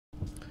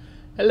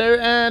Hello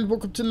and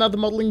welcome to another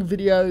modelling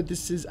video.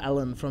 This is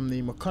Alan from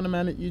the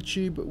Man at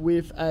YouTube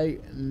with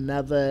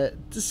another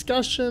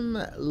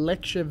discussion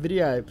lecture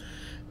video.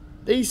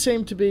 These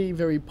seem to be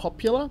very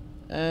popular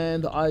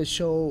and I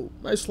shall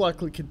most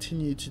likely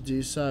continue to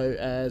do so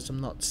as I'm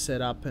not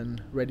set up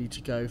and ready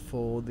to go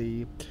for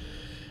the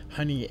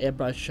honing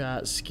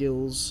airbrush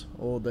skills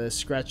or the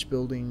scratch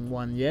building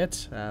one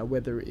yet.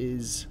 Weather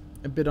is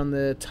a bit on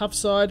the tough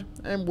side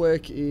and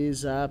work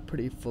is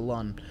pretty full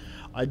on.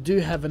 I do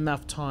have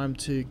enough time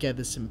to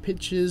gather some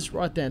pictures,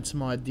 write down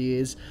some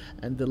ideas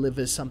and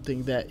deliver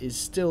something that is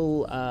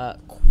still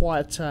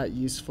quite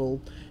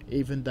useful,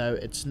 even though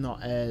it's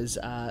not as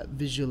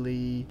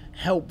visually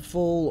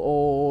helpful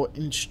or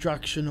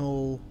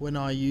instructional when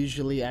I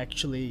usually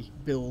actually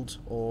build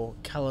or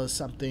colour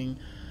something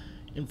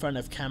in front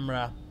of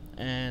camera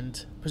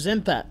and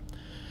present that.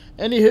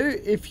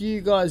 Anywho, if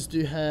you guys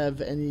do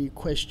have any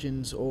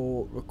questions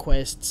or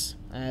requests,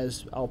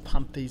 as I'll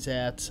pump these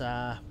out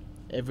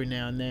every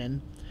now and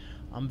then,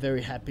 I'm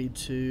very happy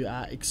to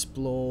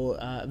explore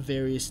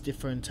various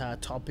different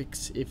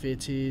topics, if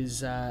it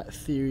is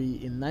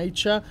theory in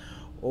nature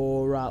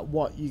or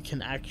what you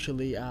can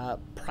actually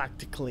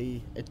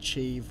practically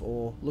achieve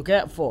or look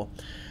out for.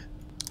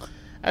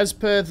 As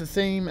per the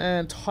theme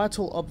and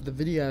title of the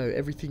video,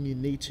 everything you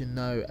need to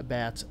know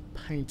about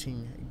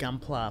painting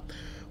Gunpla,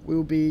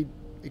 we'll be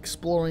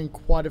exploring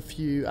quite a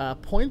few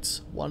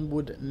points. One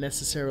would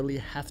necessarily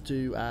have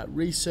to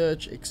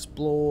research,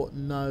 explore,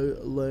 know,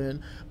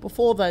 learn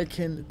before they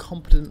can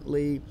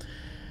competently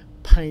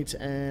paint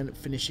and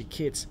finish a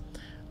kit.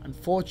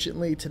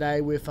 Unfortunately today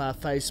with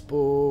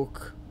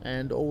Facebook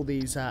and all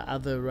these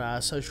other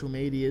social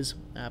medias,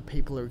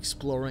 people are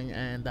exploring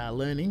and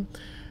learning.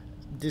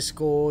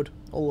 Discord,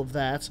 all of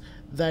that,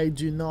 they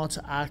do not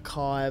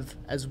archive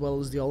as well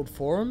as the old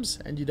forums,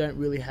 and you don't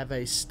really have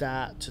a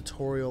start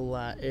tutorial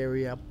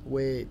area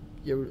where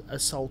you're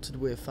assaulted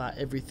with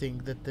everything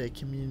that the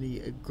community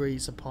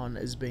agrees upon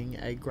as being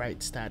a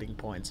great starting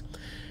point.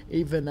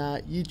 Even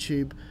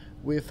YouTube,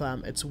 with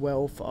its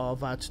wealth of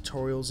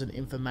tutorials and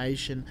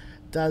information,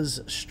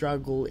 does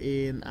struggle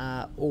in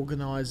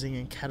organizing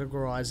and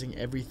categorizing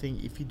everything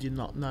if you do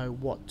not know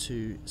what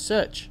to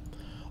search.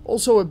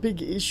 Also, a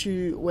big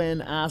issue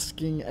when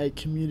asking a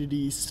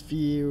community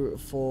sphere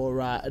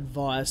for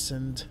advice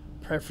and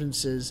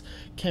preferences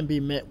can be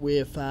met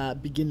with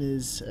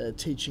beginners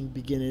teaching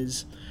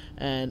beginners,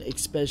 and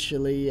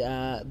especially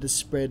the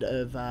spread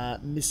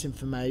of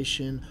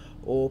misinformation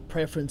or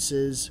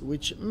preferences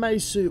which may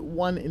suit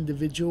one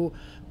individual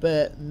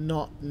but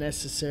not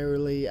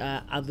necessarily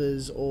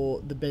others,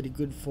 or the better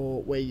good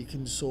for where you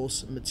can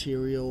source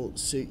material,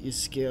 suit your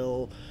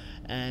skill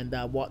and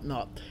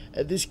whatnot.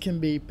 This can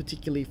be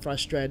particularly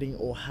frustrating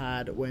or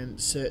hard when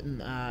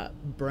certain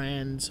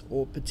brands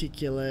or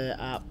particular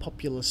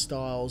popular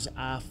styles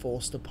are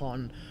forced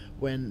upon,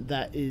 when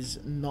that is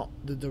not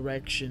the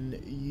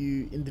direction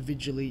you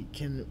individually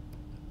can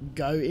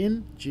go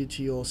in due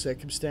to your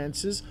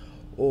circumstances,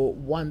 or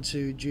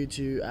due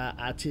to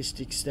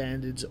artistic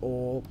standards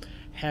or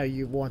how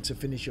you want to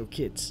finish your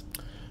kits.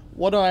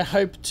 What I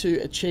hope to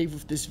achieve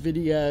with this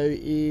video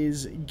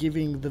is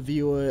giving the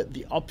viewer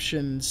the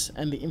options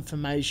and the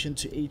information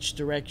to each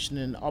direction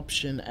and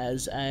option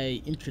as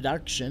a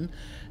introduction,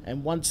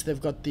 and once they've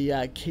got the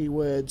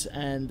keywords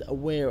and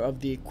aware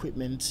of the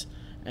equipment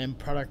and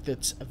product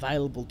that's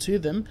available to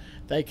them,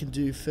 they can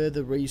do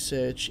further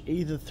research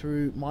either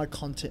through my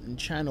content and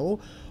channel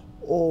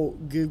or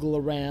Google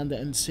around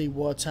and see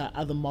what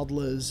other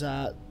modelers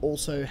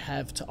also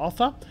have to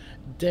offer.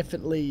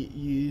 Definitely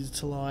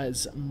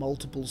utilize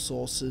multiple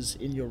sources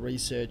in your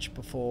research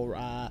before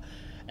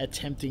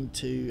attempting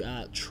to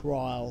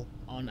trial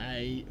on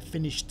a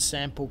finished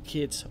sample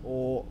kit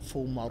or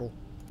full model.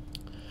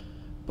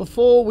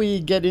 Before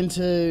we get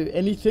into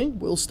anything,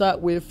 we'll start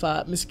with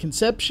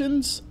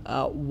misconceptions,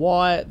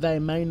 why they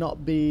may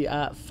not be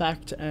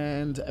fact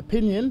and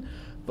opinion,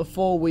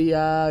 before we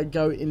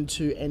go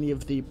into any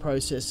of the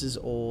processes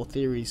or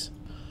theories.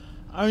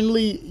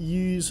 Only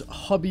use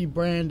hobby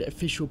brand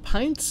official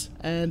paints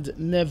and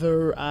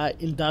never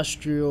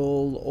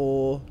industrial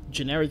or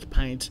generic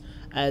paint,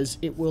 as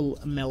it will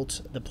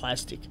melt the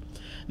plastic.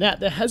 Now,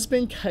 there has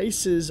been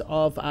cases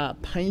of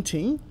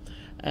painting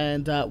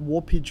and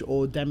warpage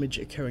or damage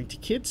occurring to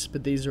kits,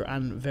 but these are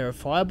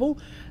unverifiable,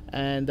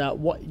 and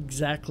what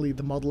exactly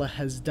the modeler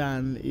has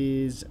done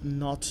is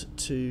not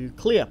too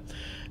clear.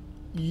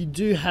 You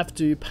do have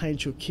to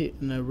paint your kit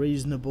in a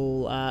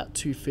reasonable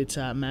to fit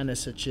manner,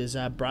 such as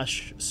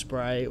brush,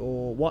 spray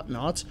or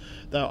whatnot,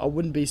 though I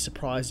wouldn't be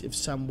surprised if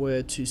some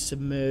were to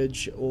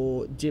submerge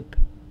or dip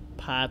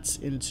parts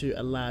into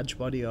a large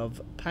body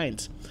of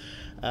paint.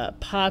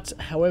 Parts,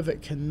 however,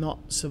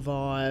 cannot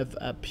survive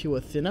a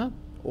pure thinner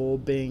or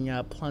being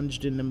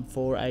plunged in them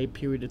for a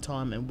period of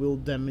time, and will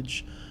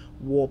damage,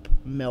 warp,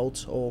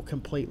 melt or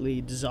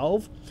completely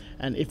dissolve,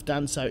 and if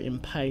done so in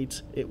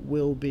paint, it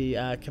will be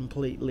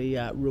completely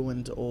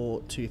ruined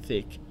or too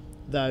thick.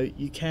 Though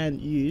you can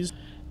use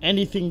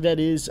anything that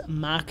is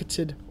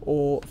marketed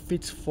or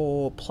fit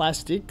for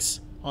plastics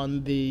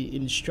on the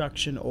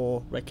instruction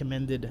or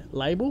recommended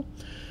label.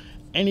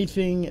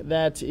 Anything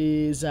that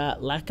is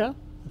lacquer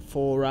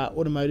for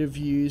automotive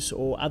use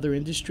or other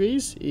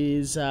industries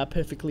is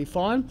perfectly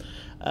fine.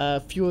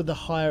 A few of the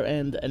higher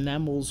end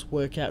enamels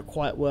work out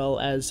quite well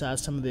as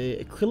some of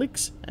the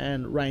acrylics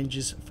and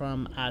ranges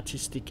from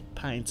artistic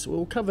paints.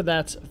 We'll cover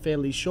that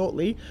fairly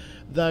shortly,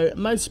 though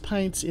most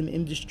paints in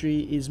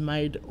industry is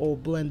made or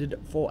blended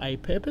for a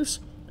purpose,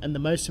 and the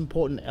most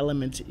important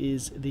element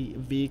is the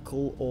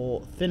vehicle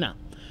or thinner,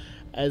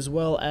 as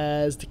well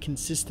as the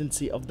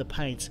consistency of the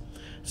paint.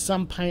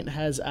 Some paint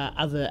has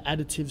other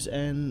additives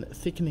and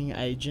thickening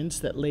agents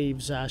that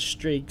leaves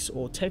streaks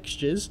or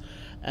textures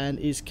and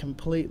is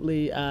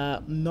completely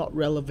not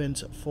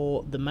relevant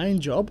for the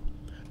main job,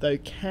 though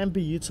can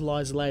be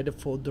utilized later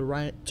for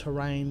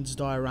terrains,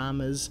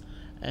 dioramas,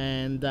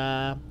 and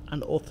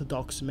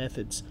unorthodox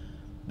methods.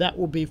 That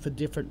will be for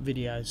different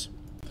videos.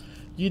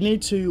 You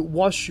need to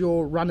wash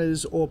your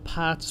runners or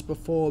parts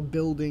before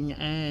building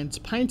and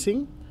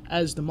painting,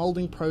 as the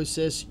molding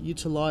process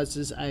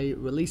utilizes a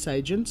release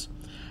agent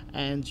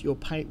and your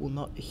paint will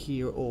not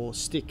adhere or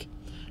stick.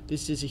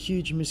 This is a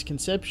huge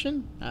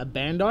misconception.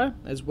 Bandai,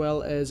 as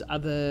well as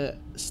other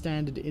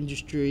standard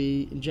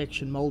industry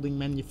injection molding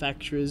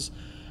manufacturers,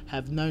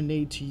 have no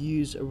need to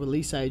use a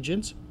release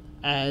agent,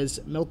 as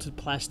melted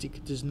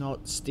plastic does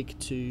not stick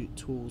to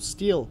tool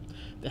steel.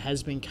 There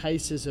has been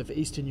cases of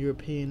Eastern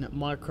European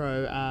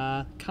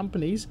micro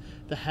companies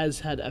that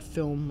has had a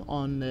film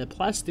on the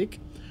plastic,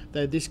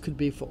 though this could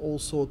be for all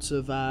sorts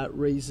of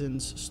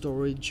reasons,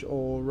 storage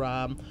or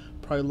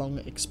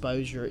prolonged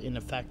exposure in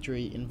a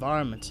factory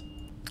environment.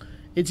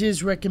 It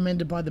is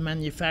recommended by the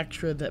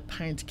manufacturer that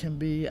paint can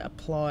be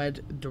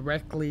applied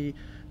directly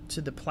to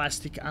the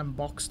plastic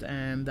unboxed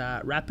and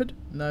wrapped.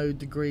 No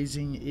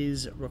degreasing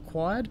is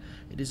required.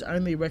 It is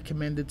only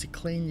recommended to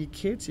clean your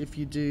kit if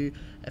you do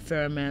a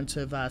fair amount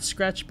of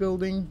scratch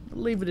building,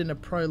 leave it in a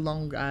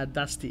prolonged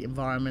dusty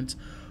environment,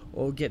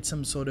 or get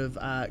some sort of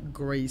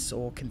grease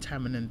or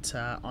contaminant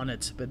on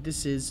it. But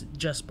this is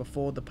just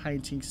before the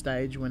painting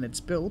stage when it's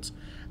built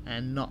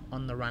and not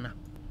on the runner.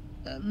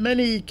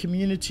 Many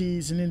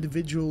communities and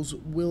individuals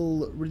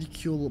will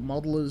ridicule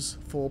modelers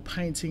for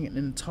painting an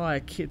entire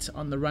kit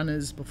on the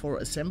runners before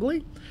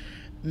assembly.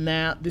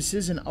 Now, this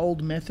is an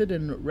old method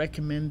and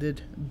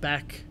recommended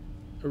back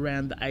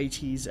around the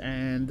 80s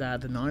and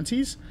the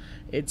 90s.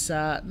 It's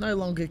no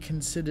longer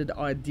considered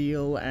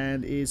ideal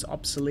and is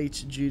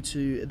obsolete due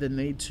to the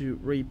need to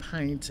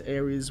repaint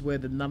areas where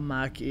the nub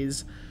mark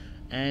is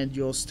and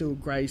you're still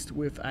graced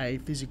with a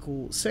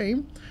physical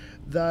seam,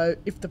 though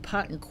if the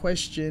part in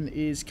question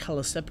is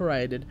color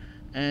separated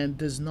and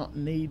does not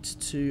need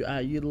to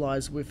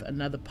utilize with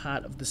another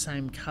part of the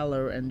same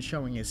color and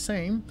showing a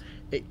seam,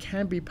 it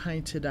can be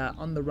painted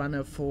on the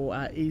runner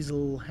for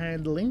easel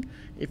handling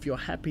if you're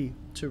happy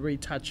to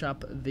retouch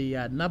up the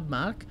nub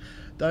mark,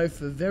 though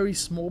for very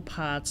small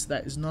parts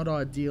that is not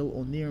ideal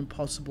or near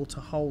impossible to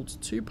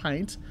hold to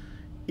paint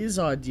is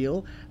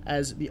ideal,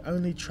 as the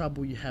only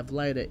trouble you have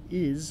later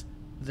is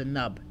the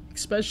nub,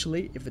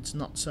 especially if it's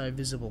not so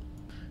visible.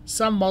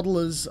 Some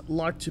modelers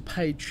like to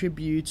pay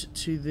tribute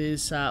to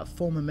this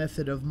former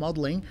method of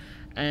modeling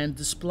and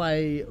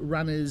display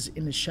runners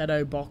in a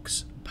shadow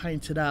box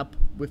painted up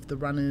with the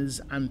runners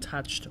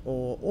untouched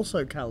or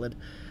also colored.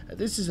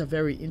 This is a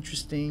very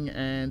interesting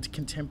and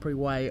contemporary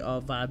way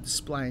of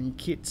displaying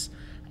kits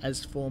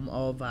as form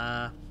of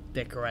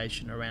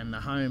decoration around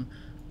the home.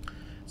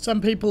 Some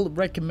people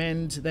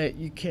recommend that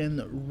you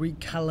can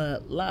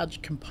recolor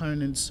large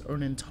components or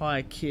an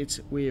entire kit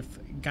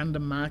with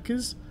Gundam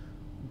markers,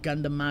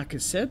 Gundam marker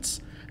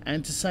sets,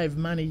 and to save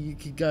money you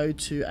could go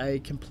to a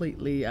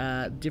completely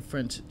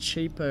different,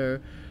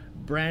 cheaper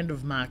brand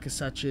of markers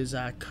such as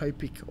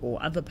Copic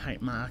or other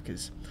paint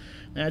markers.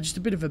 Now, just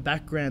a bit of a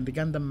background, the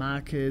Gundam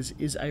markers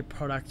is a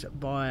product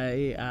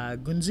by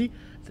Gunpla,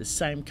 the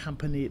same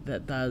company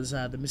that does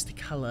the Mr.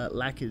 Color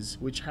lacquers,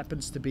 which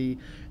happens to be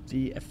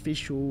the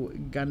official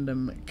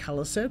Gundam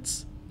color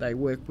sets. They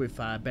work with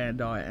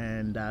Bandai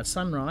and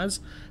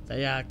Sunrise.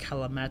 They are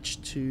color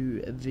matched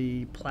to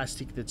the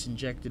plastic that's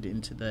injected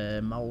into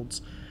the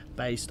molds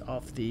based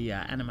off the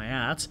anime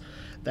art.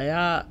 They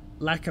are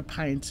lacquer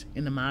paint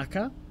in a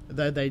marker,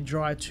 though they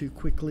dry too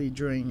quickly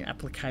during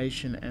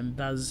application and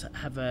does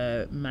have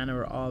a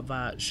manner of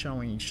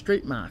showing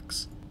streak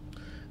marks.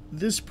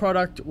 This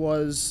product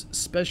was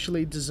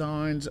specially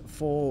designed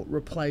for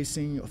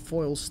replacing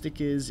foil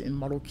stickers in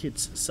model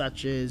kits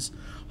such as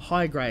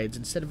high grades.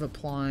 Instead of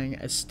applying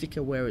a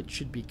sticker where it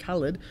should be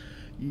coloured,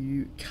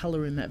 you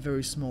colour in that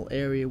very small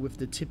area with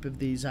the tip of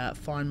these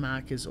fine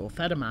markers or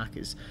fatter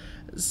markers.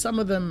 Some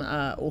of them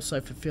are also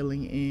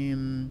fulfilling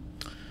in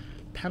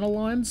panel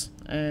lines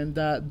and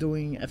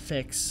doing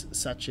effects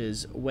such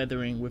as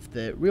weathering with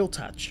the real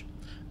touch.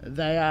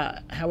 They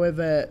are,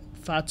 however,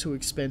 far too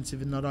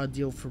expensive and not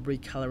ideal for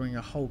recoloring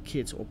a whole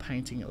kit or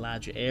painting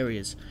larger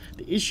areas.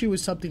 The issue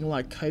with something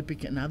like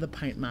Copic and other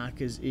paint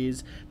markers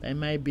is they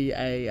may be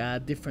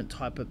a different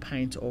type of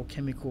paint or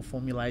chemical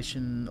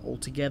formulation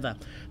altogether.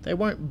 They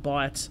won't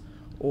bite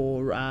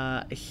or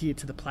adhere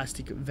to the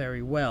plastic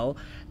very well,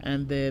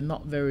 and they're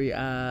not very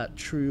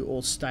true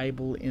or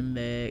stable in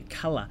their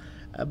color.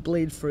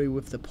 Bleed through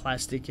with the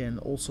plastic, and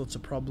all sorts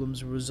of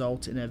problems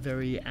result in a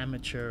very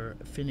amateur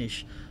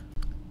finish.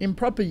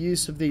 Improper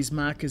use of these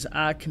markers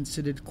are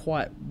considered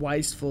quite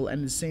wasteful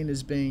and is seen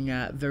as being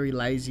very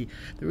lazy.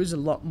 There is a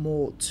lot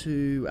more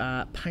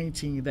to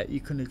painting that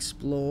you can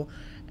explore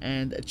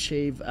and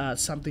achieve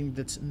something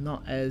that's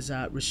not as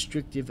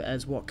restrictive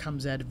as what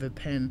comes out of a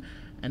pen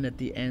and at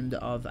the end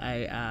of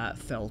a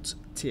felt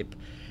tip.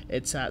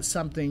 It's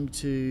something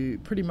to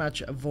pretty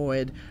much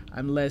avoid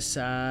unless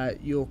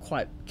you're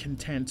quite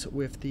content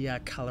with the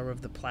color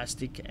of the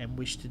plastic and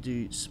wish to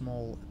do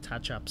small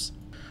touch-ups.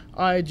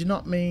 I do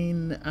not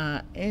mean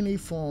any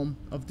form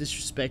of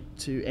disrespect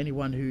to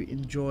anyone who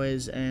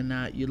enjoys and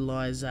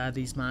utilize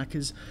these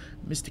markers.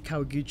 Mr.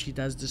 Kawaguchi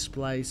does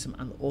display some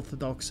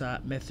unorthodox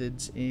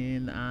methods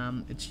in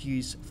its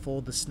use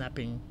for the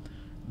snapping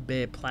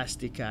bare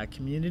plastic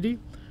community.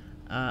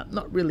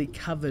 Not really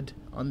covered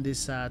on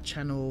this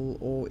channel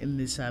or in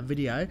this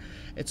video.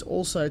 It's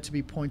also to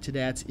be pointed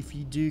out, if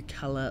you do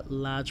color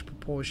large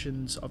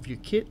proportions of your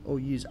kit or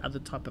use other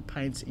type of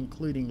paints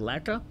including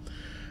lacquer,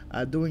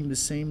 doing the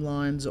seam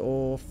lines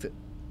or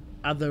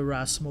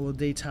other smaller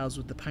details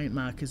with the paint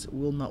markers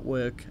will not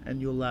work,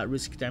 and you'll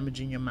risk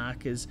damaging your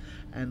markers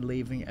and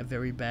leaving a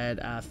very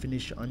bad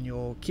finish on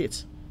your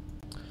kit.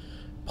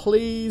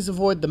 Please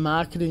avoid the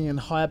marketing and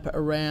hype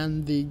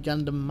around the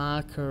Gundam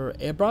marker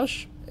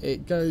airbrush.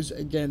 It goes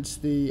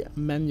against the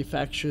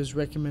manufacturer's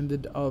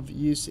recommended of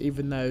use,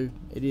 even though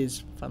it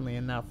is, funnily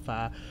enough,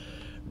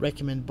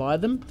 recommended by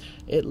them.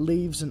 It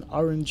leaves an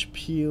orange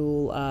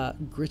peel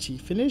gritty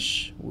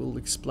finish. We'll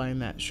explain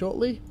that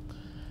shortly.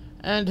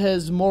 And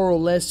has more or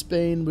less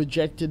been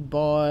rejected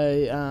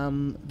by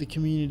the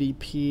community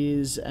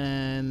peers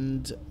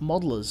and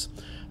modelers.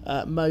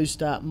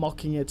 Most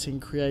mocking it and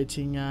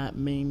creating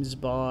memes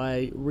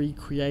by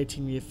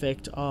recreating the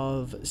effect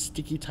of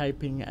sticky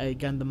taping a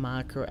Gundam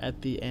marker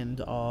at the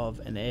end of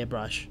an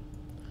airbrush.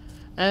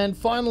 And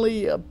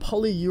finally,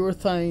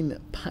 polyurethane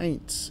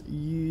paints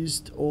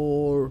used,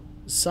 or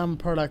some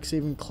products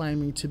even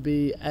claiming to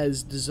be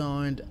as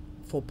designed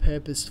for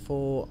purpose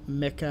for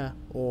mecha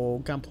or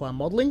Gunpla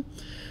modeling.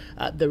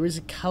 There is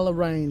a color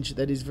range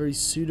that is very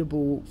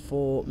suitable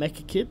for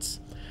mecha kits,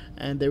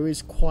 and there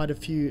is quite a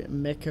few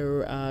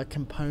mecha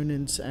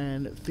components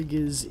and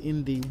figures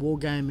in the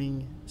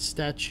wargaming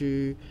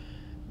statue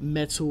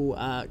metal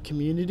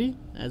community,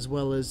 as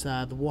well as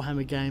the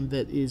Warhammer game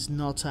that is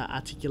not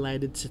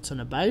articulated, sits on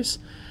a base,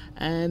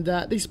 and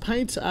these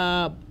paints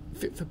are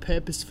fit for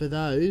purpose for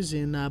those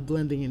in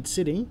blending and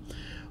sitting.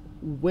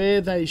 Where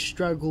they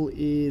struggle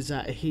is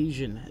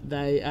adhesion.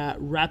 They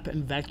wrap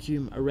and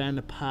vacuum around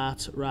a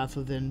part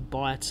rather than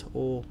bite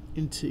or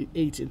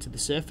eat into the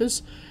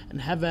surface,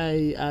 and have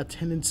a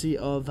tendency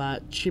of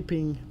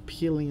chipping,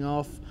 peeling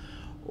off,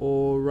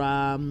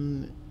 or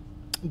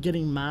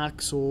getting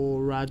marks,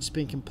 or just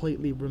being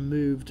completely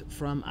removed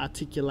from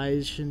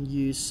articulation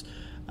use,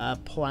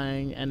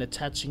 playing and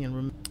attaching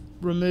and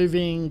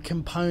removing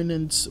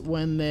components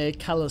when they're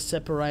color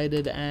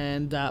separated,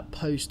 and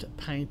post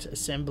paint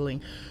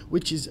assembling,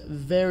 which is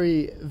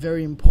very,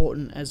 very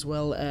important, as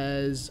well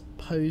as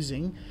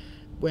posing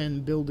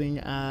when building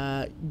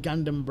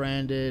Gundam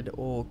branded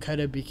or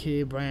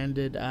Kotobiki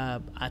branded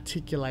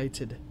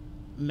articulated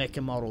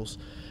mecha models.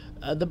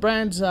 The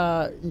brands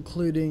are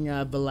including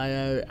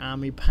Vallejo,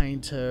 Army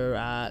Painter,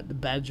 the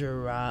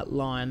Badger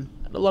line,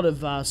 and a lot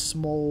of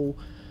small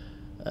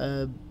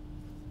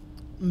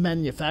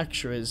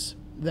manufacturers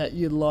that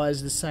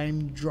utilize the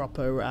same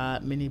dropper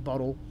mini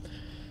bottle.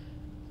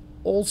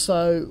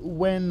 Also,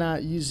 when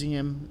using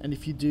them, and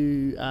if you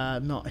do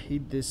not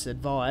heed this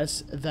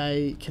advice,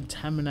 they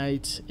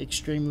contaminate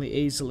extremely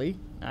easily.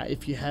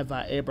 If you have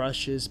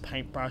airbrushes,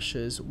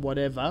 paintbrushes,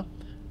 whatever,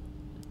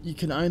 you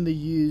can only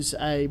use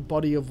a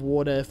body of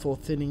water for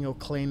thinning or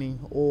cleaning,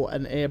 or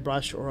an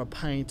airbrush or a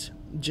paint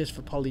just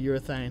for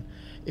polyurethane.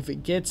 If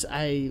it gets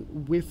a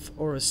whiff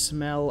or a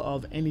smell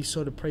of any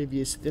sort of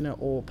previous thinner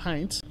or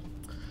paint,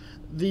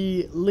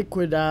 the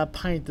liquid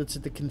paint that's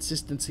at the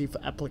consistency for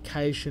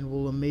application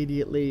will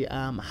immediately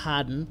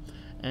harden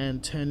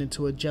and turn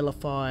into a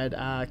jellified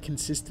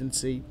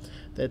consistency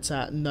that's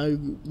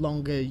no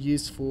longer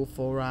useful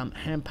for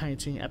hand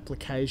painting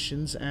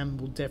applications,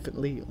 and will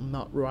definitely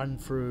not run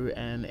through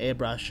an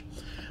airbrush.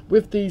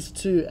 With these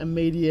two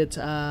immediate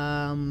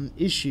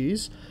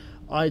issues,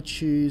 I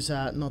choose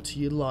not to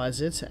utilize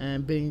it,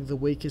 and being the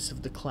weakest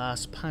of the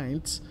class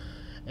paints,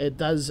 it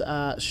does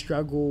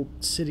struggle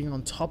sitting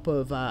on top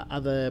of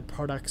other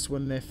products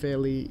when they're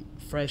fairly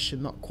fresh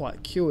and not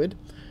quite cured,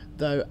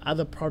 though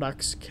other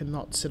products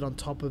cannot sit on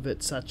top of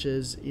it, such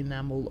as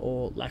enamel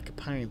or lacquer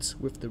paints,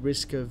 with the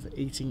risk of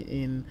eating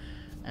in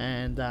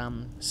and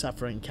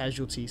suffering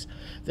casualties.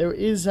 There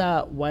is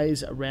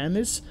ways around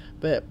this,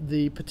 but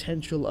the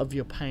potential of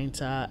your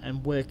paint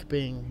and work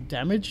being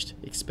damaged,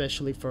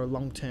 especially for a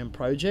long-term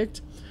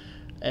project,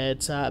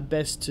 it's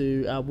best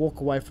to walk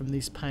away from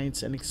these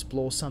paints and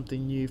explore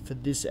something new for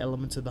this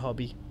element of the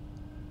hobby.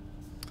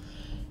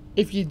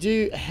 If you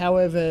do,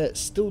 however,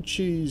 still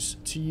choose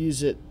to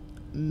use it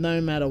no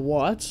matter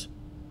what,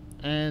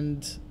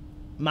 and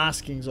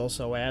masking's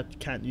also out, you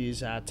can't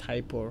use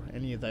tape or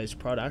any of those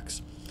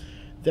products.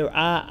 There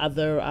are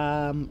other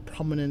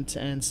prominent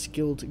and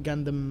skilled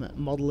Gundam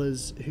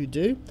modelers who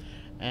do,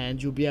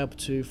 and you'll be able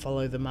to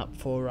follow them up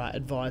for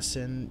advice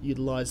and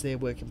utilize their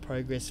work in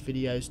progress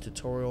videos,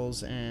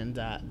 tutorials, and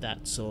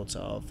that sort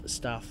of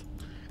stuff.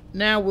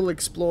 Now we'll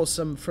explore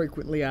some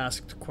frequently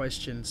asked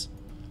questions.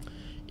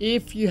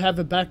 If you have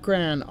a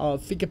background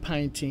of figure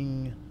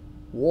painting,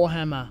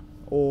 Warhammer,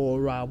 or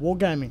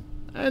wargaming,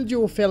 and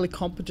you're fairly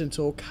competent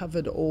or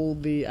covered all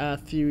the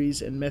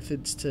theories and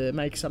methods to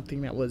make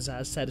something that was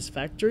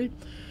satisfactory,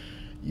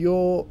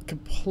 you're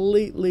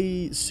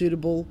completely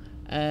suitable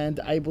and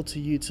able to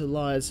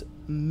utilize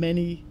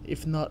many,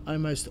 if not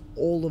almost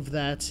all of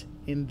that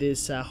in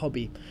this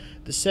hobby.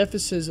 The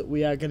surfaces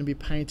we are going to be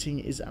painting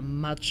is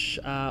much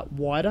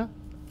wider,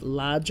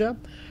 larger,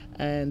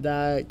 and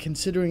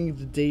considering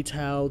the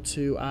detail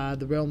to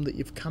the realm that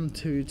you've come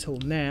to till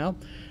now,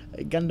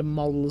 Gundam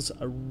models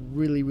are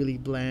really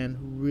bland,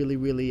 really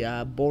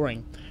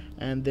boring,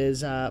 and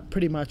there's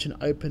pretty much an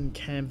open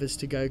canvas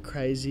to go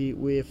crazy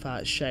with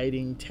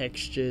shading,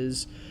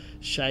 textures,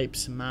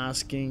 shapes,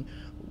 masking,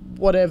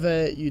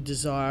 whatever you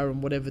desire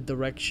and whatever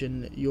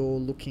direction you're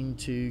looking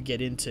to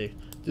get into.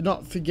 Do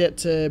not forget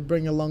to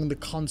bring along the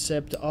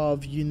concept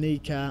of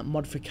unique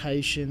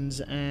modifications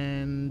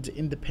and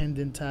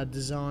independent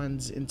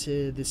designs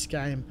into this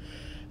game.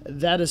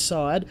 That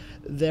aside,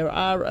 there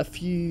are a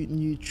few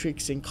new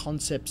tricks and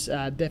concepts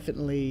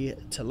definitely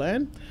to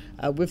learn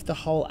with the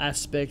whole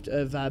aspect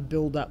of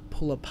build up,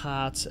 pull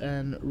apart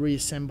and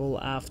reassemble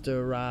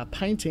after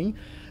painting.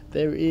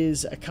 There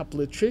is a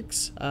couple of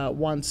tricks.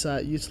 Once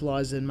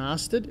utilized and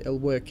mastered, it'll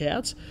work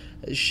out.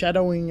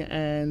 Shadowing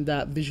and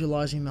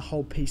visualizing the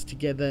whole piece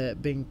together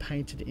being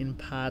painted in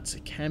parts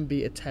can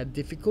be a tad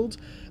difficult,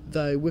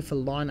 though with a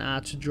line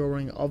art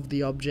drawing of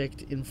the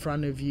object in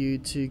front of you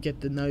to get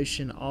the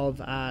notion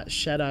of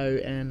shadow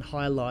and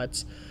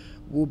highlights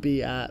will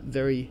be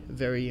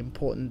very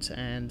important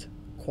and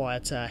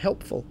quite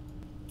helpful.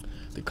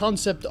 The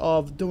concept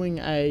of doing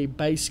a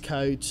base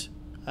coat,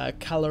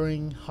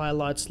 colouring,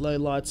 highlights,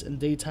 lowlights and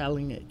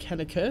detailing can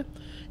occur.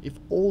 If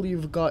all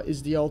you've got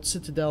is the old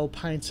Citadel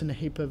paints and a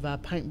heap of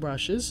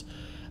paintbrushes,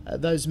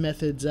 those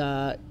methods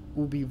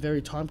will be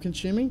very time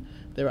consuming.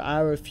 There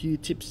are a few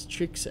tips,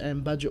 tricks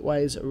and budget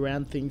ways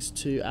around things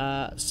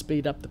to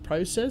speed up the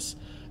process.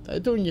 Though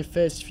doing your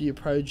first few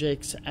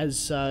projects as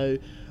so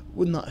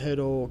would not hurt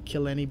or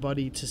kill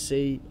anybody to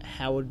see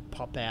how it would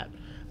pop out.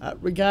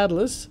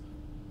 Regardless,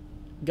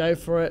 go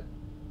for it,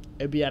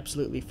 it'll be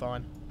absolutely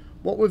fine.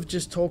 What we've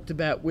just talked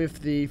about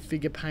with the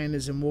figure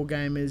painters and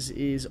wargamers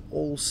is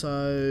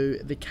also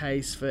the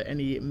case for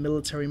any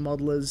military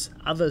modelers,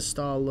 other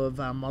style of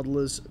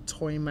modelers,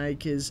 toy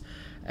makers,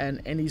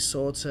 and any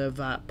sort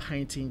of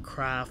painting,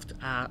 craft,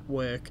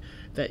 artwork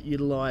that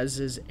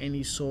utilizes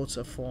any sort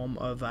of form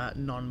of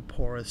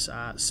non-porous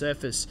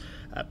surface.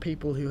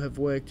 People who have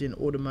worked in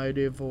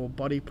automotive or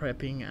body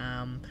prepping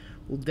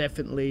will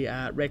definitely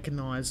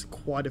recognize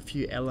quite a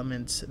few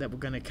elements that we're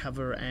going to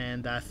cover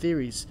and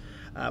theories.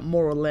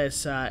 More or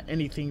less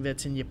anything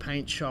that's in your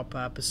paint shop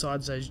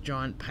besides those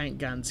giant paint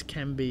guns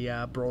can be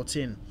brought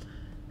in.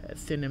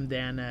 Thin them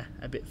down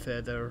a bit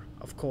further,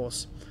 of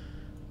course.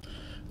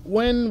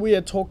 When we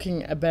are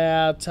talking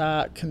about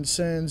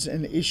concerns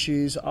and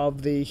issues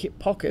of the hip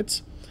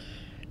pockets,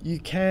 you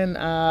can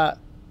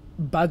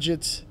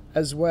budget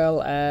as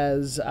well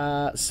as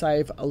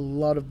save a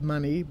lot of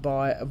money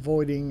by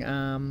avoiding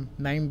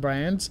name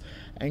brands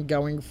and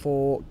going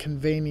for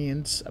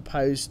convenience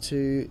opposed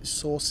to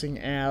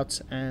sourcing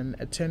out an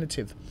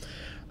alternative.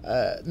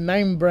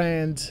 Name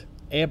brand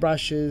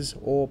airbrushes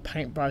or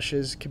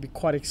paintbrushes can be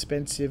quite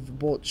expensive,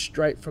 bought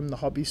straight from the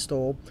hobby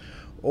store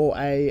or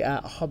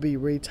a hobby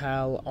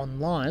retail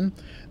online,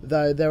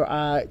 though there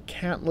are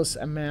countless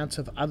amounts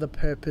of other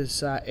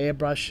purpose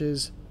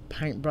airbrushes,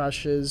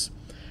 paintbrushes,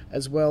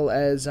 as well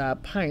as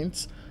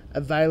paints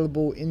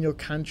available in your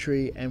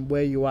country and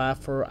where you are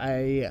for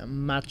a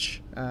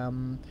much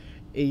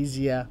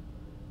easier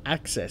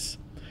access.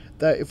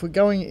 Though if we're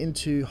going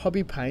into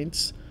hobby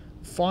paints,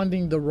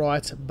 finding the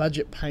right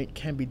budget paint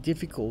can be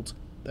difficult,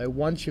 though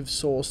once you've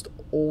sourced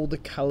all the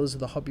colours of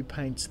the hobby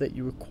paints that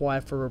you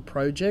require for a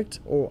project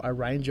or a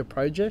range of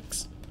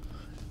projects,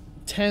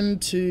 10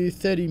 to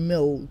 30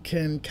 mil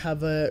can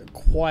cover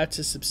quite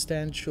a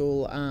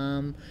substantial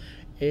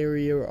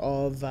area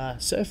of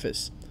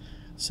surface.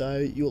 So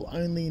you'll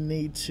only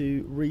need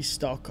to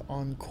restock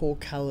on core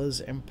colours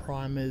and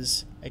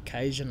primers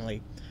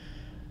occasionally.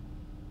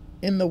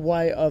 In the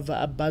way of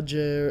a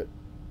budget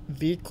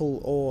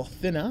vehicle or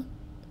thinner,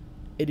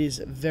 it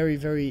is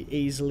very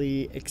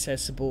easily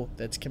accessible,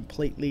 that's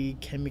completely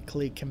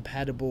chemically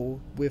compatible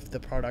with the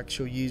products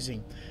you're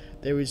using.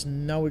 There is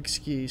no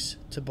excuse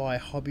to buy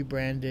hobby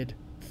branded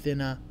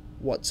thinner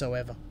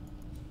whatsoever.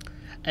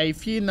 A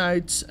few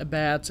notes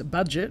about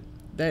budget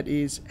that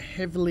is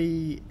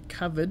heavily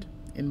covered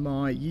in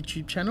my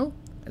YouTube channel,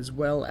 as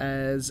well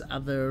as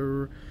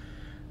other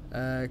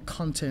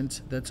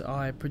content that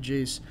I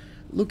produce.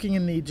 Looking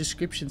in the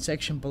description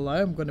section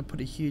below, I'm going to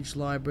put a huge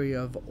library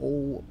of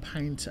all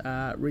paint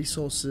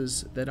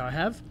resources that I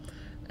have,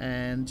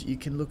 and you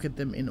can look at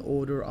them in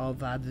order of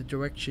the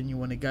direction you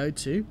want to go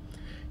to.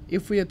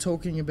 If we are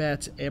talking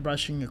about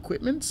airbrushing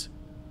equipment,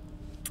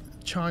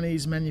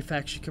 Chinese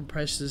manufactured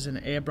compressors and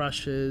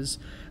airbrushes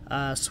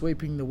are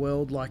sweeping the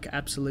world like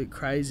absolute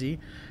crazy,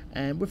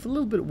 and with a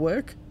little bit of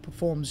work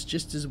performs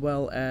just as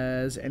well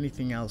as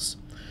anything else.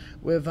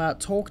 We've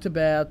talked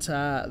about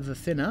the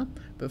thinner,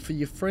 but for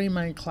your three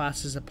main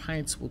classes of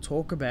paints we'll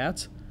talk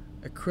about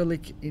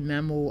acrylic,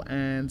 enamel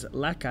and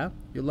lacquer.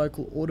 Your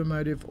local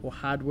automotive or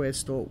hardware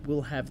store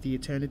will have the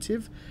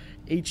alternative.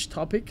 Each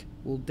topic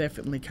will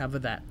definitely cover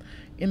that.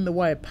 In the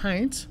way of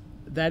paint,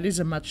 that is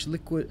a much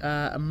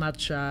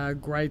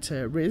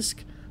greater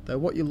risk, though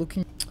what you're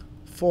looking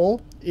for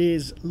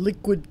is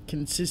liquid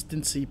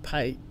consistency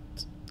paint,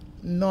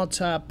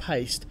 not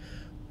paste.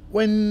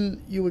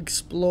 When you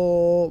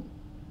explore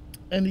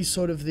any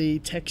sort of the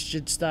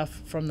textured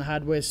stuff from the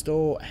hardware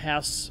store,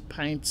 house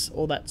paints,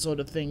 all that sort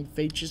of thing,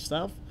 feature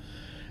stuff,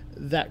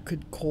 that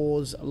could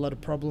cause a lot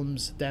of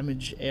problems,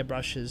 damage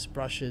airbrushes,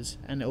 brushes,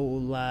 and it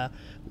will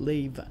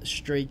leave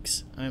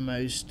streaks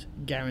almost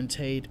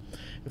guaranteed.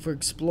 If we're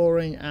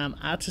exploring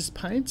artist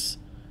paints,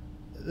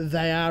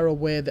 they are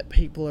aware that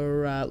people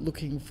are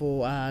looking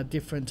for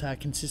different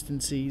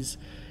consistencies.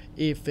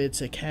 If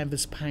it's a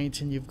canvas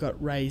paint and you've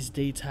got raised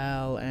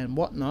detail and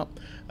whatnot,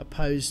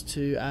 opposed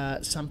to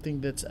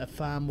something that's a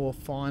far more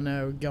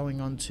finer,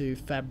 going onto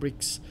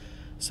fabrics,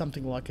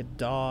 something like a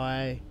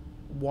dye,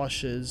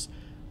 washes,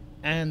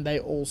 and they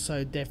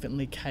also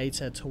definitely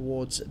cater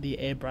towards the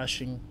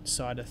airbrushing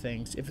side of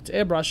things. If it's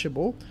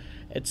airbrushable,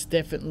 it's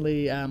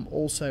definitely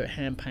also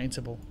hand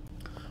paintable.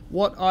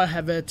 What I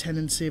have a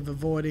tendency of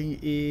avoiding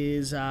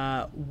is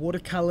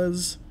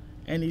watercolors,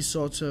 any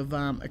sorts of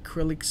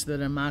acrylics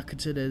that are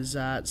marketed as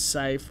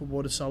safe,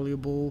 water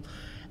soluble,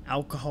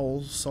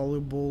 alcohol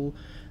soluble,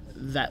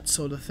 that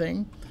sort of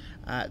thing.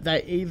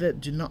 They either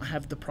do not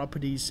have the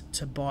properties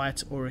to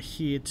bite or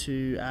adhere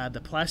to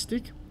the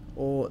plastic,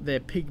 or their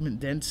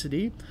pigment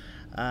density,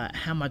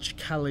 how much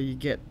color you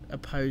get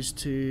opposed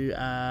to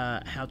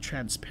how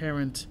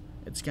transparent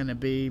it's going to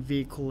be,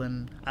 vehicle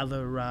and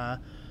other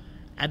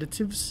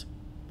additives.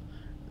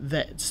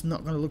 That's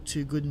not going to look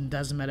too good, and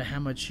doesn't matter how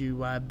much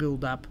you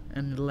build up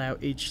and allow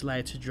each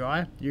layer to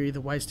dry. You're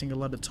either wasting a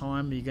lot of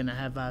time or you're going to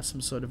have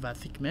some sort of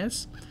thick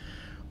mess.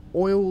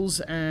 Oils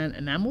and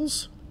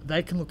enamels,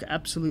 they can look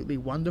absolutely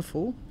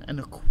wonderful, and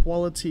a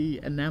quality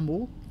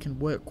enamel can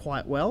work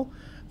quite well,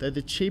 though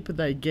the cheaper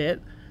they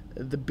get,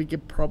 the bigger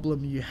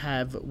problem you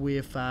have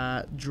with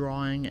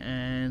drying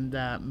and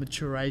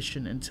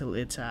maturation until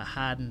it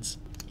hardens.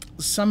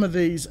 Some of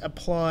these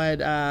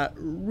applied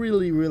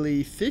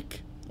really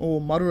thick or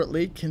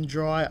moderately can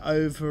dry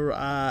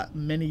over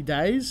many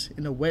days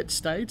in a wet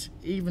state,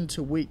 even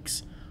to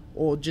weeks,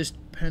 or just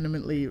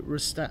permanently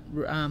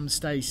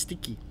stay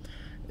sticky.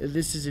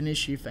 This is an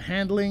issue for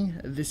handling,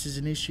 this is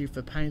an issue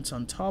for paints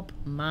on top,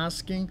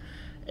 masking,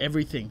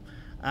 everything.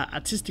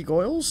 Artistic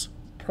oils,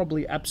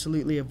 probably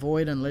absolutely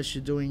avoid unless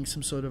you're doing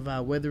some sort of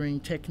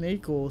weathering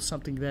technique or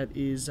something that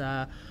is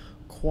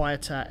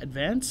quite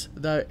advanced,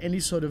 though any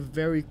sort of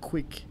very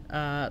quick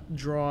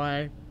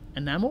dry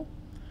enamel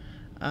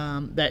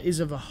that is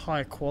of a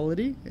high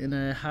quality in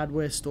a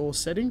hardware store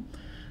setting,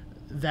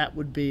 that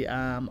would be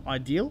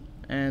ideal.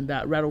 And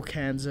rattle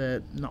cans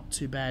are not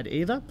too bad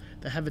either.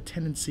 They have a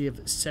tendency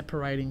of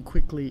separating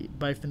quickly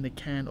both in the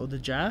can or the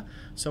jar,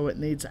 so it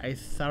needs a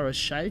thorough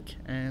shake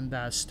and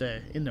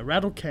stir. In the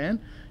rattle can,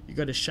 you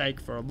got to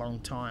shake for a long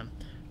time.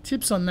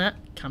 Tips on that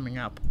coming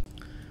up.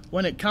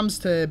 When it comes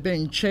to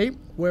being cheap,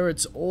 where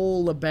it's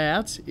all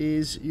about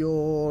is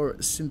your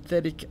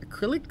synthetic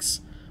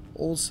acrylics,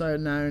 also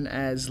known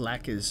as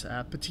lacquers,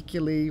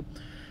 particularly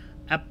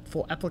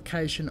for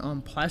application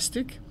on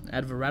plastic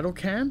out of a rattle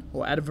can,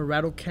 or out of a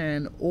rattle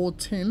can or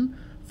tin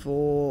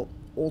for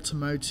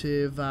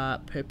automotive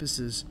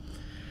purposes.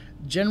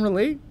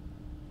 Generally,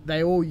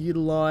 they all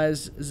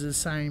utilize the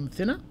same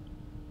thinner.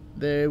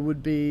 There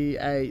would be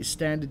a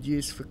standard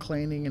use for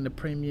cleaning and a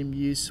premium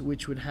use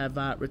which would have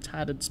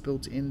retardants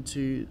built in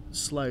to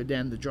slow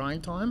down the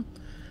drying time.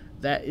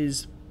 That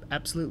is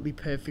absolutely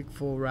perfect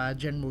for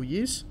general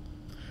use.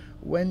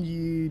 When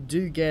you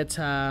do get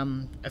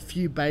a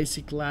few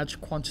basic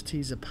large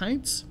quantities of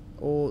paints,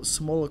 or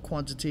smaller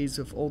quantities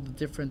of all the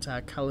different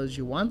colors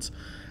you want,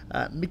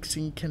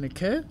 mixing can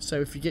occur.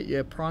 So if you get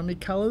your primary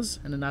colors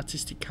and an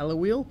artistic color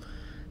wheel,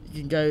 you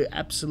can go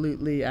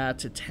absolutely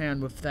to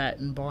town with that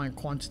and buying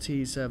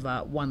quantities of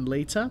 1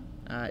 litre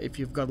if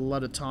you've got a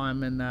lot of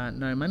time and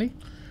no money.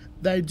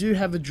 They do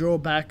have a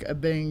drawback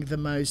of being the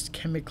most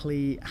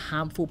chemically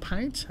harmful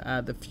paint.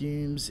 The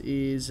fumes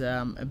is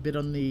a bit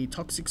on the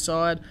toxic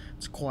side.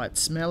 It's quite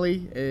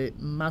smelly.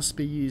 It must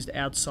be used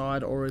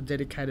outside or a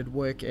dedicated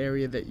work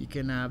area that you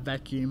can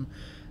vacuum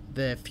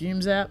the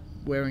fumes out,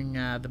 wearing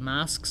the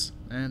masks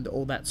and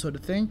all that sort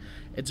of thing.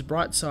 Its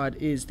bright side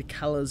is the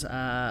colors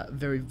are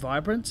very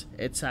vibrant.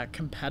 It's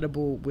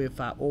compatible with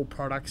all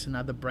products and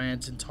other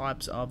brands and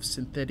types of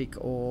synthetic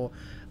or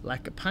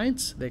lacquer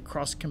paints. They're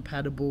cross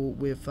compatible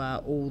with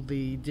all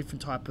the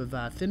different type of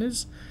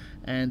thinners,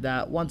 and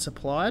once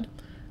applied,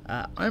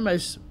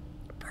 almost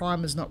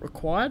prime is not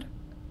required.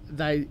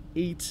 They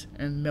eat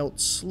and melt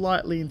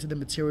slightly into the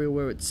material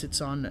where it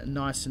sits on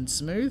nice and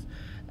smooth,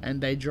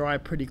 and they dry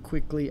pretty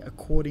quickly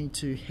according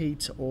to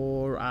heat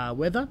or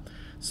weather.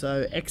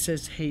 So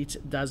excess heat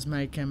does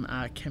make them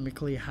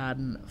chemically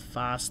harden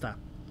faster.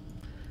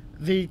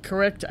 The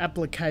correct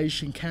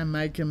application can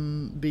make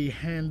them be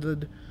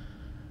handled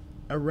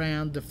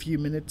around the few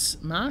minutes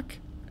mark,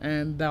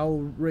 and they'll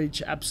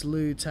reach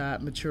absolute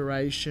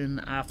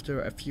maturation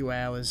after a few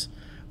hours,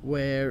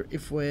 where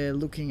if we're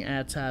looking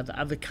at the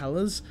other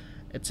colors,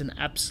 it's an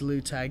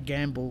absolute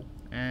gamble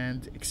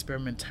and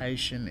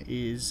experimentation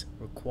is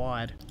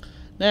required.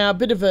 Now, a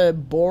bit of a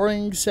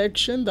boring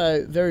section,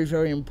 though very,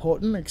 very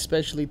important,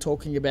 especially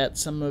talking about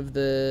some of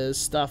the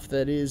stuff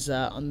that is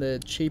on the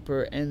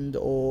cheaper end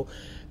or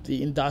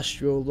the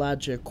industrial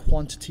larger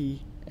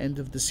quantity end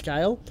of the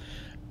scale.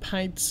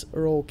 Paints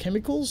are all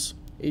chemicals,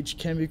 each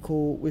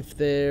chemical with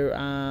their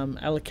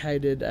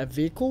allocated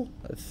vehicle,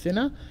 a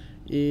thinner,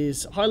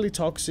 is highly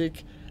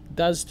toxic,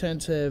 does turn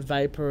to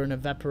vapor and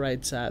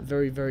evaporates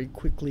very, very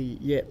quickly,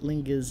 yet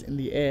lingers in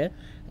the air,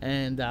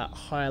 and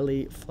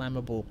highly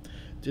flammable.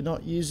 Do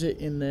not use it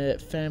in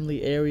the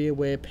family area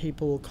where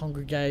people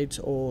congregate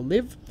or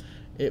live.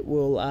 It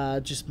will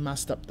just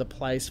must up the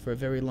place for a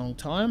very long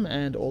time,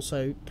 and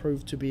also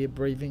prove to be a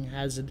breathing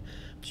hazard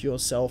to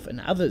yourself and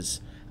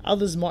others.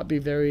 Others might be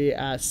very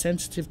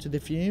sensitive to the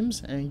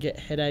fumes and get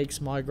headaches,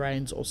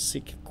 migraines, or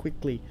sick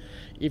quickly.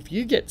 If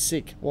you get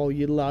sick while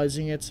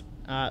utilizing it,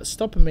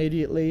 stop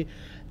immediately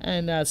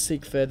and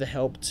seek further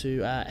help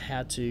to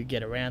how to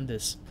get around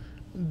this.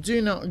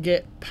 Do not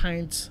get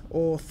paint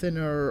or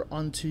thinner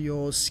onto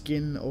your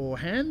skin or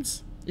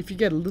hands. If you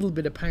get a little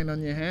bit of paint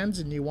on your hands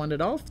and you want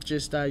it off,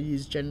 just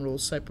use general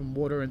soap and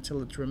water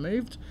until it's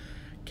removed.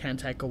 Can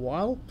take a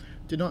while.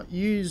 Do not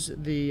use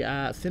the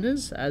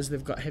thinners, as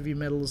they've got heavy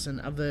metals and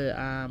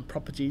other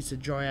properties to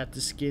dry out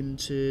the skin,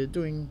 to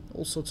doing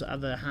all sorts of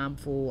other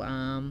harmful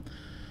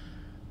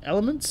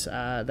elements.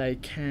 They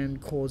can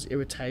cause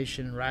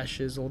irritation,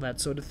 rashes, all that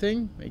sort of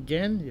thing.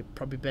 Again, you're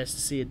probably best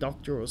to see a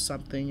doctor or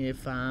something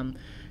if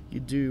you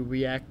do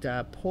react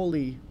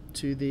poorly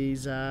to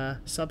these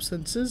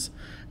substances.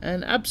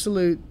 And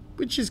absolute,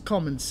 which is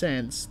common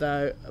sense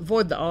though,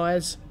 avoid the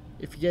eyes.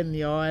 If you get in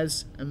the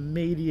eyes,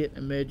 immediate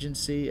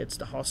emergency, it's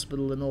the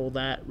hospital and all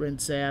that,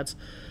 rinse out.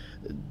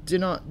 Do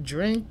not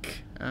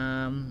drink,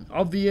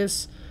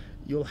 obvious.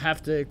 You'll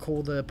have to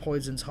call the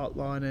poisons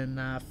hotline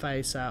and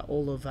face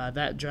all of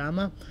that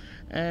drama.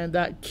 And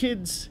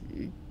kids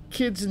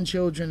and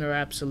children are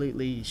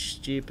absolutely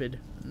stupid.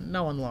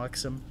 No one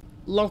likes them.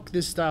 Lock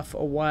this stuff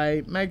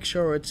away. Make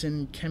sure it's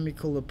in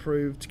chemical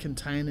approved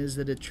containers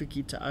that are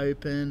tricky to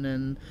open,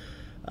 and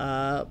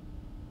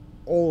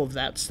all of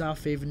that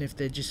stuff. Even if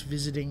they're just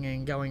visiting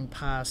and going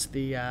past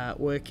the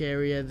work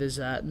area, there's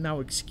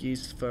no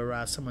excuse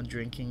for someone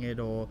drinking it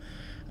or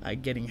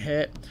getting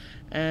hurt.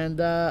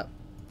 And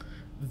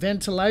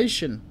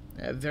ventilation,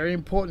 very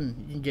important.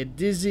 You can get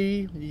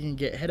dizzy, you can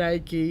get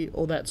headachy,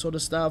 all that sort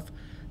of stuff.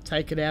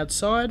 Take it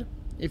outside.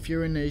 If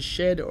you're in a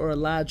shed or a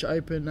large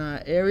open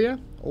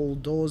area, all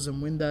doors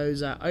and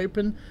windows are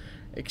open.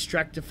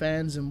 Extractor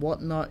fans and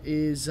whatnot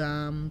is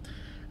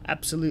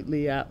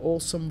absolutely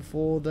awesome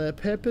for the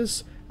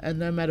purpose. And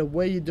no matter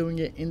where you're doing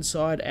it,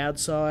 inside,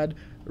 outside,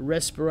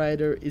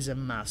 respirator is a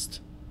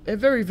must. They're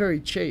very, very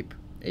cheap,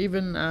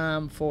 even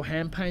for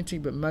hand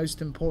painting, but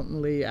most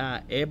importantly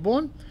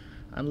airborne,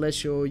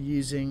 unless you're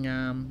using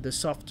the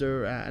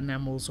softer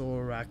enamels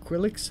or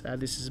acrylics.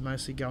 This is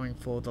mostly going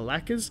for the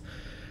lacquers.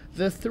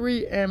 The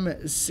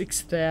 3M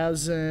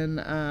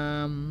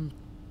 6000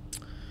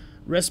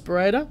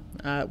 respirator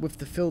with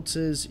the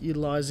filters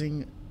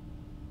utilizing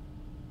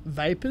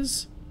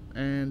vapors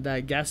and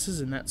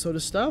gases and that sort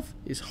of stuff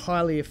is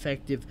highly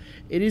effective.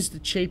 It is the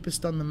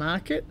cheapest on the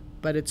market,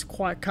 but it's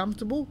quite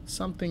comfortable,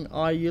 something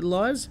I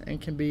utilize and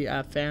can be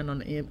found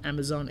on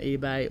Amazon,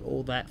 eBay,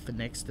 all that for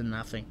next to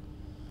nothing.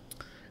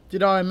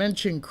 Did I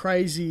mention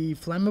crazy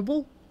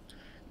flammable?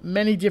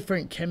 Many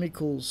different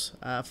chemicals,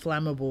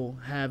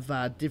 flammable,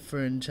 have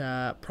different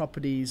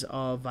properties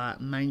of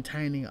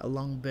maintaining a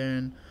long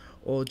burn,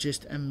 or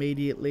just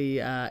immediately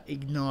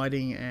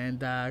igniting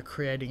and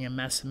creating a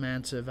mass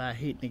amount of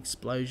heat and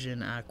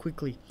explosion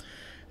quickly.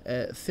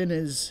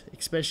 Thinners,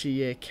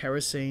 especially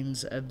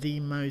kerosenes, are the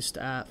most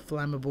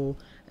flammable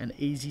and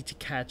easy to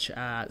catch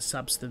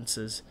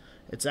substances.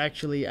 It's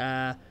actually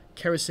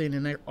kerosene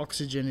and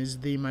oxygen is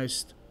the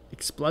most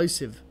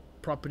explosive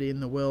property in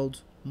the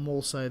world,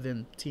 more so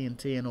than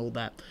TNT and all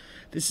that.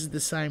 This is the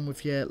same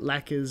with your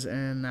lacquers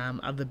and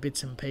other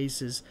bits and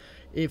pieces.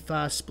 If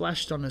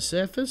splashed on a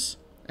surface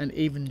and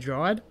even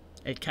dried,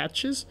 it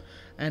catches,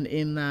 and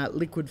in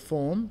liquid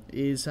form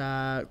is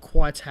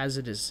quite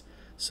hazardous.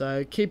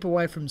 So keep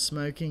away from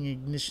smoking,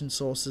 ignition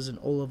sources and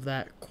all of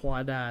that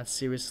quite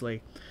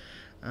seriously.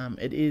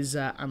 It is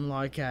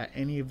unlike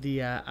any of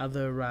the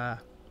other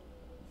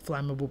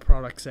flammable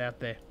products out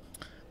there.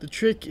 The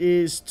trick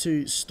is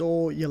to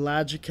store your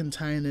larger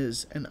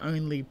containers and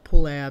only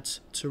pull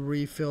out to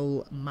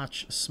refill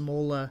much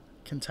smaller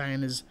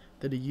containers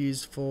that are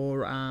used for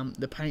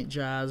the paint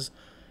jars,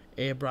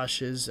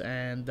 airbrushes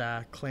and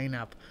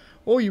cleanup.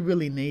 All you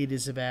really need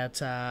is about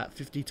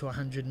 50 to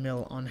 100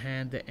 ml on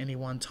hand at any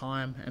one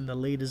time, and the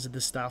liters of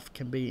the stuff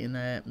can be in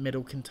a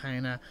metal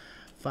container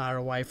far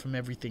away from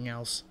everything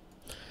else.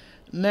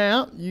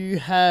 Now you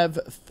have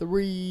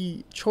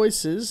 3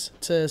 choices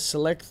to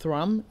select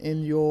from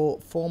in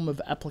your form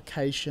of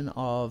application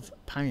of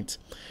paint.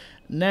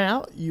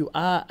 Now you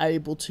are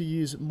able to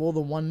use more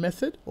than one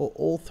method or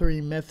all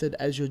 3 method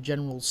as your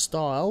general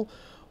style,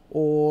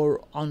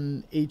 or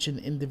on each and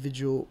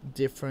individual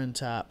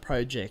different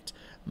project.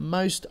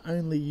 Most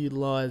only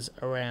utilize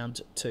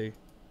around 2.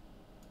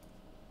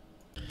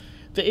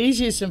 The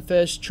easiest and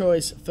first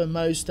choice for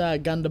most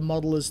Gundam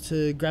modelers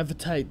to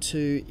gravitate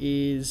to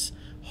is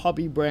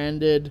hobby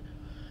branded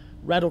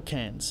rattle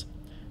cans.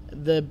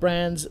 The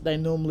brands they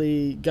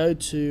normally go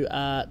to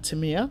are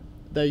Tamiya,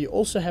 though you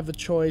also have a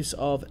choice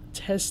of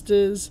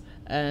Testers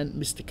and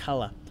Mr.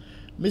 Color.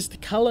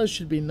 Mr. Color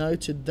should be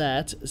noted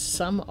that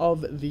some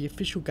of the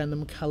official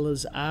Gundam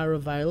colors are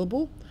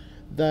available,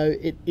 though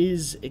it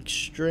is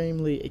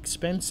extremely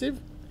expensive,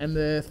 and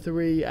the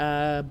 3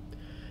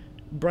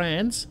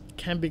 brands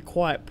can be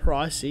quite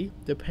pricey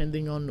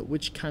depending on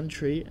which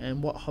country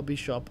and what hobby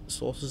shop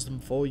sources them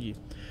for you.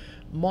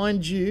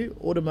 Mind you,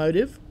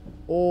 automotive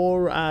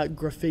or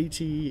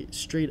graffiti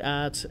street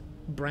art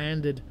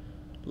branded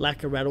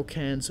lacquer rattle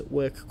cans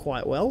work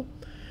quite well.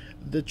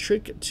 The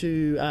trick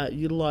to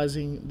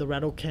utilizing the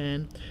rattle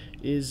can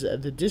is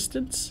the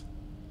distance,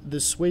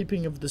 the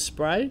sweeping of the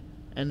spray,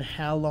 and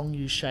how long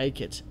you shake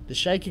it. The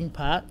shaking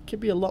part can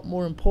be a lot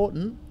more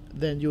important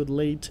than you would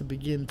lead to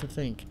begin to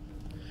think.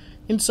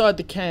 Inside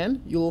the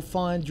can, you'll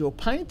find your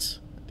paint,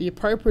 the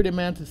appropriate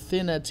amount of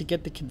thinner to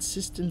get the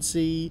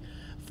consistency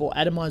for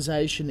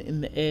atomization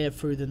in the air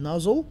through the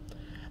nozzle,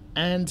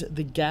 and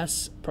the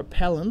gas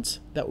propellant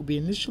that will be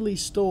initially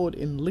stored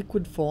in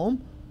liquid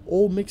form,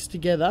 all mixed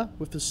together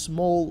with a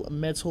small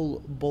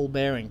metal ball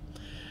bearing.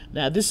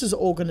 Now this is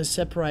all going to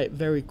separate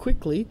very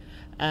quickly,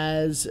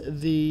 as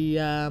the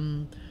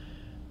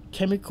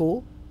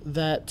chemical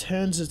that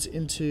turns it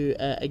into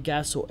a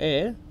gas or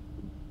air,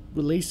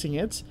 releasing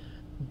it,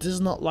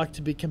 does not like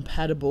to be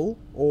compatible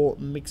or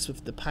mix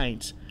with the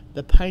paint.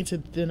 The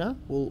painted thinner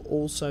will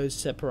also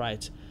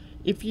separate.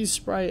 If you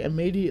spray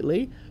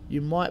immediately, you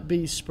might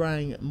be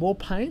spraying more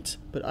paint,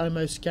 but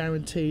almost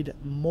guaranteed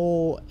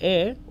more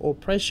air or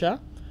pressure,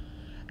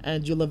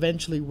 and you'll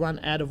eventually run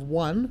out of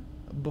one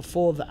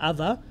before the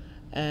other,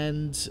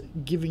 and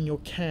giving your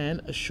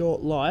can a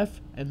short life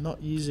and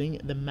not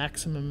using the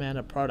maximum amount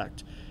of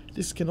product.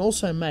 This can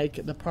also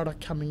make the product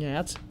coming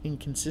out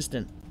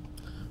inconsistent.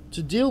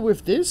 To deal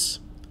with this,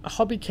 a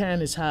hobby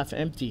can is half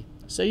empty,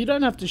 so you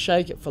don't have to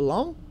shake it for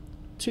long.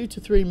 2 to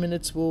 3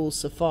 minutes will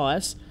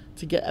suffice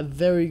to get a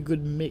very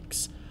good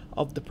mix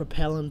of the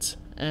propellant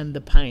and the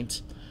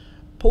paint.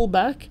 Pull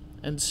back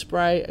and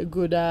spray a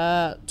good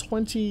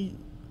 20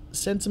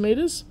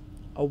 centimeters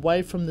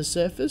away from the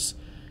surface.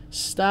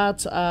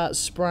 Start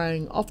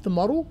spraying off the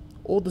model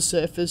or the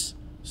surface,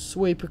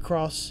 sweep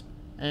across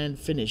and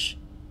finish,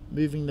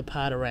 moving the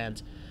part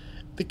around.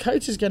 The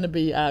coat is going to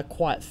be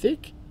quite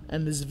thick,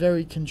 and there's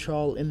very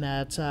control in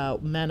that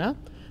manner,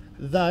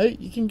 though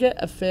you can get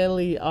a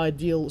fairly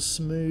ideal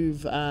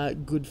smooth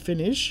good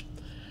finish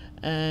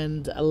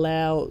and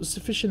allow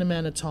sufficient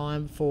amount of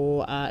time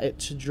for it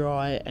to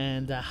dry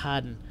and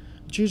harden.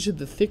 Due to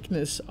the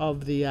thickness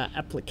of the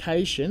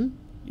application,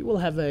 you will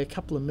have a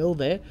couple of mil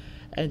there,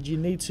 and you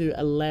need to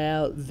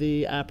allow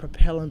the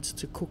propellant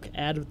to cook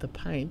out of the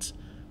paint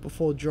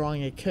before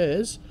drying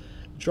occurs.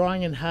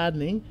 Drying and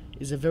hardening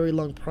is a very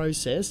long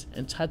process,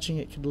 and touching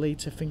it could lead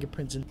to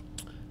fingerprints and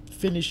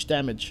finish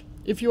damage.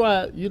 If you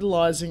are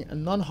utilizing a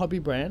non-hobby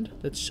brand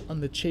that's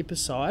on the cheaper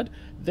side,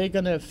 they're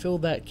going to fill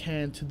that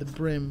can to the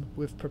brim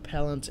with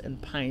propellant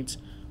and paint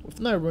with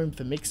no room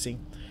for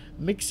mixing.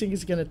 Mixing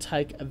is going to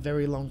take a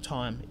very long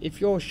time. If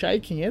you're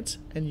shaking it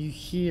and you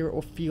hear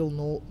or feel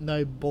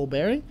no ball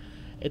bearing,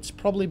 it's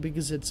probably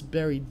because it's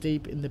buried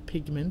deep in the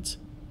pigment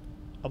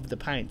of the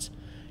paint.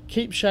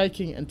 Keep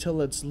shaking until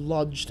it's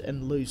lodged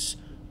and loose.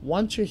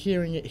 Once you're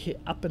hearing it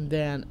hit up and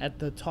down at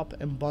the top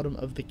and bottom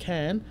of the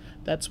can,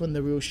 that's when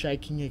the real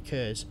shaking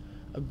occurs.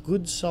 A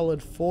good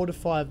solid 4 to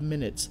 5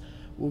 minutes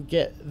will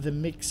get the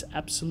mix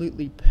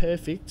absolutely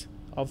perfect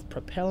of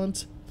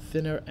propellant,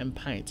 thinner and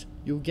paint.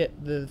 You'll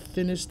get the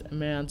thinnest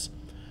amounts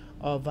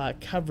of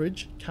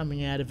coverage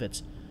coming out of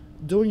it.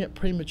 Doing it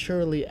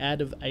prematurely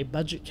out of a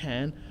budget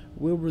can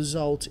will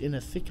result in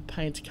a thick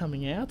paint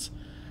coming out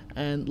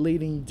and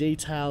leading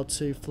detail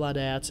to flood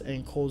out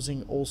and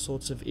causing all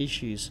sorts of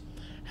issues.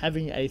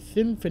 Having a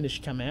thin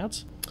finish come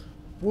out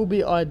will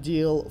be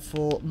ideal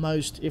for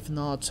most, if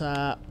not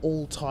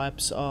all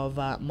types of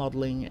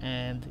modelling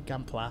and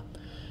Gunpla.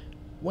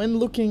 When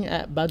looking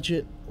at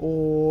budget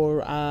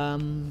or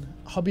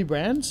hobby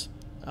brands,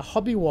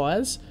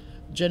 hobby-wise,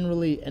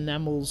 generally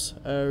enamels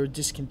are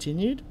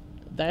discontinued.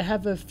 They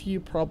have a few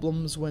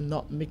problems when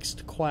not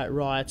mixed quite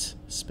right,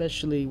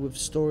 especially with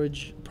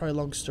storage,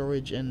 prolonged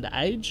storage and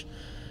age.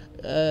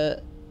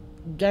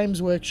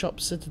 Games Workshop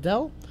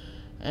Citadel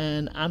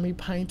and Army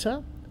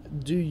Painter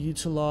do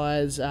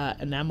utilize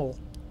enamel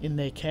in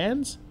their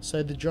cans,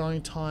 so the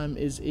drying time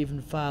is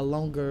even far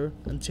longer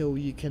until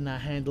you can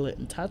handle it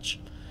and touch,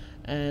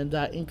 and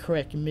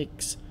incorrect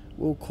mix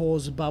will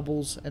cause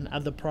bubbles and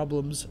other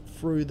problems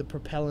through the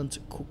propellant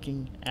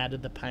cooking out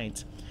of the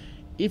paint.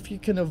 If you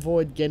can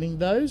avoid getting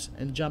those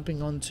and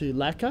jumping onto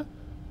lacquer,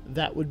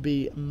 that would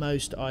be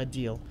most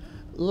ideal.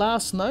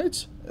 Last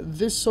note,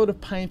 this sort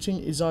of painting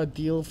is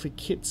ideal for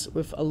kits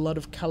with a lot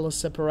of colour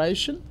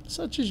separation,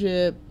 such as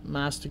your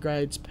master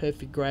grades,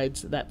 perfect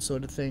grades, that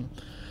sort of thing.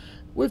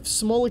 With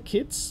smaller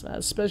kits,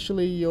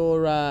 especially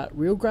your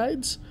real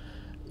grades,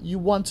 you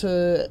want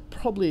to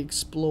probably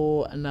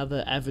explore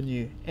another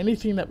avenue.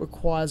 Anything that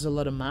requires a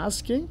lot of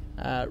masking,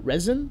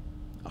 resin,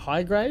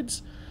 high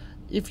grades.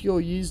 If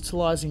you're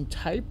utilising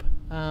tape,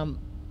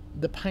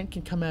 the paint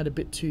can come out a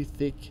bit too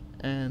thick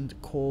and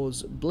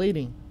cause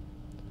bleeding.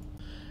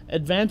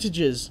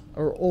 Advantages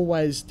are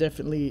always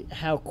definitely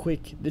how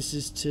quick this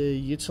is to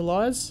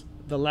utilise,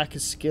 the lack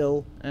of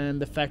skill, and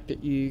the fact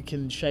that you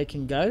can shake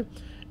and go.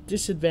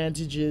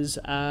 Disadvantages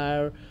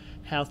are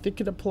how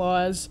thick it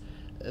applies,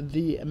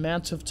 the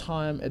amount of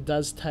time it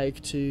does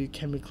take to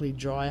chemically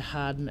dry,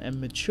 harden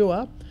and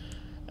mature,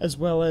 as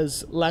well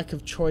as lack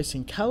of choice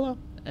in colour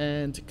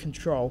and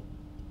control.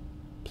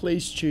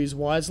 Please choose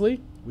wisely.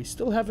 We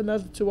still have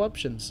another two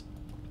options.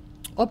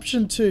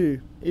 Option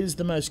 2 is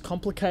the most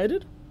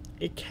complicated.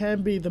 It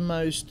can be the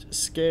most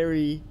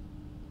scary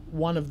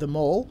one of them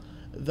all,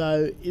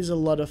 though is a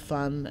lot of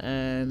fun,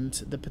 and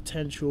the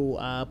potential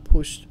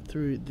pushed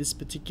through this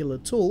particular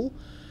tool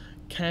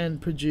can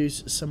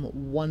produce some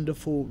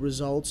wonderful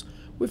results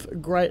with a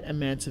great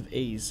amount of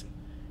ease.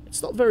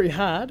 It's not very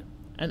hard,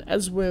 and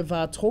as we've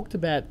talked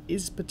about,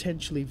 is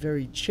potentially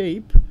very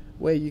cheap,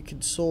 where you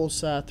can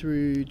source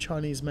through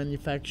Chinese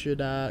manufactured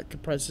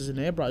compressors and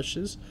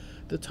airbrushes.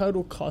 The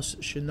total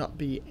cost should not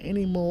be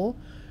any more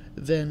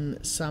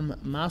than some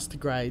master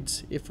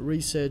grades if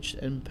researched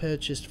and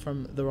purchased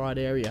from the right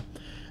area.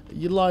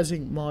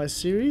 Utilizing my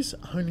series,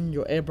 Honing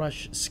Your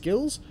Airbrush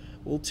Skills,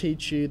 will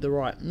teach you the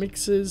right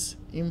mixes,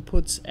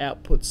 inputs,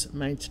 outputs,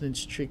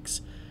 maintenance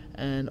tricks,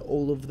 and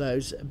all of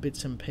those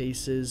bits and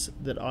pieces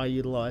that I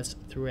utilize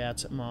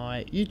throughout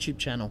my YouTube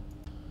channel.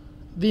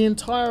 The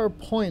entire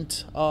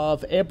point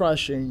of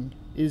airbrushing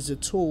is a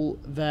tool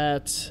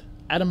that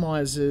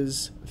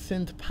atomizes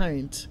thinned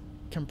paint,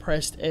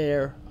 compressed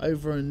air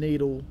over a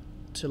needle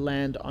to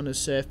land on a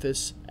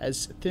surface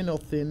as thin or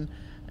thin,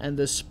 and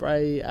the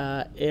spray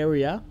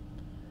area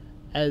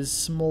as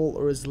small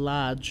or as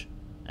large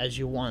as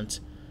you want.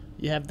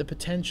 You have the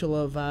potential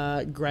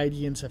of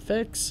gradient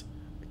effects,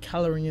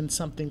 coloring in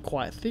something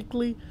quite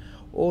thickly,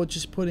 or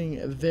just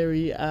putting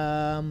very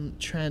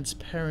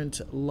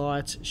transparent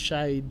light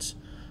shades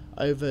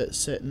over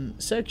certain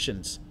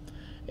sections.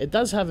 It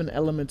does have an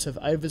element of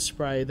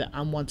overspray that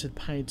unwanted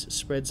paint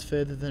spreads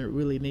further than it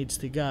really needs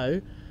to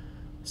go,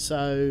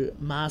 so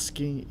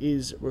masking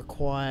is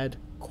required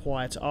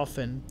quite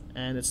often,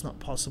 and it's not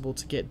possible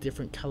to get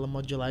different color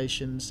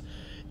modulations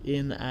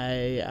in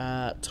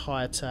a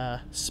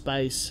tighter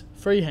space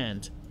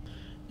freehand.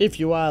 If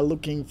you are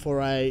looking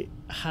for a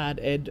hard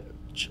edge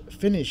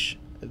finish,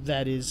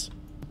 that is.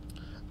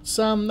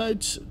 Some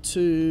notes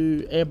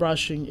to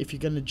airbrushing if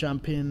you're going to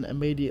jump in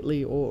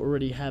immediately or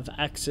already have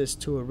access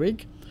to a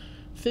rig.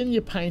 Thin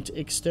your paint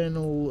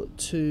external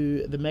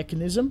to the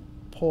mechanism,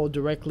 pour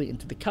directly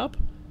into the cup.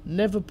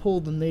 Never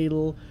pull the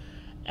needle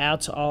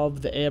out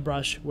of the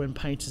airbrush when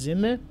paint is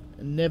in there.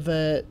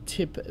 Never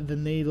tip the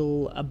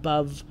needle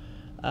above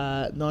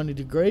 90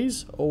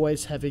 degrees,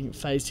 always having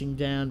facing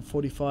down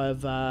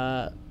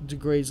 45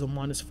 degrees or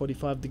minus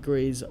 45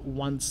 degrees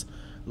once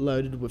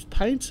loaded with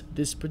paint.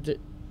 This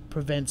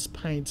prevents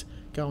paint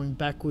going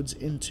backwards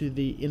into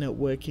the inner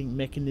working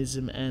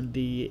mechanism and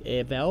the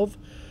air valve.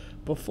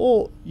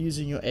 Before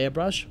using your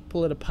airbrush,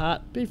 pull it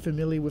apart, be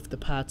familiar with the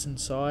parts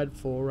inside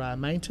for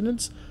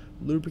maintenance,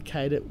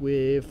 lubricate it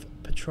with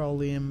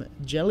petroleum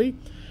jelly,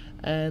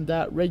 and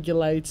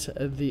regulate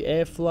the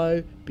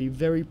airflow. Be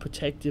very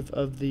protective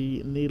of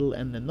the needle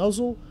and the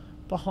nozzle.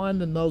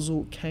 Behind the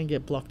nozzle can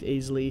get blocked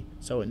easily,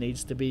 so it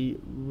needs to be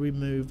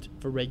removed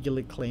for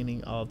regular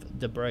cleaning of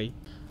debris.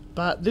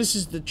 But this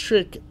is the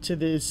trick to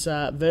this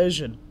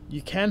version.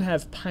 You can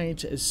have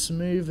paint as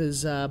smooth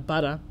as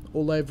butter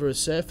all over a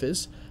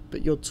surface,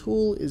 but your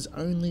tool is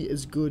only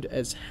as good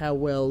as how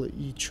well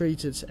you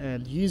treat it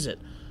and use it,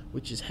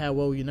 which is how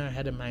well you know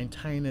how to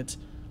maintain it,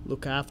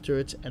 look after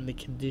it, and the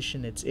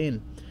condition it's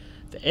in.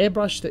 The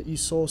airbrush that you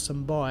source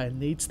and buy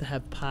needs to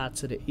have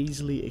parts that are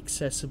easily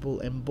accessible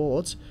and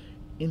bought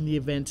in the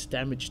event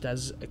damage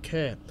does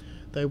occur.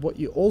 Though what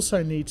you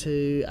also need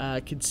to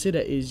consider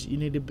is you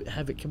need to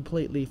have it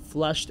completely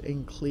flushed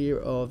and clear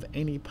of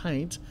any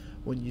paint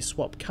when you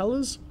swap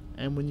colors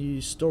and when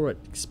you store it,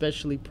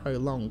 especially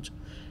prolonged.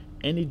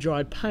 Any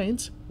dried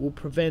paint will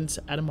prevent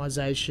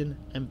atomization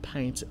and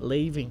paint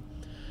leaving.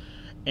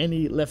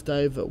 Any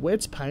leftover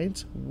wet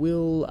paint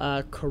will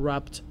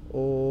corrupt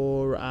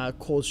or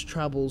cause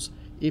troubles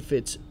if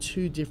it's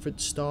two different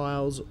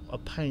styles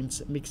of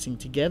paints mixing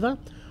together,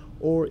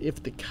 or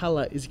if the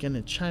color is going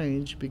to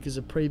change because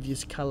a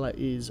previous color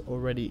is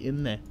already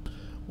in there.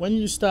 When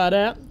you start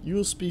out,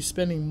 you'll be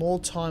spending more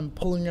time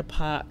pulling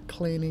apart,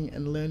 cleaning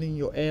and learning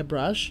your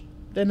airbrush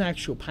than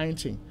actual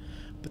painting.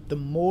 But the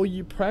more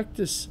you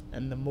practice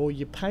and the more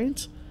you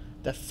paint,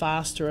 the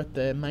faster at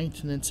the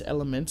maintenance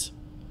element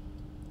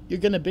you're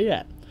going to be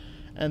at.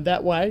 And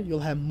that way you'll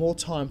have more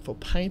time for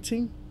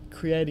painting,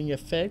 creating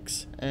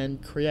effects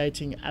and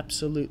creating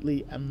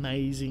absolutely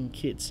amazing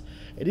kits.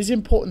 It is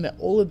important that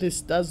all of this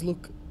does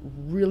look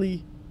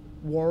really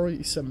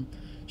worrisome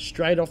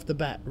straight off the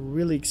bat,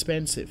 really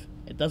expensive.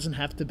 It doesn't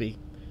have to be,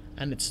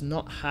 and it's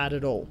not hard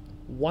at all.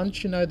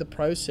 Once you know the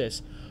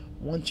process,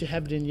 once you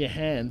have it in your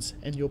hands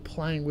and you're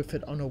playing with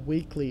it on a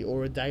weekly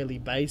or a daily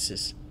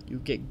basis, you'll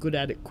get good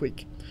at it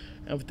quick.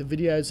 And with the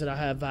videos that I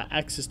have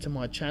access to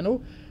my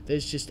channel,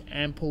 there's just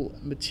ample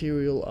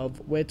material of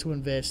where to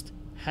invest,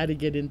 how to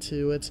get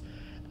into it,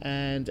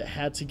 and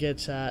how to get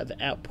the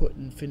output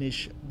and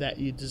finish that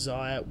you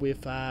desire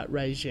with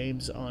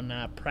regimes on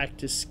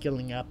practice,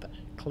 skilling up,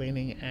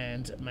 cleaning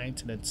and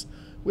maintenance.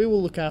 We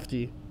will look after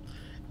you.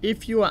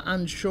 If you are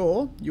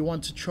unsure, you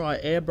want to try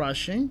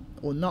airbrushing,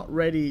 or not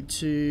ready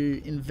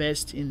to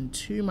invest in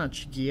too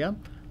much gear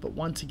but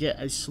want to get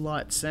a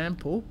slight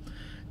sample,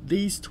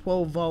 these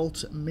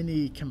 12-volt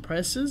mini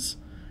compressors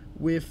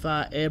with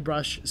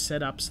airbrush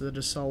setups that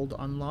are sold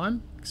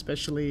online,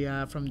 especially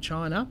from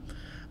China,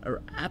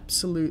 are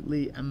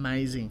absolutely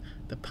amazing.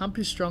 The pump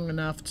is strong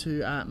enough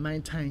to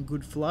maintain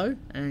good flow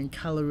and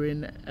color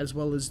in, as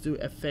well as do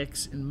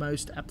effects in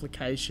most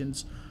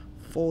applications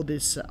for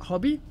this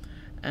hobby,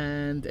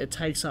 and it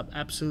takes up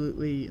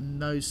absolutely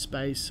no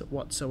space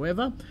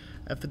whatsoever.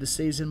 For the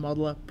season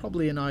modeler,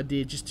 probably an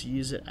idea just to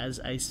use it as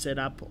a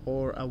setup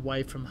or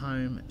away from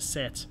home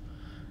set.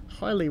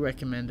 Highly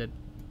recommended.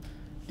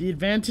 The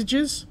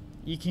advantages: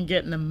 you can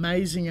get an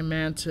amazing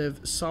amount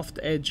of soft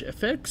edge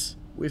effects.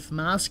 With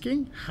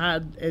masking,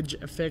 hard edge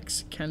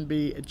effects can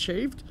be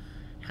achieved.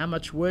 How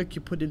much work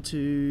you put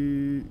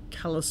into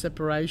color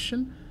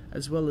separation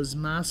as well as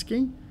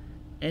masking,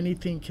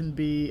 anything can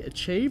be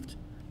achieved,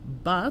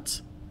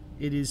 but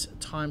it is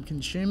time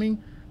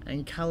consuming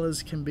and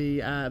colors can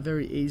be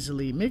very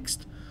easily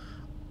mixed.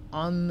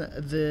 On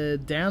the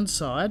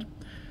downside,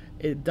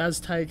 it does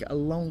take a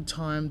long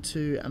time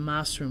to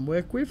master and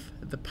work with.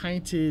 The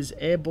paint is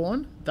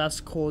airborne, thus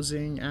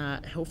causing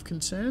health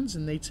concerns,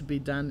 and need to be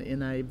done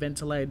in a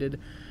ventilated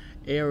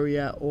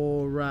area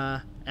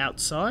or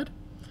outside.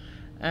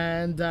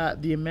 And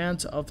the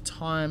amount of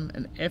time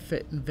and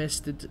effort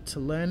invested to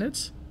learn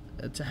it,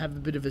 to have a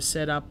bit of a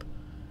setup,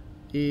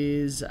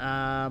 is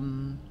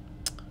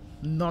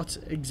not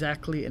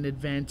exactly an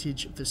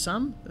advantage for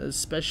some,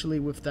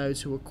 especially with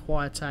those who are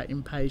quite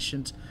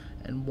impatient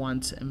and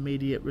want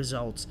immediate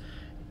results.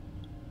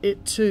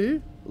 It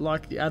too,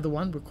 like the other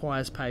one,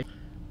 requires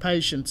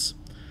patience.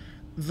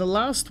 The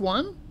last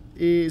one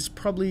is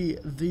probably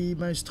the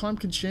most time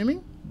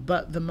consuming,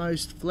 but the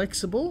most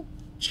flexible,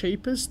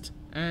 cheapest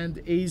and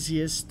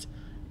easiest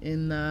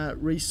in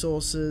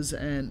resources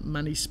and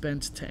money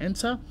spent to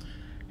enter: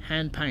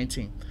 hand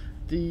painting.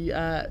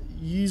 The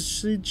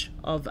usage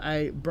of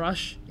a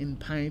brush in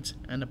paint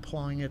and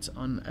applying it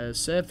on a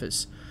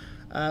surface.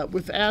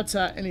 Without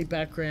any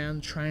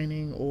background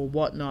training or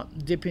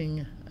whatnot,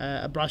 dipping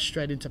a brush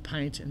straight into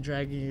paint and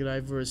dragging it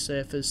over a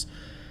surface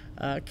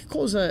could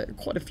cause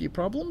quite a few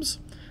problems,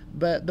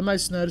 but the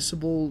most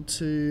noticeable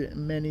to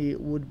many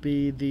would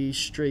be the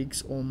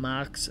streaks or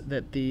marks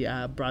that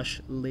the brush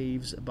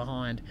leaves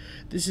behind.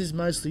 This is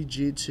mostly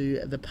due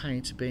to the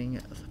paint being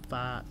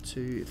far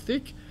too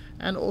thick,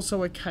 and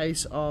also a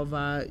case of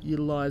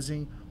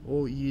utilizing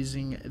or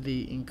using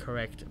the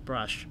incorrect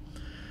brush.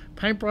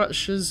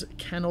 Paintbrushes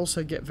can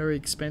also get very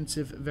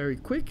expensive very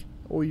quick.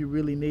 All you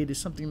really need is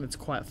something that's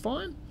quite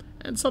fine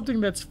and something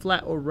that's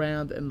flat or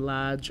round and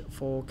large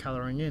for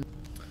colouring in.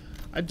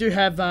 I do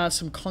have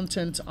some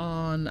content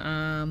on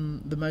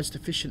the most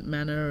efficient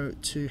manner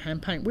to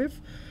hand paint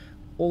with.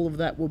 All of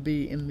that will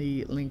be in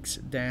the links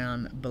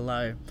down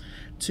below.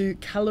 To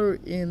colour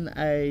in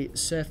a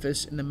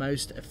surface in the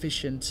most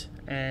efficient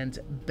and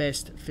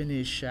best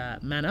finish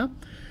manner,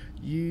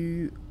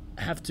 you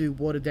have to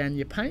water down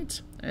your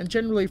paint, and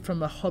generally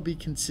from a hobby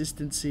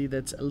consistency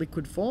that's a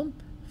liquid form,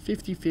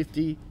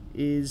 50-50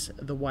 is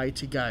the way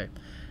to go.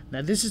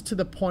 Now this is to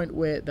the point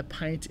where the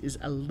paint is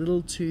a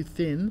little too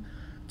thin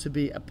to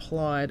be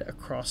applied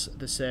across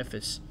the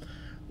surface.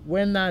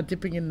 When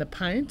dipping in the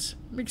paint,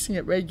 mixing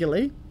it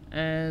regularly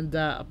and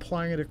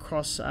applying it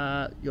across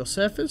your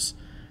surface,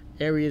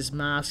 areas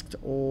masked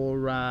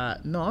or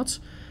not,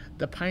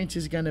 the paint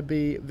is going to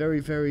be very,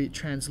 very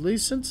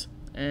translucent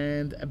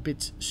and a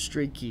bit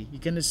streaky.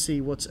 You're going to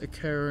see what's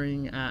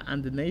occurring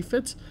underneath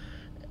it.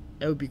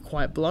 It will be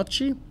quite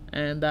blotchy,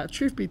 and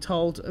truth be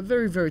told,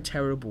 very, very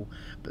terrible,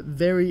 but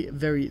very,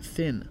 very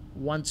thin.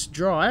 Once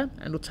dry,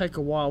 and it'll take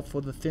a while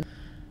for the thin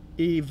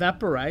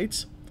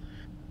evaporate,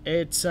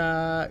 it's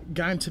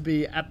going to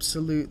be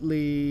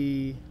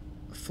absolutely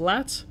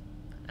flat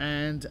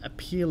and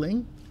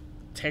appealing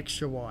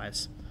texture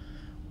wise.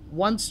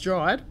 Once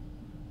dried,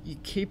 you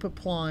keep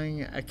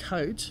applying a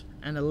coat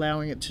and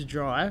allowing it to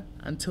dry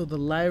until the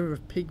layer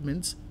of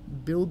pigments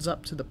builds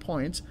up to the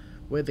point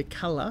where the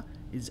color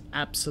is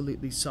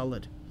absolutely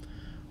solid.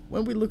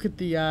 When we look at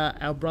the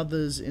our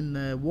brothers in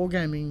the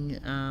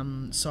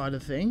wargaming side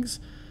of things,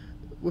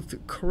 with the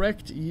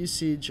correct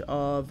usage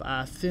of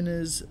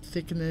thinners,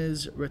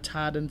 thickeners,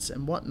 retardants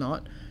and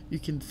whatnot, you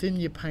can thin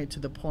your paint to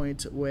the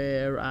point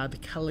where the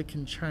color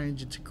can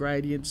change into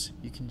gradients.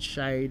 You can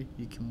shade,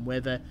 you can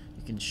weather,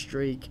 you can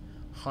streak,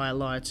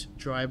 highlight,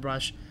 dry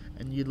brush,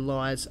 and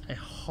utilize a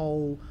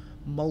whole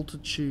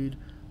multitude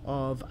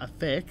of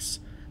effects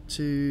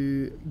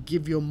to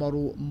give your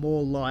model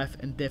more life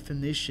and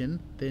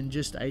definition than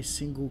just a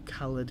single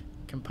colored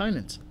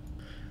component.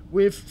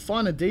 With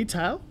finer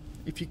detail,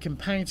 if you can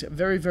paint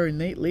very, very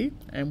neatly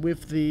and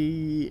with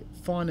the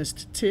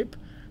finest tip,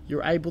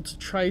 you're able to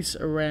trace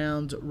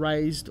around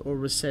raised or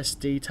recessed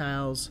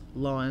details,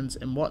 lines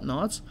and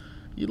whatnot.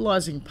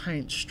 Utilizing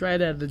paint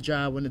straight out of the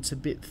jar when it's a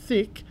bit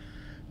thick,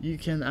 you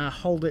can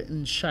hold it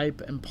in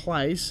shape and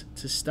place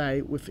to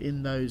stay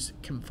within those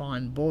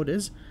confined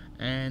borders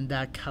and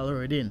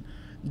color it in.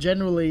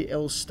 Generally,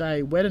 it'll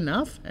stay wet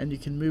enough and you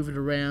can move it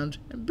around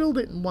and build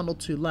it in 1 or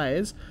 2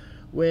 layers,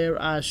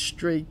 where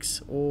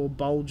streaks or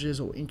bulges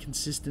or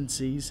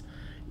inconsistencies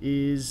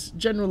is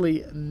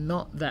generally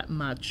not that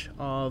much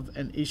of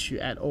an issue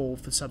at all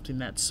for something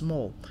that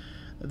small.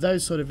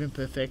 Those sort of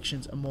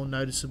imperfections are more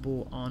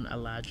noticeable on a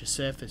larger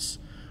surface.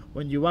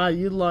 When you are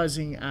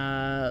utilizing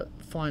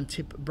fine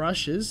tip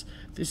brushes,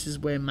 this is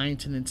where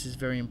maintenance is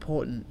very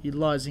important.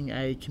 Utilizing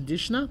a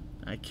conditioner,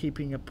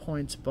 keeping a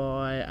point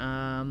by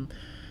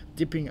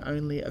dipping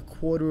only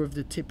 1/4 of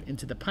the tip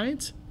into the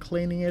paint,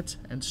 cleaning it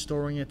and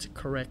storing it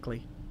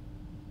correctly.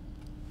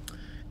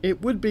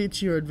 It would be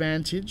to your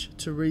advantage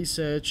to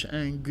research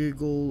and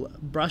Google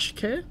brush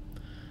care,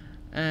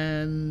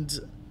 and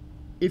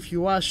if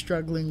you are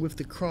struggling with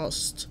the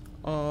cost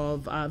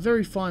of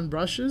very fine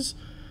brushes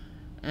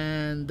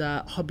and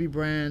hobby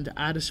brand,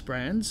 artist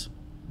brands,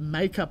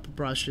 makeup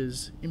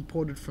brushes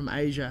imported from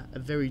Asia are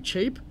very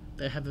cheap.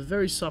 They have a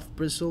very soft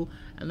bristle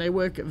and they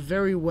work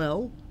very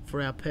well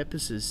for our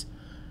purposes.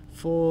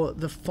 For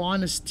the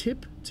finest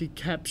tip to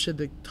capture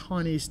the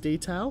tiniest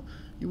detail,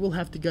 you will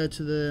have to go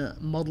to the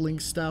modeling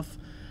stuff,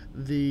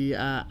 the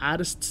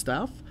artist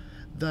stuff,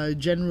 though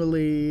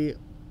generally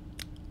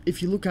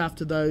if you look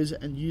after those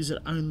and use it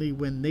only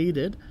when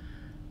needed,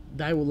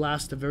 they will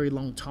last a very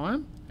long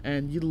time.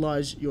 And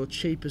utilize your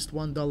cheapest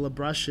 $1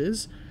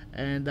 brushes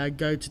and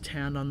go to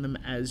town on them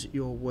as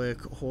your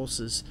work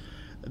horses.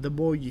 The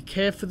more you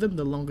care for them,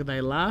 the longer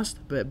they last,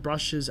 but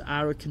brushes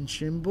are a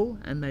consumable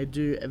and they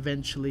do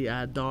eventually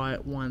die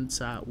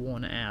once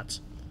worn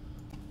out.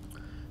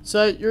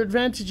 So your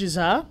advantages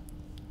are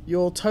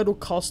your total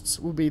costs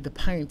will be the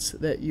paints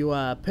that you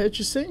are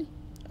purchasing,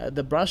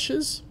 the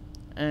brushes,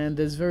 and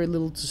there's very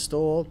little to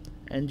store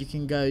and you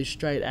can go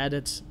straight at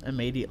it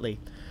immediately.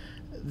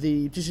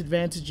 The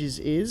disadvantages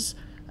is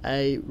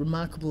a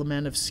remarkable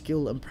amount of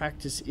skill and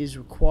practice is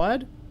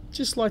required,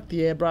 just like the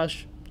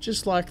airbrush,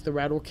 just like the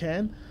rattle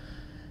can,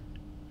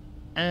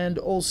 and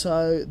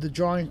also the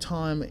drying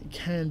time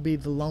can be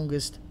the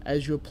longest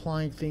as you're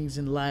applying things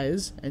in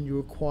layers and you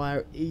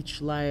require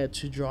each layer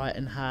to dry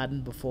and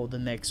harden before the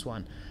next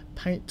one.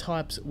 Paint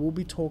types, we'll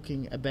be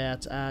talking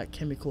about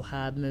chemical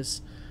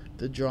hardness,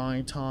 the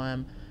drying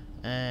time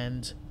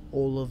and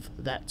all of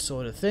that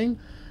sort of thing.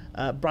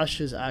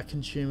 Brushes are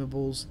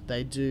consumables,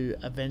 they do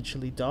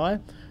eventually die.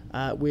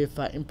 With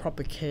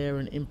improper care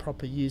and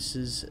improper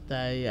uses,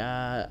 they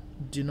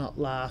do not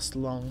last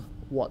long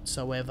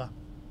whatsoever.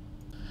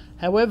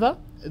 However,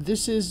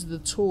 this is the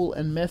tool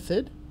and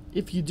method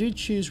if you do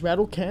choose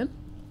rattle can,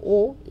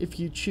 or if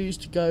you choose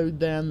to go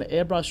down the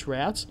airbrush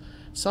route.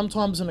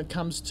 Sometimes when it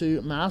comes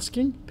to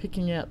masking,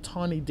 picking out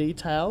tiny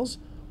details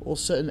or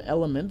certain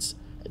elements,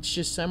 it's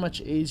just so much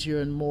easier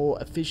and more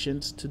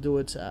efficient to do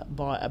it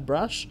by a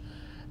brush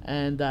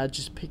and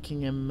just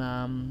picking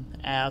them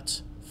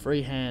out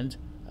freehand,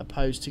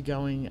 opposed to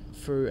going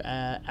through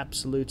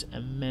absolute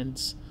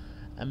immense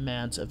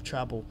amounts of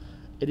trouble.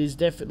 It is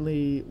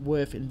definitely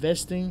worth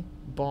investing,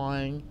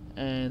 buying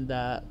and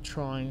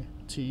trying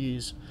to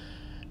use.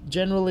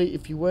 Generally,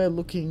 if you were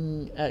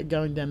looking at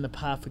going down the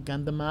path of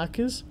Gundam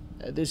markers,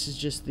 this is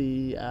just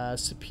the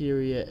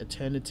superior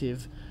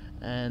alternative,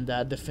 and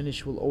the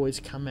finish will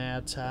always come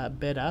out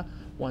better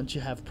once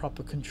you have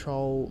proper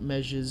control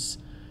measures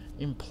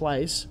in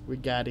place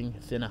regarding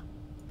thinner.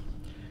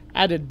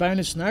 Added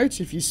bonus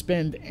note, if you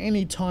spend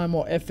any time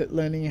or effort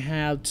learning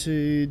how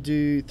to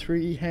do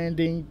 3D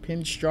handing,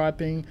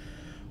 pinstriping,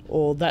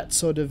 or that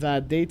sort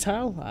of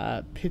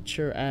detail,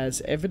 picture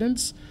as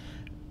evidence,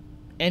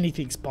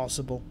 anything's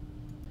possible.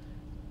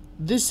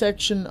 This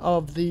section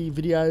of the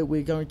video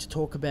we're going to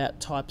talk about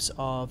types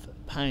of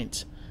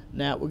paint.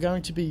 Now we're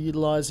going to be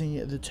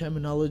utilizing the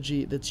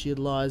terminology that's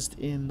utilized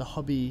in the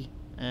hobby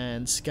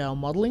and scale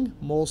modeling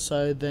more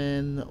so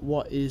than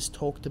what is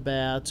talked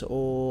about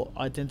or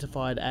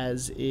identified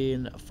as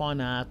in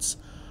fine arts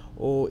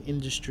or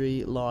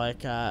industry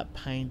like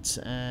paint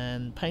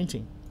and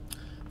painting.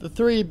 The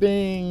three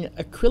being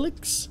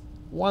acrylics,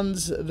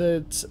 ones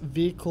that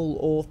vehicle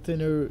or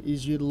thinner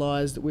is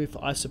utilized with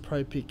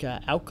isopropic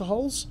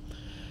alcohols.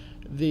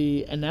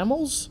 The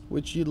enamels,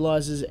 which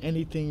utilizes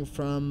anything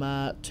from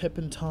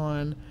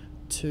turpentine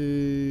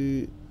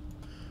to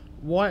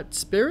white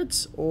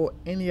spirits or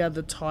any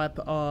other type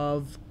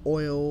of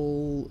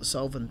oil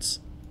solvents.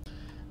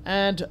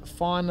 And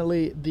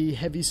finally, the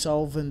heavy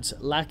solvent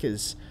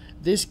lacquers.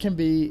 This can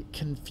be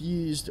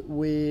confused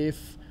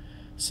with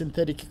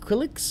synthetic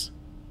acrylics,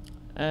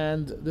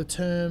 and the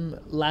term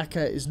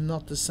lacquer is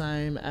not the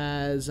same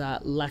as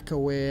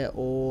lacquerware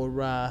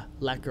or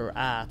lacquer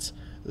art,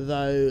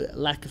 though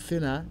lacquer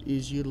thinner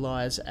is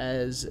utilized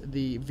as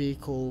the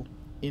vehicle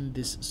in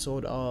this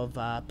sort of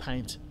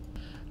paint.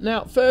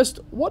 Now first,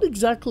 what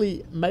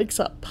exactly makes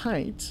up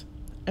paint,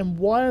 and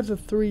why are the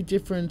three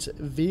different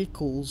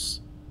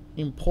vehicles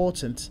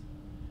important,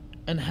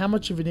 and how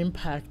much of an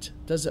impact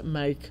does it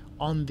make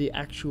on the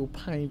actual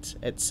paint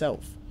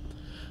itself?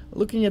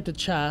 Looking at the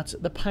chart,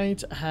 the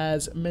paint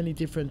has many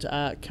different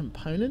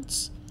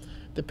components.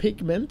 The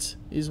pigment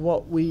is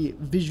what we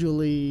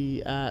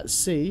visually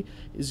see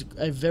is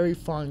a very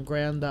fine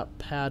ground up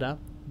powder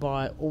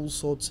by all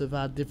sorts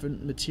of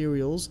different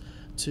materials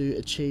to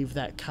achieve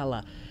that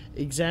color.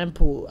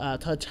 Example,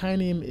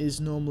 titanium is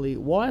normally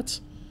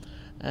white,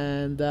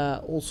 and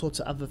all sorts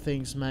of other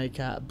things make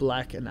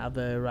black and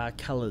other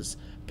colors.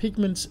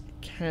 Pigments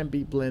can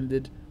be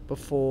blended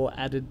before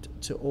added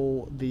to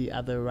all the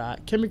other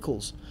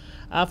chemicals.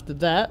 After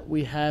that,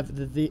 we have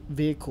the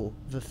vehicle,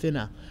 the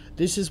thinner.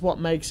 This is what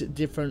makes it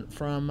different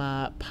from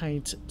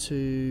paint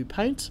to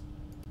paint,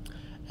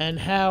 and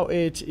how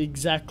it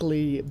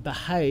exactly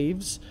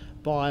behaves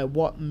by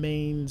what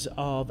means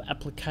of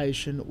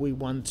application we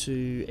want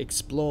to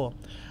explore.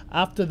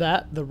 After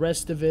that, the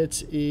rest of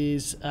it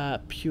is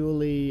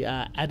purely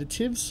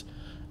additives.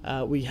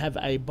 We have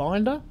a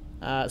binder.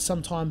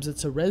 Sometimes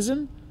it's a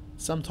resin,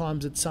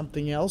 sometimes it's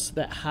something else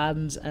that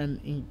hardens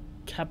and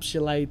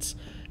encapsulates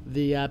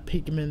the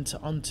pigment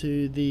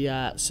onto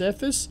the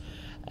surface.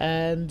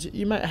 And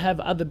you might have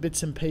other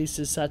bits and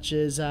pieces such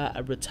as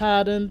a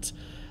retardant,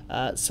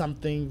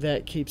 something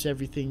that keeps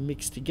everything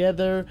mixed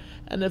together,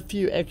 and a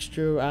few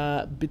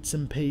extra bits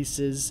and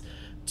pieces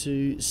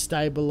to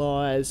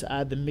stabilize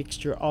the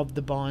mixture of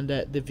the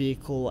binder, the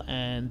vehicle,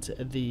 and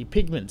the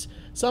pigment.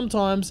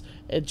 Sometimes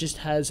it just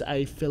has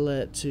a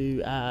filler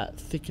to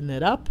thicken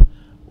it up,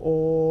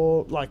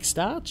 or like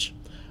starch,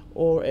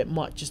 or it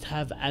might just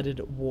have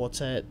added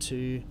water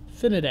to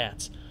thin it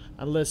out,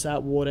 unless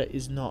water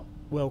is not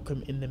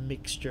welcome in the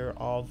mixture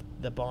of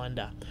the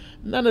binder.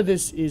 None of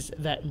this is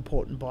that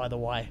important, by the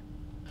way.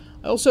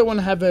 I also want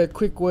to have a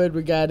quick word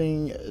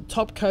regarding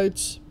top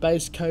coats,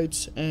 base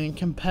coats, and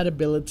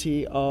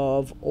compatibility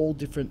of all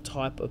different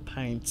type of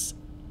paints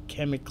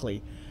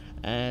chemically,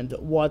 and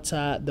what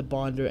the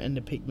binder and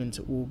the pigment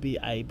will be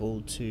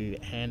able to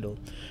handle.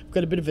 I've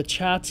got a bit of a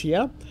chart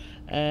here,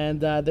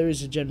 and there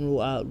is a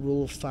general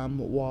rule of thumb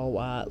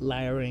while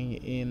layering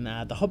in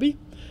the hobby.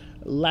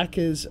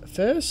 Lacquers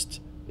first.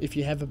 If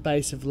you have a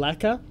base of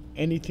lacquer,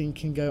 anything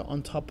can go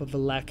on top of a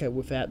lacquer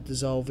without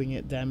dissolving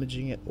it,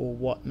 damaging it, or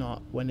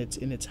whatnot when it's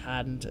in its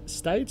hardened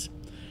state.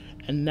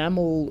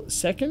 Enamel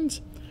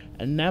second.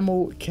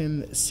 Enamel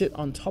can sit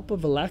on top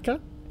of a lacquer.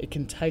 It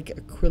can take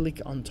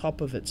acrylic on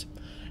top of it.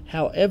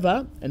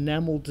 However,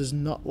 enamel does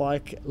not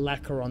like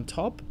lacquer on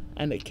top,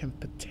 and it can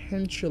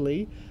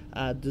potentially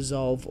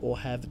dissolve or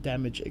have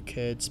damage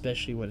occurred,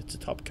 especially when it's a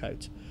top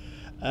coat.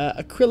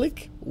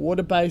 Acrylic,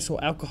 water base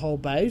or alcohol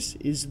base,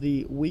 is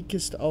the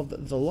weakest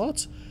of the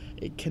lot.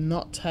 It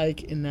cannot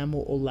take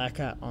enamel or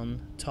lacquer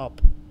on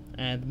top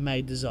and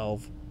may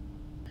dissolve.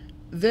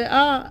 There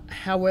are,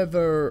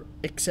 however,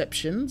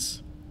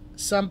 exceptions.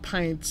 Some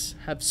paints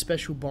have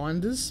special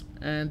binders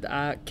and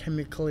are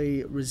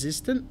chemically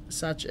resistant,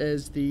 such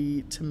as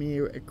the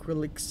Tamiya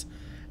acrylics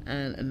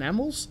and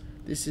enamels.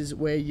 This is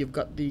where you've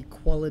got the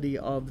quality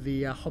of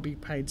the hobby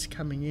paints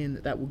coming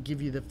in that will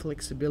give you the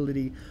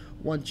flexibility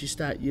once you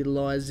start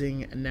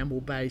utilizing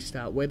enamel-based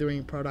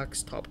weathering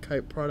products, top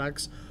coat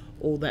products,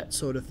 all that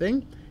sort of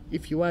thing.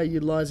 If you are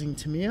utilizing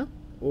Tamiya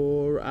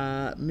or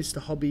Mr.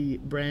 Hobby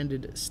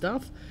branded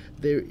stuff,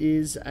 there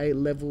is a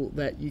level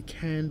that you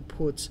can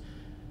put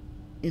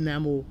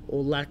enamel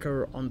or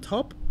lacquer on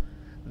top,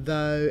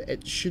 though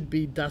it should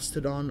be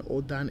dusted on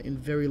or done in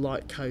very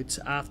light coats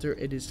after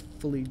it is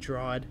fully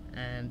dried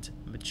and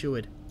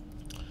matured.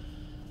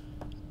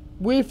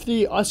 With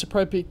the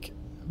isopropic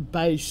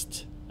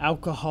based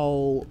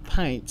alcohol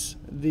paints,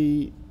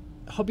 the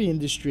hobby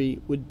industry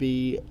would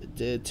be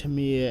the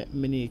Tamiya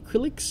mini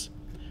acrylics,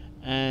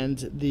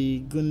 and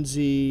the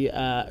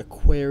Gunpla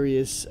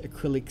Aquarius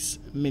Acrylics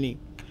Mini.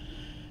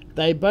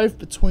 They both,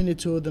 between the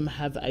two of them,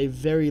 have a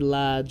very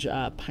large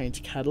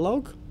paint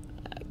catalogue,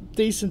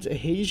 decent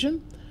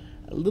adhesion,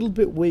 a little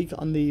bit weak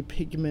on the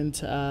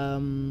pigment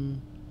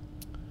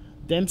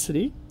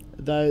density,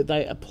 though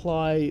they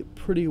apply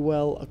pretty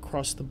well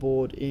across the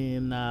board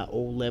in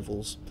all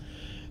levels.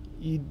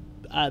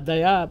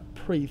 They are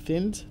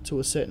pre-thinned to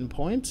a certain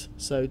point,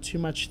 so too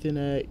much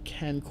thinner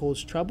can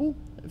cause trouble.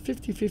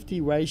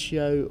 50-50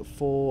 ratio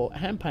for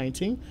hand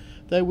painting,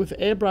 though with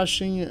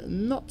airbrushing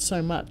not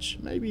so much,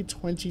 maybe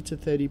 20 to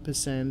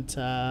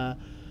 30%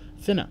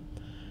 thinner.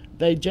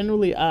 They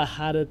generally are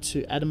harder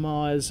to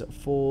atomize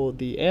for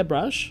the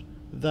airbrush,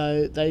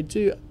 though they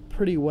do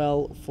pretty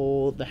well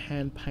for the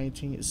hand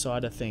painting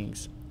side of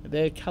things.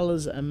 Their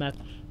colors are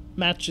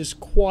matches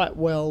quite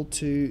well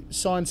to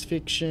science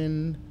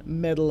fiction,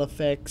 metal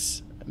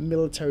effects,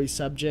 military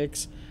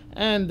subjects,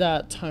 and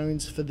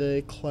tones for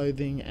the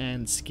clothing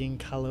and skin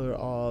color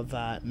of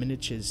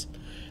miniatures.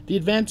 The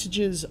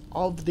advantages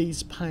of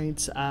these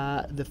paints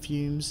are the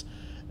fumes.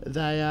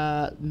 They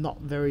are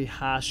not very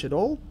harsh at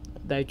all.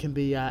 They can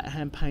be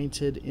hand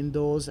painted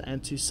indoors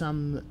and to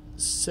some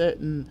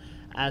certain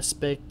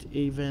aspect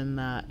even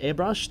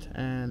airbrushed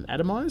and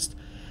atomized.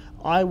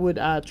 I would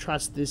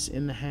trust this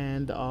in the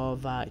hand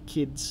of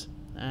kids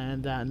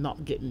and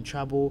not get in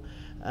trouble.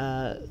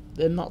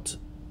 They're not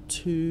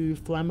too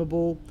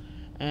flammable,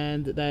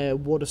 and they are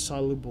water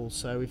soluble,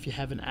 so if you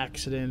have an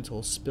accident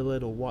or spill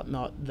it or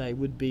whatnot, they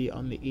would be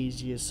on the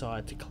easier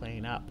side to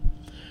clean up.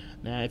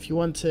 Now, if you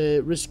want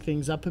to risk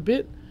things up a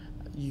bit,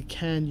 you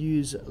can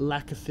use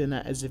lacquer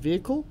thinner as a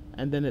vehicle,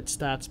 and then it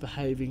starts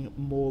behaving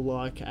more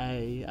like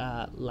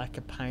a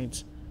lacquer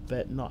paint,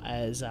 but not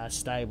as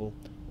stable.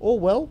 All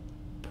well,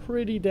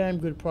 pretty damn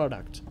good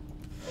product.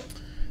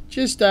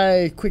 Just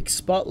a quick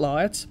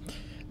spotlight.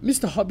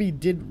 Mr. Hobby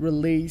did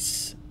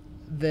release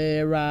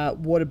their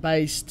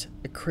water-based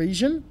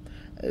accretion.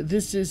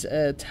 This is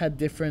a tad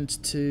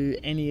different to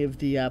any of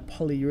the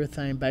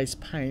polyurethane-based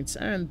paints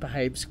and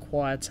behaves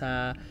quite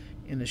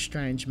in a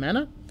strange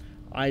manner.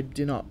 I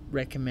do not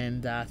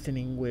recommend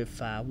thinning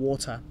with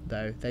water,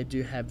 though. They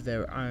do have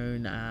their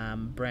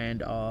own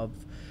brand of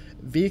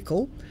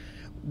vehicle.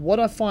 What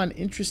I find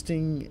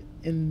interesting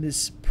in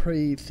this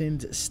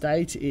pre-thinned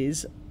state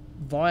is,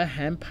 via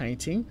hand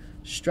painting,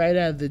 straight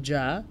out of the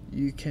jar,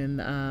 you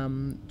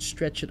can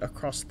stretch it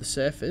across the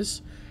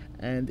surface,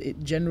 and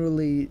it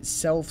generally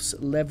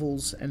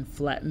self-levels and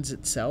flattens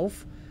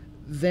itself,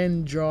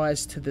 then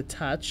dries to the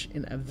touch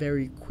in a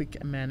very quick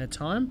amount of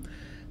time.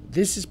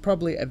 This is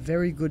probably a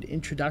very good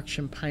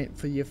introduction paint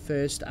for your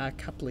first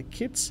couple of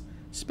kits,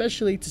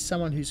 especially to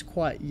someone who's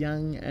quite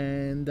young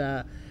and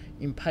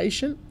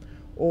impatient,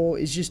 or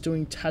is just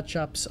doing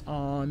touch-ups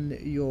on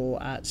your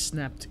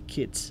snapped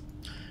kits.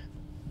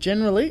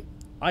 Generally,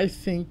 I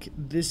think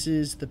this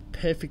is the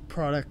perfect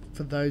product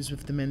for those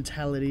with the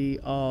mentality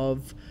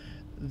of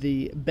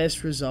the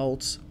best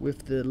results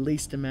with the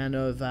least amount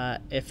of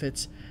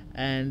effort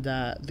and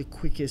the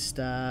quickest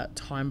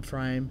time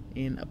frame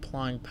in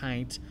applying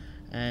paint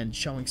and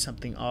showing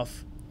something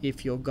off,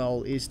 if your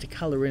goal is to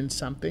color in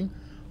something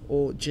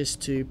or just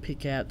to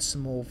pick out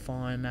small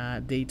fine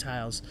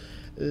details.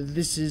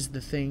 This is the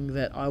thing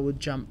that I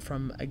would jump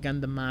from a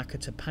Gundam marker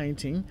to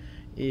painting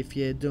if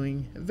you're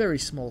doing very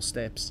small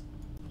steps.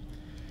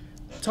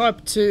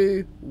 Type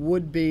 2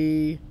 would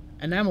be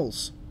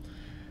enamels.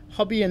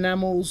 Hobby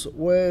enamels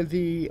were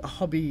the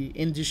hobby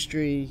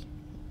industry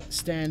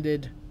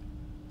standard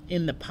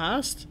in the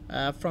past,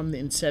 from the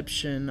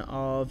inception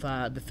of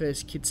the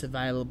first kits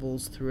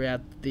availables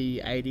throughout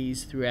the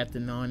 80s, throughout the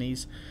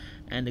 90s,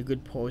 and a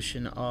good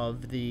portion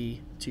of the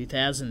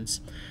 2000s.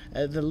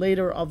 The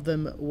leader of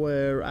them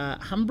were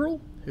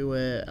Humbrol, who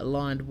were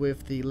aligned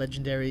with the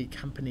legendary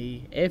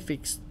company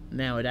Airfix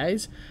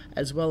nowadays,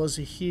 as well as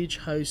a huge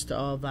host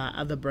of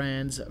other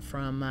brands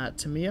from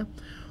Tamiya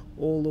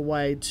all the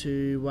way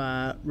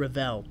to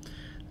Revell.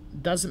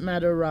 Doesn't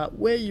matter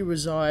where you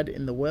reside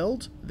in the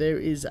world, there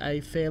is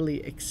a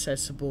fairly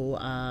accessible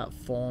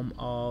form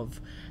of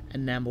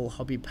enamel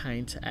hobby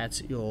paint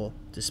at your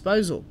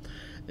disposal.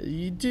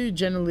 You do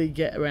generally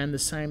get around the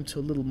same to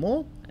a little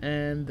more,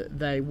 and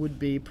they would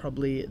be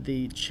probably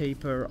the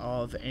cheaper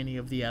of any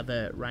of the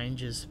other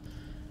ranges.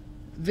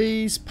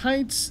 These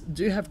paints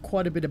do have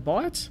quite a bit of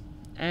bite,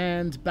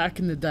 and back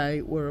in the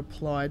day were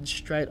applied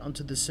straight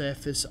onto the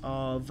surface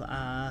of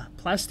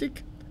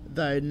plastic,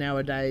 though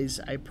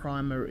nowadays a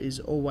primer is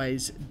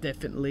always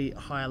definitely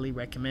highly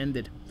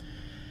recommended.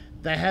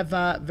 They have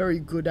very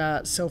good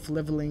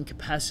self-leveling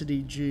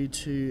capacity due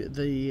to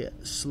the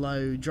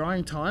slow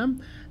drying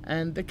time,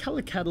 and the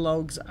color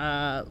catalogs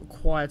are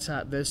quite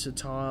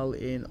versatile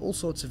in all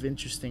sorts of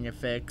interesting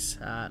effects,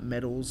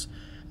 metals,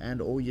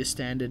 and all your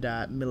standard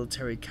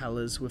military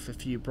colors, with a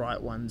few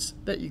bright ones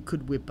that you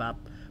could whip up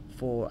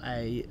for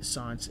a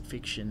science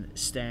fiction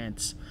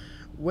stance.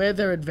 Where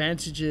their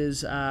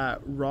advantages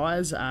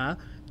rise are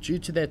Due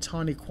to their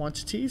tiny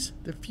quantities,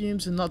 the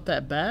fumes are not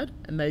that bad,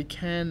 and they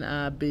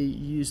can be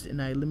used in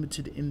a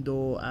limited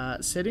indoor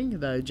setting,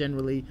 though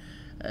generally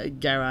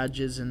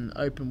garages and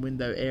open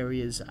window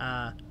areas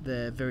are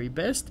the very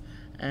best,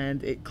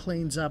 and it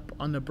cleans up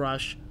on the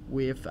brush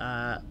with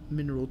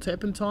mineral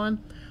turpentine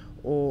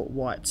or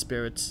white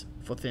spirits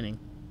for thinning.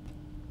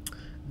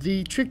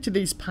 The trick to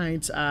these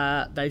paints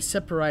are they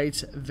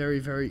separate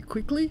very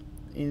quickly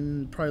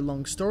in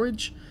prolonged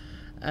storage,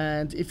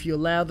 and if you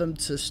allow them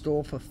to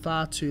store for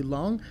far too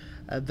long,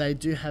 they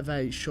do have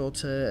a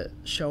shorter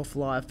shelf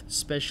life,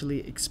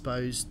 especially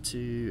exposed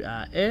to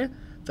air,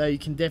 though you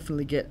can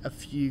definitely get a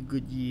few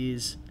good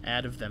years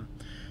out of them.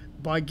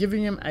 By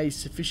giving them a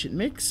sufficient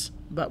mix,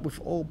 but with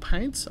all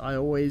paints, I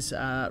always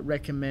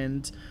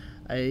recommend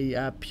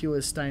a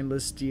pure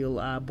stainless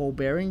steel ball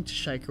bearing to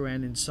shake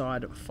around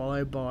inside,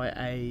 followed by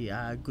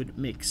a good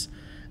mix.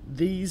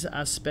 These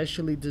are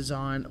specially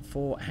designed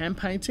for hand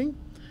painting,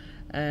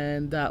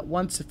 and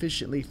once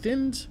sufficiently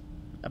thinned,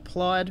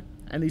 applied,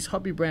 and these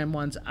hobby brand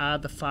ones are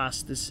the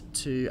fastest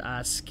to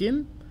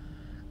skin.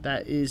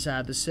 That is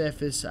the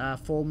surface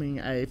forming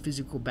a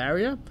physical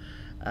barrier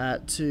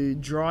to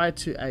dry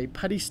to a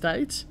putty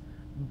state,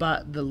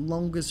 but the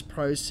longest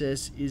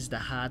process is the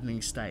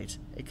hardening state.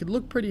 It could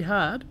look pretty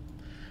hard,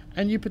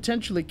 and you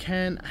potentially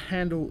can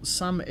handle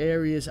some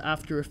areas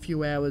after a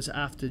few hours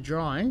after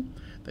drying,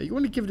 but you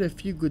want to give it a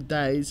few good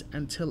days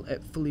until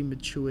it fully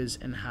matures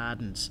and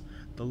hardens.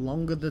 The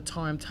longer the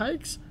time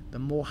takes, the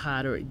more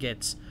harder it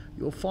gets.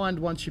 You'll find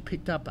once you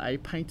picked up a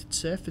painted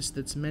surface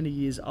that's many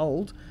years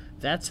old,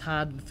 that's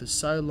hardened for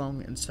so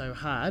long and so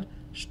hard,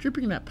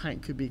 stripping that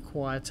paint could be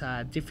quite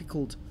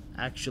difficult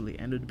actually,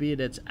 and it would be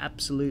at its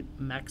absolute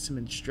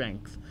maximum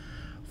strength.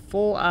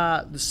 For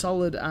the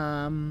solid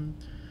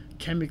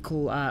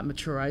chemical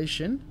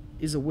maturation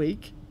is a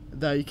week,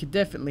 though you could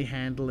definitely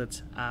handle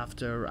it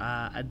after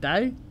a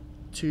day,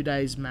 2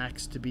 days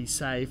max to be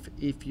safe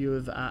if you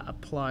have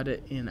applied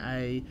it in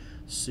a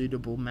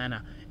suitable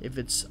manner. If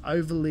it's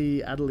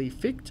utterly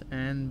thick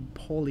and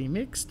poorly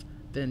mixed,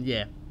 then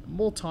yeah,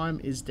 more time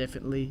is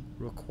definitely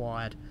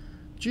required.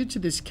 Due to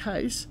this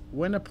case,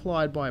 when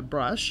applied by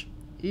brush,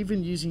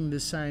 even using the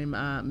same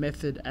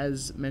method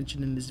as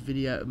mentioned in this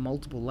video of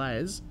multiple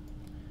layers,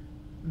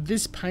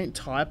 this paint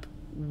type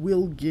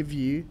will give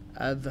you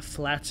the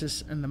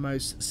flattest and the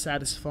most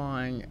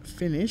satisfying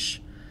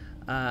finish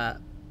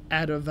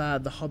out of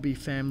the hobby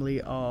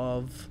family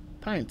of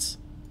paints.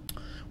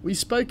 We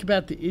spoke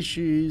about the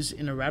issues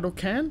in a rattle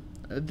can.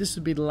 This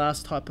would be the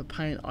last type of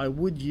paint I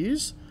would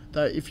use,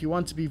 though if you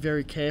want to be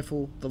very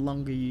careful, the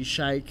longer you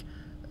shake,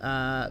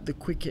 the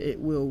quicker it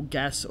will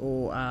gas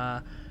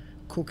or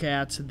cook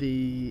out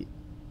the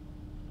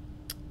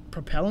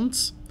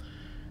propellants.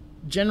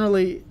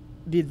 Generally,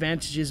 the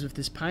advantages of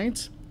this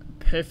paint: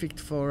 perfect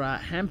for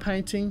hand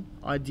painting,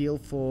 ideal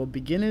for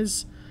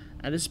beginners,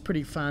 and it's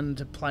pretty fun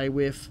to play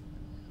with.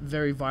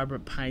 Very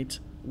vibrant paint.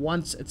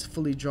 Once it's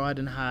fully dried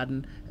and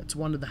hardened, it's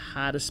one of the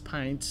hardest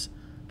paints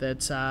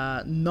that's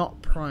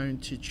not prone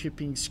to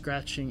chipping,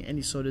 scratching,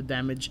 any sort of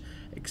damage,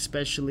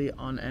 especially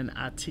on an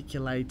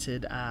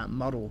articulated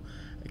model.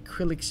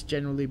 Acrylics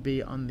generally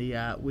be on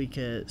the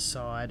weaker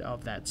side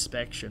of that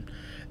spectrum.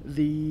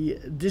 The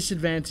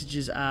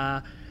disadvantages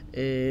are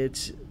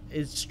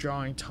its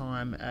drying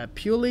time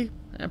purely,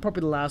 and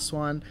probably the last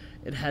one,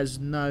 it has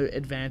no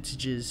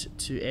advantages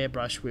to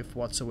airbrush with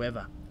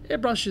whatsoever.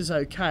 Airbrush is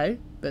okay,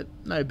 but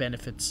no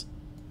benefits.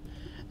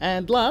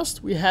 And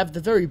last, we have the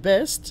very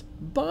best,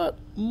 but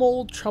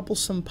more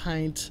troublesome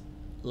paint,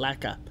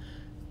 lacquer.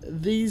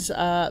 These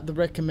are the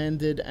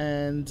recommended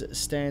and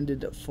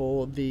standard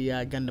for the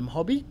Gundam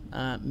hobby.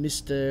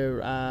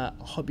 Mr.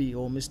 Hobby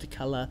or Mr.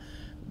 Color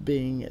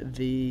being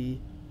the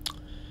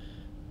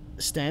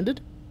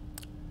standard.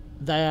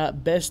 They are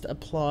best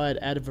applied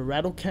out of a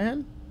rattle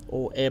can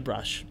or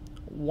airbrush.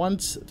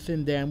 Once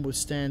thinned down with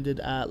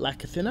standard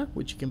lacquer thinner,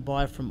 which you can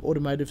buy from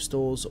automotive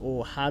stores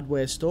or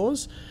hardware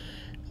stores,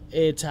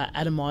 it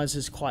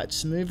atomizes quite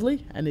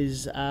smoothly and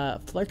is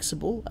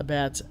flexible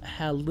about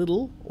how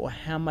little or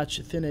how much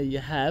thinner you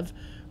have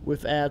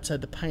without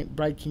the paint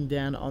breaking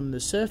down on the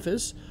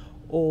surface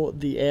or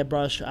the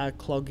airbrush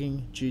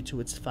clogging due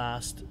to its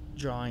fast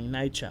drying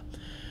nature.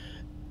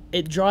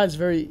 It dries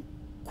very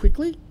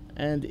quickly,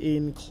 and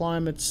in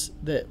climates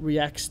that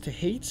reacts to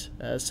heat,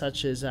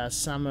 such as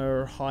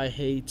summer, high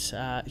heat,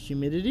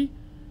 humidity,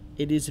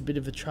 it is a bit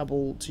of a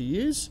trouble to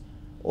use.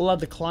 All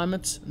other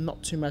climates,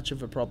 not too much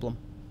of a problem.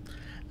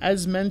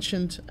 As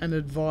mentioned and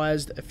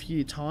advised a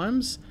few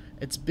times,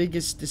 its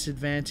biggest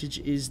disadvantage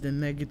is the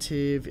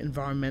negative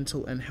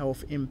environmental and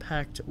health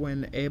impact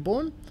when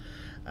airborne.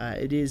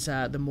 It is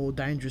the more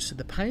dangerous of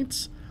the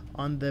paints.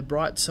 On the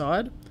bright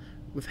side,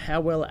 with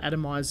how well it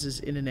atomizes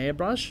in an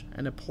airbrush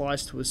and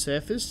applies to a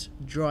surface,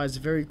 dries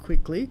very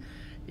quickly,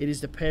 it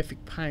is the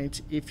perfect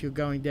paint if you're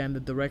going down the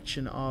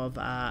direction of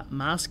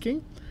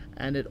masking,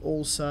 and it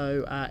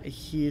also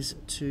adheres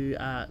to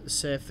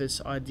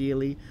surface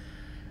ideally,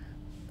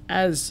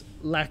 as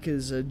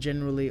lacquers are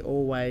generally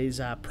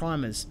always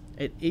primers.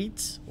 It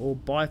eats or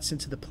bites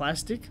into the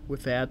plastic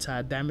without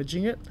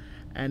damaging it,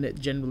 and it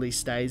generally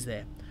stays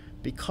there.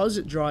 Because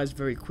it dries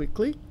very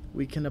quickly,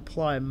 we can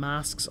apply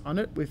masks on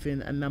it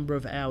within a number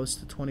of hours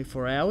to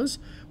 24 hours.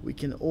 We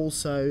can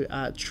also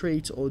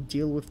treat or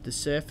deal with the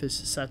surface,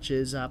 such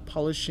as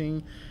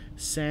polishing,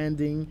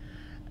 sanding,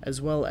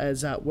 as well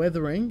as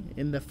weathering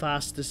in the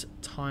fastest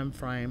time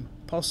frame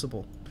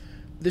possible.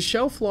 The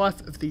shelf life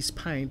of these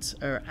paints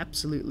are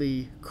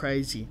absolutely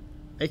crazy.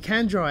 They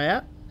can dry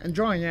out, and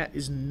drying out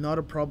is not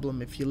a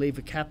problem if you leave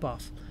a cap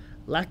off.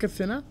 Lacquer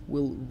thinner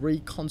will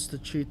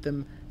reconstitute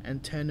them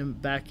and turn them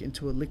back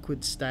into a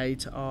liquid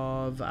state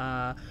of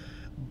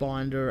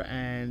binder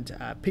and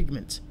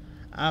pigment.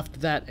 After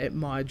that, it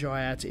might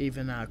dry out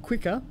even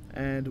quicker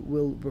and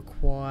will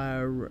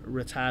require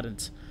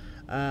retardant.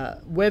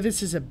 Where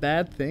this is a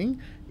bad thing,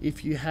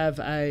 if you have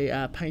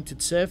a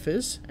painted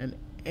surface and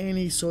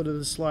any sort of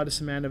the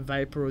slightest amount of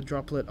vapor or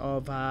droplet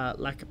of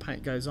lacquer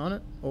paint goes on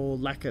it, or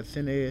lacquer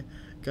thinner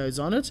goes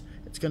on it,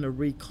 it's going to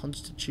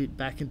reconstitute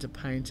back into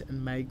paint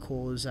and may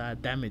cause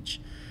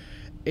damage.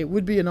 It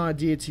would be an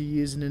idea to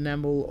use an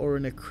enamel or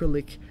an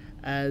acrylic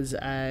as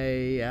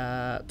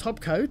a top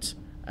coat,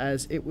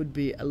 as it would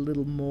be a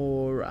little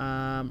more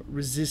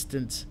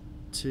resistant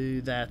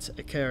to that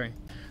occurring.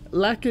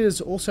 Lacquers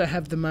also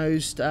have the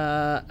most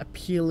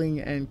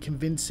appealing and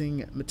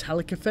convincing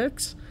metallic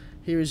effects.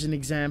 Here is an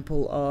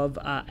example of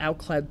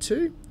Alclad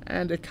 2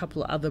 and a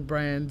couple of other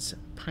brands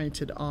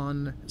painted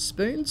on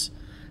spoons.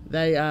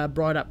 They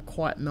bright up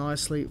quite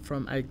nicely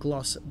from a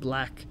gloss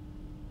black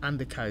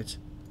undercoat.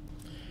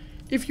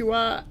 If you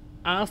are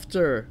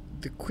after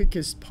the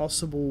quickest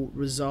possible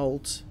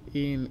result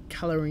in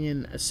colouring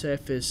in a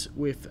surface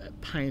with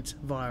paint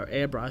via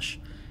airbrush,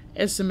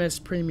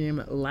 SMS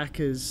Premium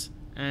Lacquers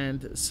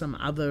and some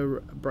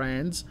other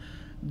brands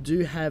do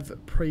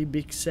have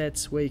pre-mix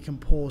sets where you can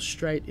pour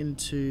straight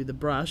into the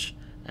brush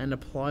and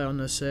apply on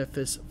the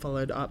surface,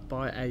 followed up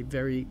by a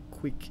very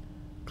quick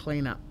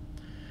cleanup.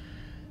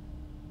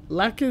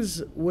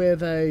 Lacquers, where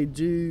they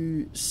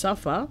do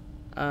suffer,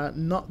 are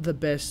not the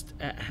best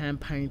at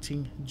hand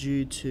painting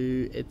due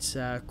to its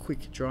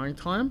quick drying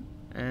time,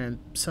 and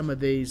some of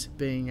these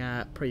being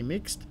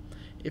pre-mixed.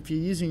 If you're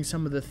using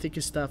some of the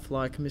thicker stuff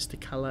like Mr.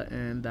 Colour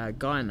and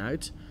Guy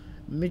Note,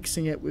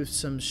 mixing it with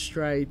some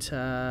straight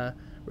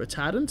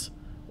retardant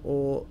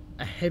or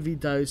a heavy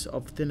dose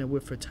of thinner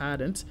with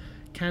retardant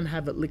can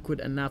have it liquid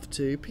enough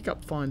to pick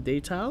up fine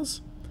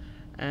details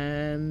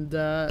and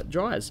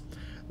dries.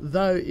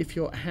 Though if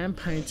you're hand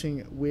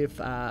painting with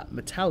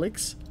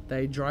metallics,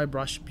 they dry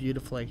brush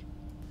beautifully.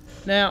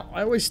 Now,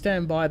 I always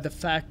stand by the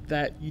fact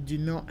that you do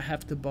not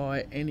have to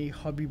buy any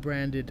hobby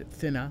branded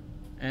thinner,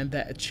 and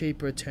that a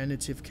cheaper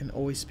alternative can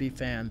always be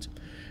found.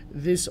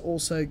 This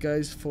also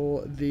goes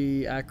for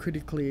the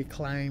critically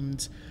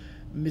acclaimed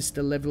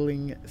Mr.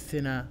 Leveling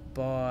Thinner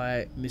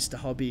by Mr.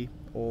 Hobby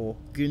or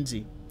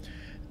Gunzi.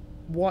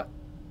 What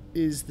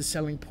is the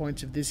selling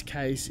point of this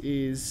case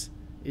is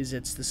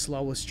it's the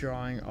slowest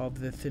drying of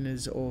the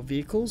thinners or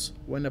vehicles.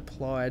 When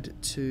applied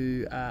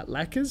to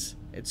lacquers,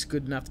 it's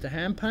good enough to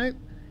hand paint,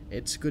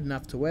 it's good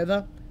enough to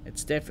weather,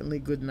 it's definitely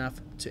good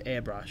enough to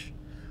airbrush.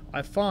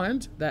 I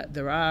find that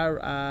there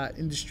are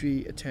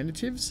industry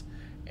alternatives,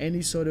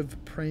 any sort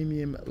of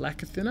premium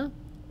lacquer thinner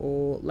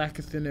or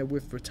lacquer thinner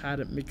with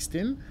retardant mixed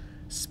in,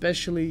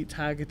 specially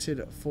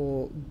targeted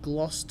for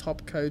gloss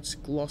top coats,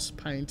 gloss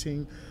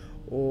painting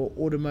or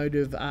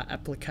automotive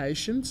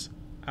applications,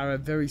 are a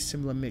very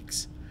similar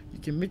mix. You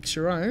can mix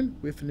your own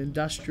with an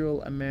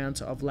industrial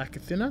amount of lacquer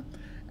thinner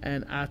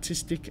and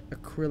artistic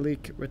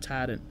acrylic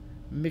retardant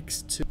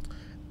mixed to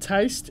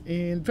taste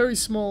in very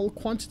small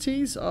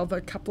quantities of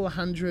a couple of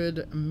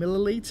 100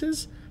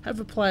 milliliters. Have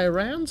a play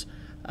around.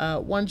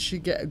 Once you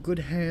get a good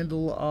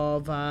handle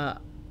of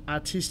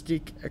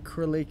artistic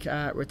acrylic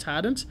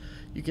retardant,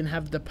 you can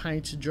have the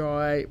paint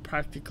dry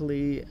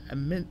practically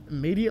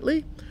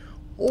immediately,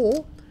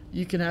 or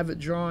you can have it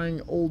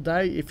drying all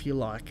day if you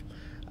like.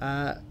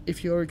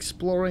 If you're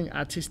exploring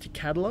artistic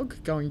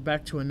catalogue, going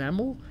back to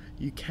enamel,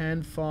 you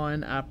can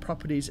find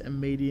properties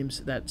and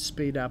mediums that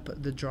speed up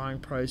the drying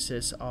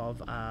process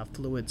of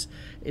fluids.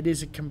 It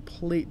is a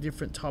complete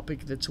different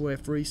topic that's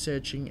worth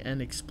researching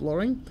and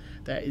exploring,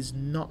 that is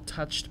not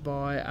touched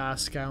by our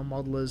scale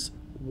modelers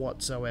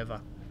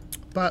whatsoever.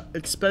 But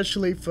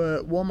especially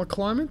for warmer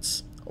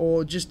climates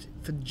or just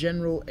for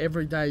general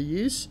everyday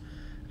use,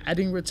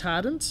 adding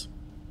retardant,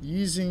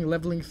 using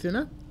leveling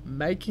thinner,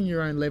 making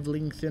your own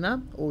leveling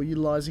thinner, or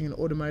utilizing an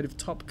automotive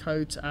top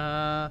coat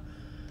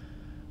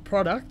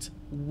product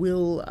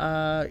will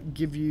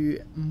give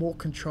you more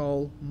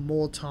control,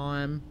 more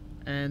time,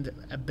 and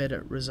a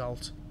better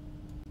result.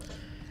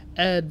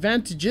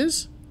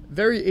 Advantages: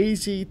 very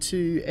easy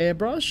to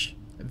airbrush,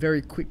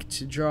 very quick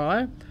to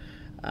dry,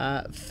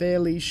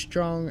 fairly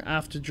strong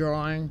after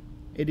drying.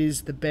 It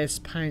is the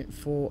best paint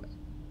for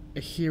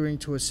adhering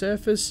to a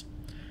surface,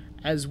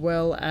 as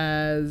well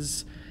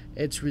as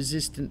it's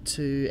resistant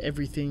to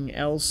everything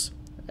else,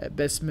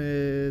 best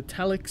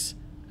metallics,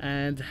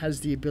 and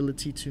has the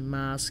ability to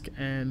mask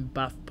and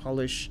buff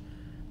polish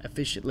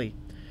efficiently.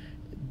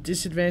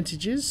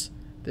 Disadvantages: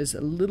 there's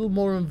a little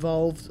more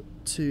involved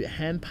to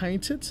hand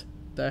paint it,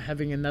 though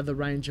having another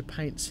range of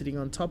paint sitting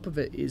on top of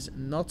it is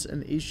not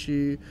an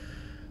issue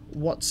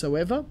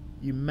whatsoever.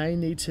 You may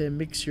need to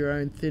mix your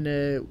own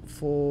thinner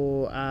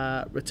for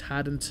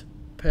retardant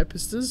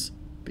purposes,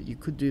 but you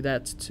could do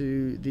that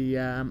to the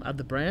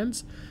other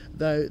brands,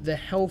 though the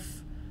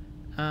health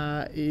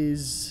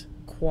is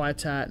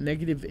quite a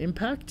negative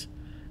impact.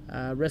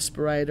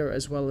 Respirator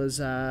as well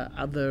as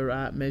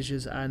other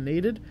measures are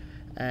needed,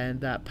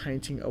 and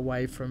painting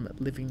away from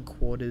living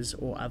quarters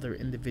or other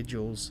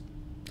individuals.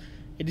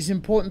 It is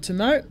important to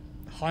note,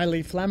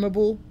 highly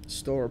flammable,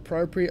 store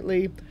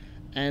appropriately,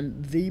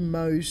 and the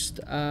most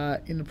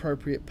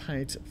inappropriate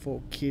paint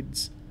for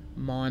kids,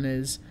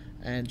 minors,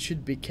 and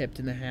should be kept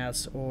in the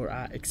house or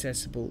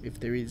accessible if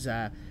there is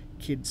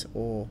kids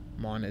or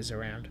minors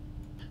around.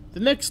 The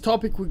next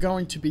topic we're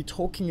going to be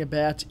talking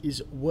about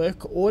is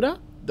work order,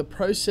 the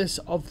process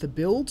of the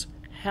build,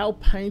 how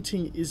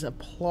painting is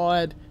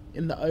applied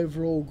in the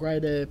overall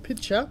greater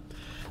picture,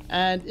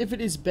 and if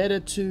it is better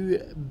to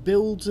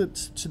build it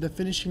to the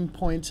finishing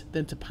point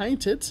than to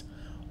paint it,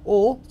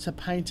 or to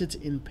paint it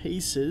in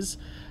pieces,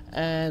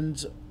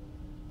 and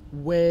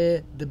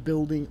where the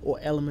building or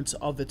elements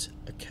of it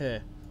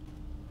occur.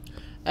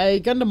 A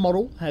Gundam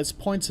model has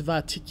points of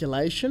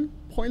articulation,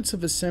 points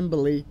of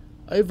assembly,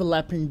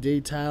 overlapping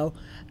detail,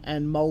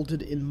 and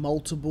molded in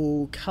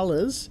multiple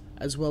colors,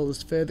 as well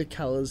as further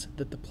colors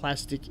that the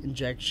plastic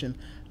injection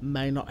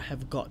may not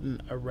have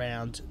gotten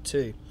around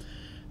to.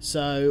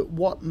 So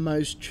what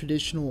most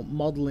traditional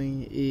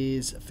modeling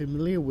is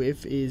familiar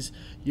with is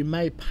you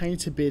may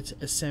paint a bit,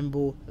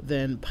 assemble,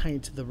 then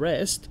paint the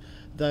rest,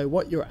 though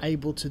what you're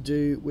able to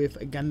do with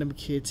a Gundam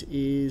kit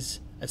is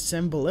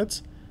assemble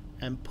it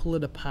and pull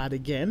it apart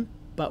again,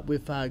 but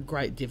with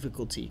great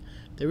difficulty.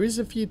 There is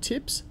a few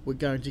tips we're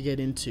going to get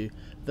into,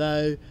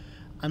 though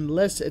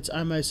unless it's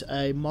almost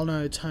a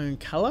monotone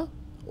color,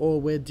 or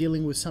we're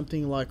dealing with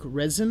something like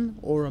resin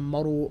or a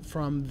model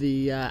from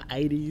the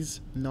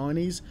 80s,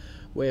 90s,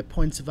 where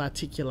points of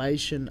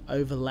articulation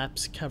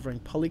overlaps covering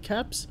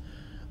polycaps,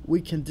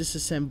 we can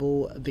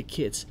disassemble the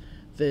kit.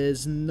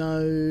 There's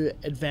no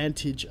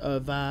advantage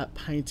of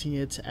painting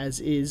it as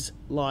is,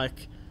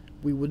 like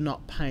we would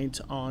not paint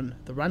on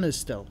the runners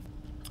still.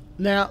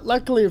 Now,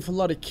 luckily for a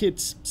lot of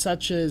kits,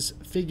 such as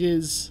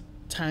figures,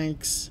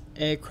 tanks,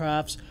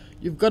 aircrafts,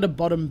 you've got a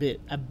bottom bit,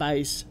 a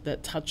base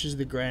that touches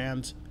the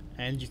ground,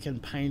 and you can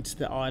paint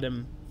the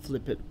item,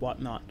 flip it,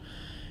 whatnot.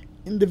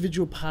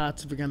 Individual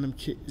parts of a Gundam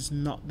kit is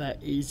not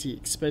that easy,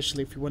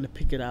 especially if you want to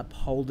pick it up,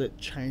 hold it,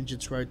 change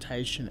its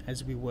rotation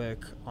as we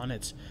work on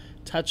it.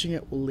 Touching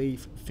it will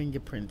leave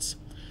fingerprints.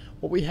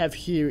 What we have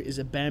here is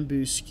a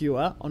bamboo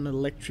skewer on an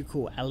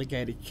electrical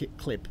alligator kit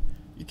clip.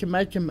 You can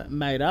make them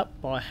made up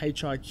by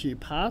HIQ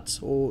Parts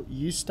or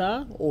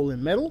U-Star, all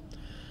in metal.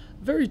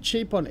 Very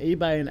cheap on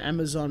eBay and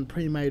Amazon,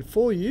 pre-made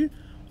for you,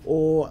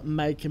 or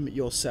make them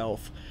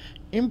yourself.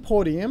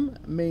 Importing them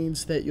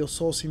means that you're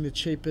sourcing the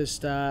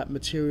cheapest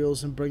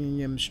materials and bringing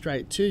them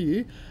straight to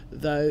you,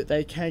 though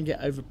they can get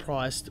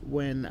overpriced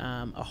when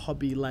a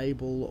hobby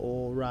label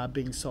or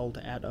being sold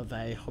out of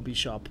a hobby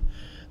shop.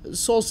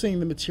 Sourcing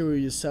the material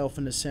yourself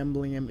and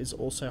assembling them is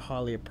also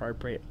highly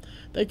appropriate.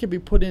 They can be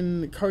put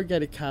in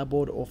corrugated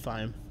cardboard or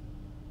foam.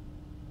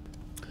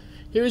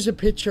 Here is a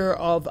picture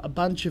of a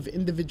bunch of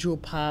individual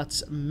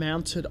parts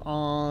mounted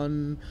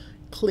on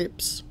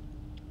clips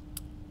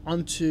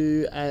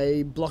onto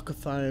a block of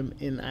foam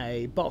in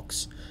a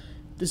box.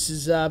 This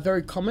is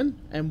very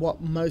common, and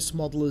what most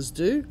modelers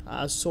do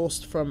are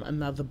sourced from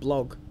another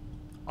blog.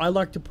 I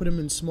like to put them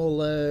in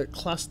smaller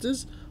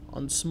clusters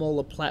on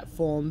smaller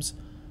platforms,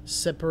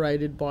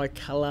 separated by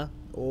color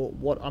or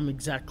what I'm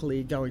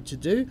exactly going to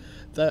do,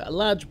 though a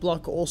large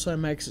block also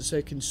makes it so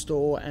you can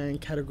store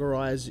and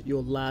categorize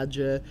your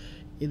larger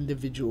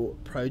individual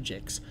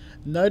projects.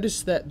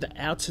 Notice that the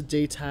outer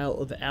detail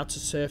or the outer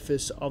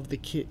surface of the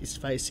kit is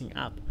facing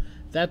up.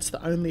 That's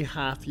the only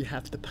half you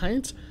have to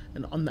paint,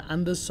 and on the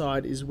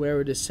underside is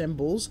where it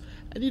assembles,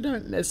 and you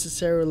don't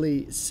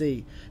necessarily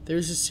see. There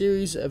is a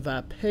series of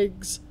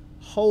pegs,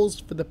 holes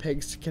for the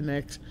pegs to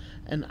connect,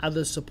 and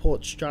other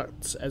support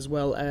struts, as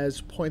well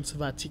as points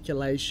of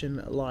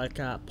articulation like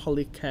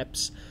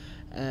polycaps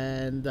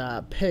and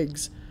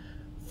pegs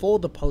for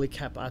the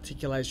polycap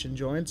articulation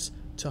joints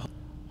to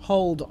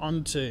hold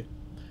onto.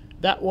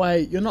 That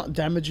way you're not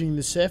damaging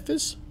the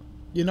surface.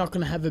 You're not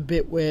going to have a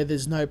bit where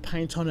there's no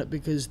paint on it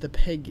because the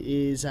peg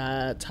is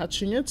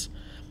touching it,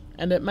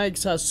 and it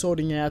makes us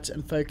sorting out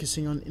and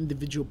focusing on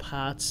individual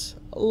parts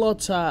a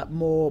lot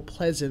more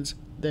pleasant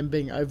than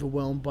being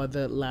overwhelmed by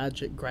the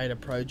larger, greater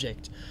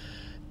project.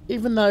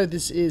 Even though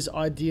this is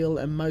ideal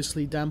and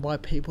mostly done by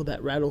people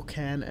that rattle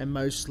can and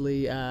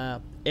mostly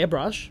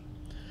airbrush,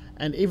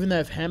 and even though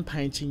if hand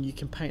painting you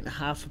can paint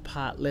half a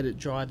part, let it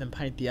dry, then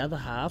paint the other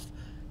half,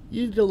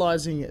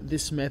 utilizing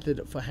this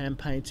method for hand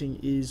painting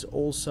is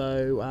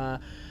also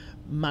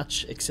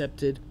much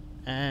accepted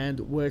and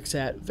works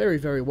out very,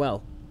 very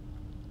well.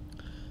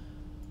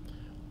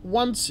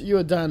 Once you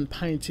are done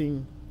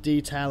painting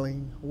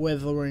detailing,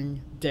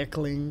 weathering,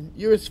 decaling,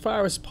 you're as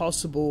far as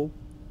possible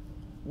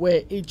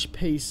where each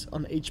piece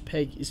on each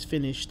peg is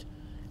finished.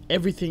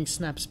 Everything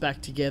snaps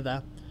back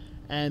together,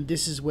 and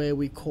this is where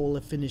we call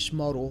a finished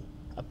model,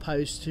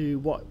 opposed to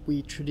what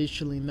we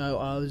traditionally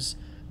know as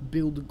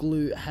build,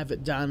 glue, have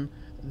it done,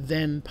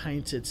 then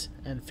paint it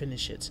and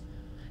finish it.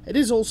 It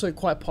is also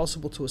quite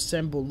possible to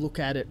assemble, look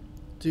at it,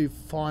 do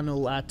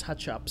final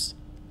touch-ups,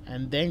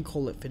 and then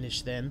call it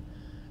finished then,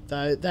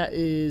 though that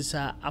is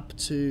up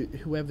to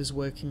whoever's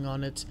working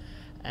on it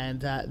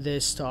and their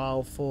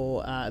style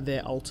for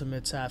their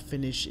ultimate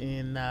finish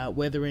in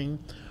weathering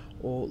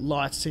or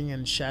lighting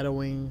and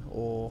shadowing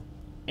or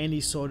any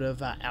sort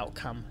of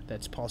outcome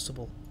that's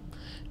possible.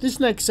 This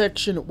next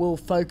section will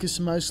focus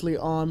mostly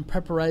on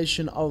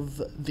preparation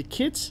of the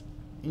kit,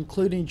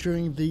 including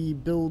during the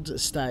build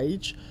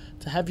stage,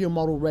 to have your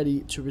model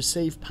ready to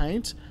receive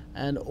paint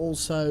and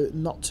also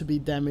not to be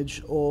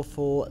damaged or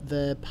for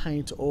the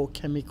paint or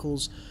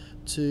chemicals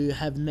to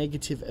have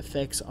negative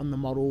effects on the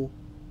model.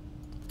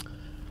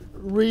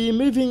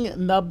 Removing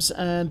nubs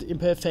and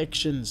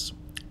imperfections.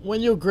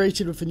 When you're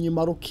greeted with a new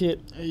model kit,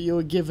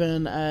 you're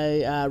given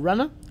a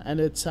runner, and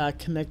it's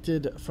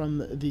connected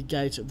from the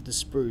gate of the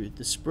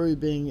sprue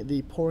being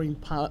the pouring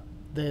part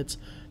that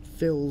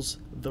fills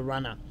the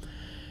runner.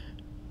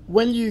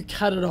 When you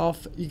cut it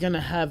off, you're going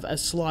to have a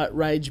slight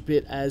rage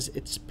bit as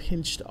it's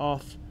pinched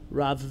off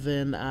rather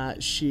than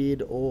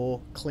sheared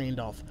or cleaned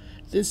off.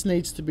 This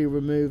needs to be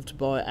removed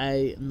by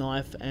a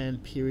knife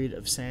and period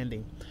of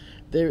sanding.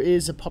 There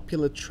is a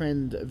popular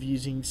trend of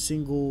using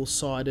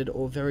single-sided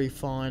or very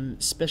fine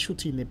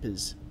specialty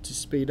nippers to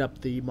speed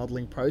up the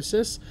modelling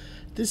process.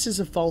 This is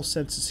a false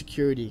sense of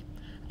security,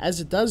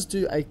 as it does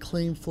do a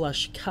clean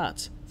flush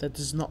cut that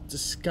does not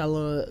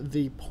discolour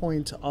the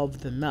point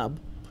of the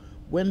nub.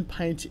 When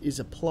paint is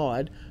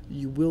applied,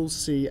 you will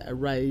see a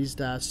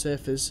raised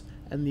surface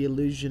and the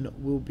illusion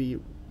will be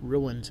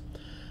ruined.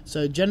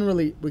 So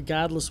generally,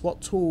 regardless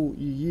what tool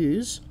you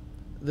use,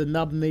 the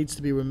nub needs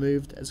to be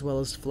removed, as well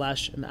as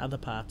flash and other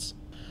parts.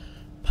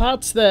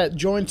 Parts that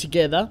join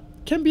together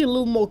can be a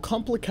little more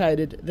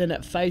complicated than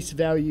at face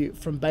value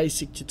from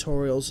basic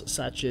tutorials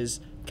such as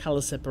color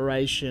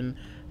separation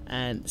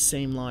and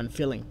seam line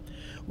filling.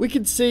 We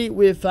could see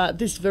with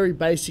this very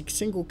basic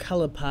single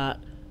color part,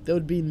 there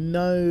would be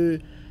no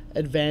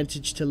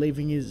advantage to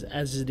leaving it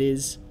as it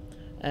is,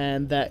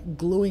 and that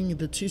gluing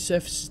the two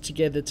surfaces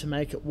together to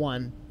make it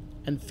one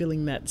and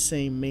filling that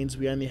seam means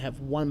we only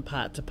have one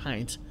part to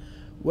paint.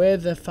 Where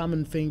the thumb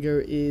and finger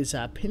is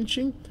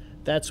pinching,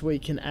 that's where you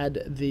can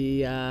add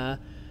the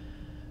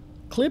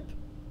clip.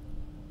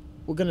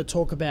 We're going to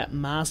talk about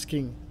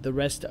masking the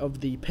rest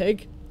of the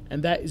peg,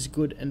 and that is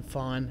good and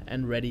fine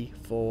and ready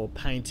for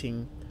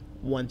painting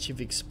once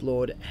you've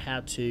explored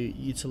how to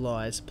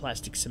utilize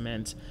plastic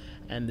cement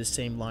and the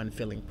seam line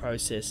filling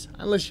process,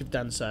 unless you've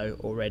done so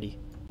already.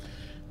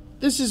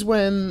 This is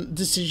when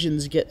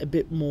decisions get a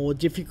bit more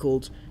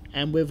difficult,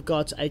 and we've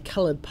got a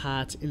coloured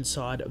part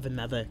inside of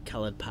another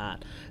coloured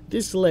part.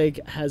 This leg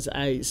has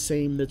a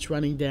seam that's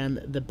running down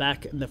the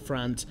back and the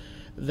front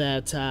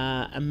that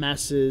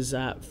amasses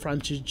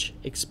frontage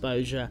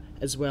exposure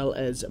as well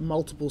as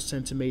multiple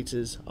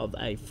centimetres of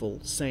a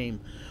full seam.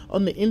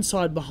 On the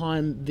inside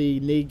behind the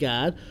knee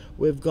guard,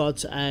 we've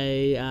got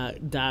a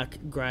dark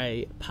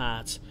grey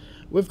part.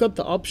 We've got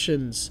the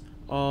options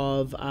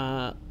of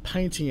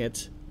painting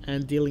it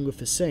and dealing with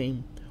the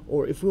seam,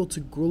 or if we were to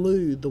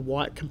glue the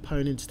white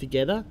components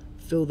together,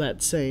 fill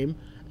that seam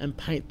and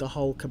paint the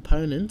whole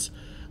component.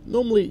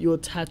 Normally you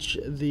attach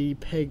the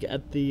peg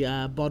at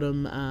the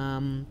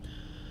bottom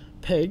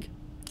peg.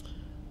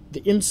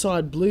 The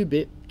inside blue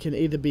bit can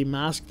either be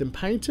masked and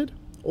painted,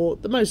 or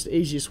the most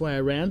easiest way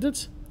around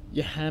it,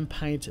 you hand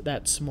paint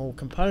that small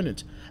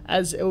component,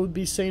 as it would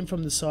be seen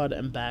from the side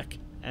and back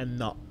and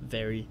not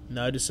very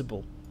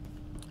noticeable.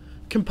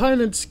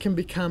 Components can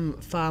become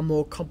far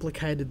more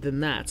complicated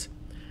than that,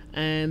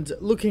 and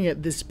looking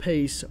at this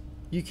piece,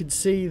 you can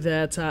see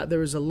that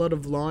there is a lot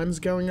of lines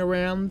going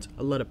around,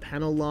 a lot of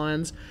panel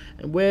lines,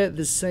 and where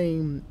the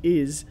seam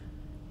is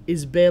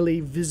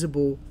barely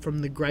visible from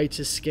the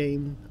greater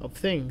scheme of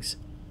things.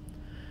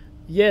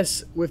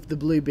 Yes, with the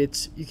blue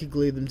bits you can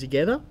glue them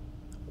together,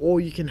 or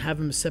you can have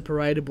them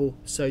separatable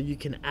so you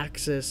can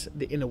access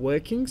the inner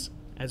workings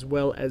as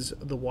well as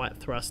the white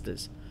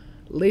thrusters.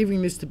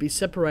 Leaving this to be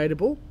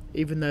separatable,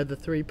 even though the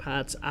three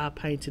parts are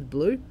painted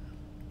blue,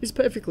 is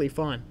perfectly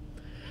fine.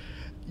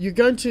 You're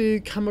going to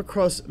come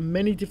across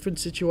many different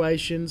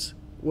situations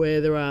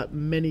where there are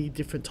many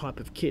different type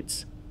of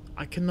kits.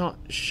 I cannot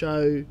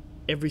show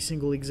every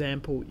single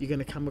example you're going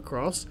to come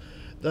across,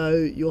 though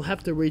you'll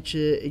have to reach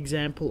an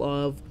example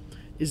of,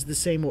 is the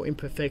seam or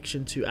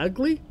imperfection too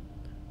ugly?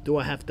 Do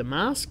I have to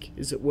mask?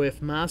 Is it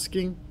worth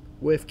masking?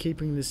 Worth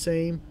keeping the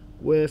seam?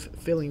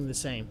 Worth filling the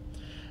seam?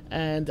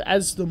 And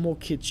as the more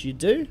kits you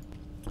do,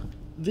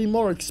 the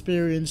more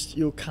experienced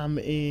you'll come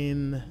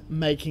in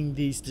making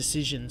these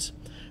decisions.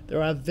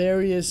 There are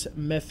various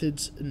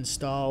methods and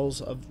styles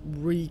of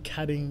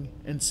recutting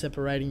and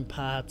separating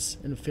parts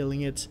and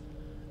filling it,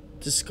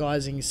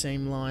 disguising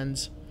seam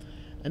lines.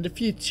 and a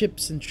few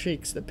tips and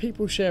tricks that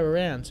people share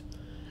around.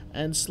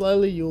 And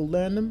slowly you'll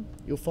learn them,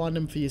 you'll find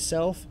them for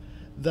yourself,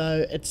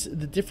 though it's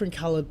the different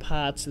coloured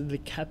parts that are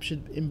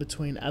captured in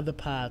between other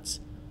parts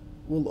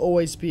will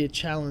always be a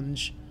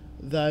challenge,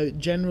 though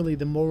generally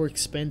the more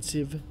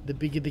expensive, the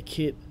bigger the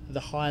kit, the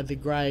higher the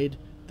grade,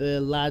 the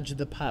larger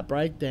the part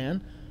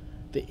breakdown,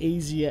 the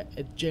easier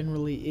it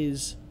generally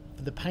is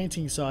for the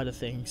painting side of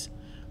things.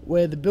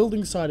 Where the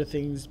building side of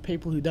things,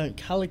 people who don't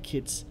colour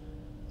kits,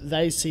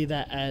 they see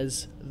that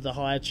as the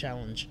higher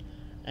challenge.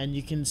 And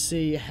you can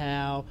see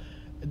how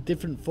a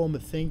different form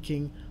of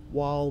thinking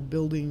while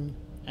building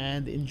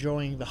and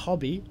enjoying the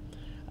hobby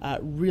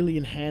really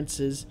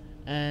enhances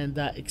and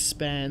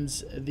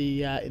expands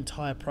the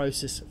entire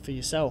process for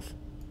yourself.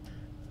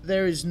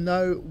 There is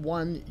no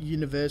one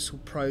universal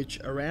approach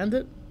around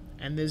it,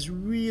 and there's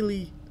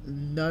really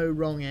no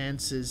wrong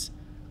answers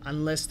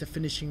unless the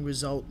finishing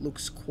result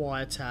looks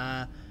quite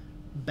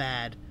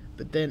bad.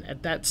 But then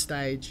at that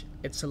stage,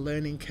 it's a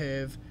learning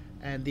curve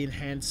and the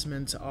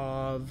enhancement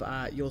of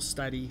your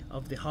study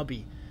of the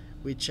hobby,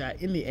 which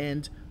in the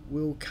end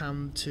will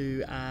come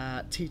to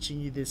teaching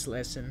you this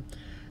lesson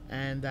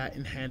and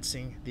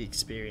enhancing the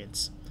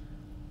experience.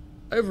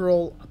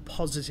 Overall, a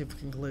positive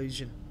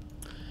conclusion.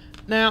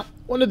 Now,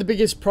 one of the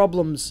biggest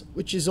problems,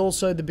 which is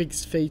also the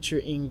biggest feature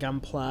in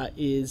Gunpla,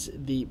 is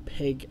the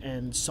peg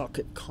and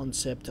socket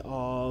concept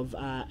of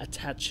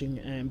attaching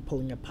and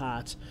pulling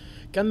apart.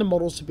 Gundam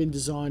models have been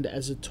designed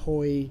as a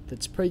toy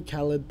that's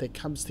pre-coloured, that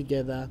comes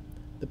together.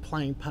 The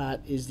playing part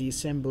is the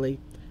assembly,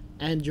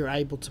 and you're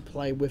able to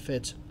play with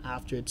it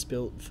after it's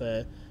built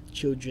for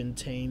children,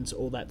 teens,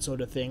 all that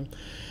sort of thing.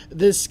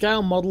 The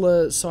scale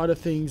modeler side of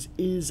things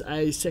is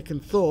a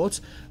second thought,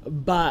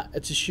 but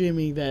it's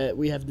assuming that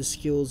we have the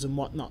skills and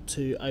whatnot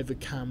to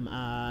overcome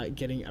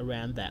getting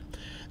around that.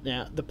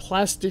 Now, the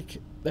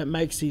plastic that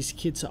makes these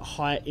kits a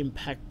high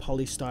impact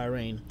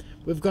polystyrene.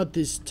 We've got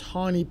this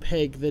tiny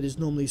peg that is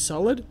normally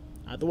solid.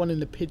 The one in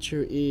the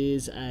picture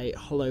is a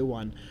hollow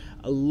one.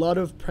 A lot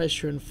of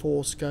pressure and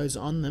force goes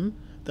on them,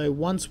 though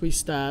once we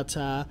start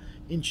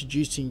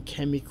introducing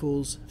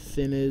chemicals,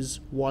 thinners,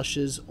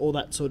 washes, all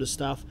that sort of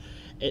stuff,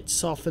 it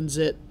softens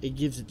it, it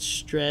gives it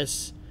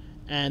stress,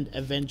 and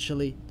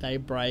eventually they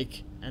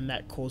break, and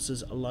that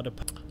causes a lot of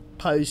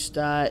post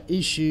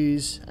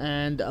issues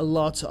and a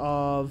lot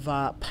of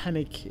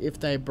panic if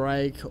they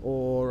break,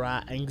 or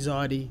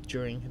anxiety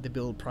during the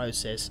build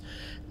process.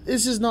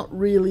 This is not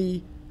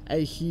really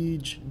a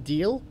huge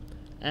deal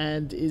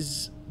and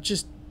is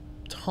just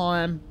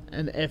time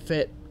and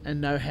effort and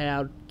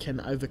know-how can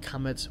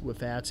overcome it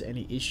without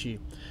any issue.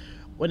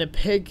 When a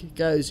peg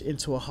goes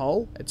into a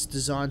hole, it's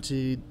designed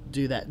to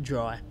do that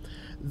dry.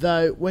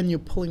 Though when you're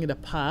pulling it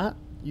apart,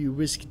 you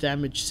risk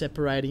damage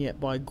separating it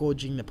by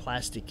gorging the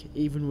plastic,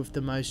 even with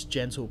the most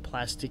gentle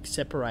plastic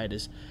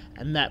separators,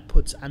 and that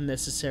puts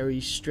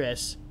unnecessary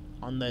stress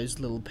on those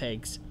little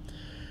pegs.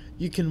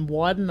 You can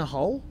widen the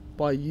hole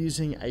by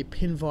using a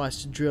pin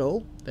vise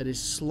drill that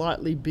is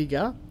slightly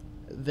bigger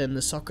than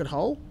the socket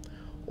hole,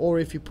 or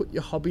if you put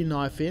your hobby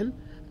knife in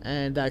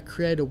and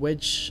create a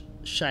wedge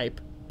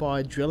shape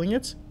by drilling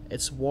it,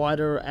 it's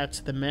wider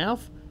at the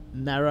mouth,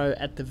 narrow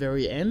at the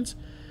very end.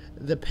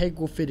 The peg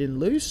will fit in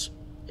loose,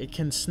 it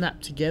can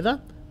snap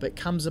together, but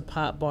comes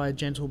apart by a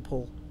gentle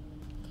pull.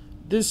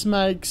 This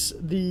makes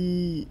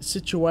the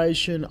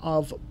situation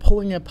of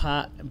pulling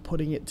apart and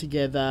putting it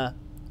together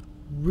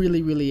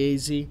really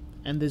easy,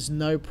 and there's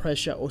no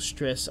pressure or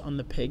stress on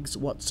the pegs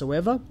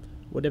whatsoever.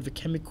 Whatever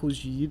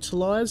chemicals you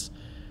utilize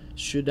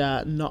should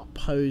not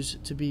pose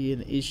to be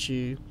an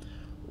issue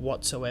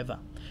whatsoever.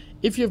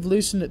 If you've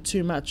loosened it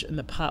too much and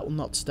the part will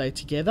not stay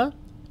together,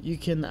 you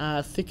can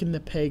thicken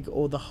the peg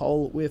or the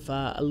hole with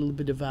a little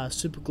bit of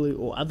super glue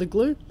or other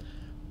glue.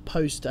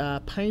 Post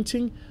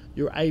painting,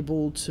 you're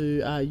able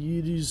to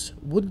use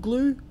wood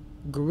glue,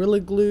 gorilla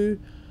glue,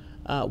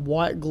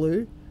 white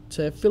glue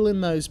to fill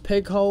in those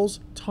peg holes,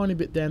 tiny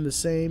bit down the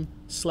seam,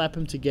 slap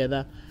them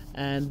together,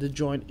 and the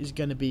joint is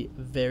going to be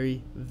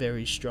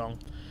very strong.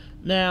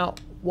 Now,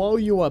 while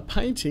you are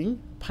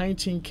painting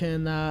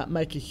can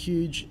make a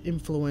huge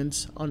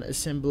influence on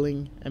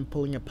assembling and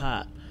pulling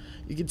apart.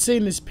 You can see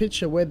in this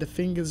picture where the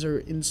fingers are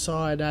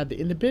inside the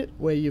inner bit,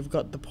 where you've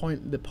got the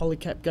point the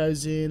polycap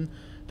goes in,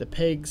 the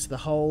pegs, the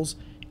holes.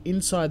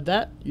 Inside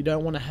that, you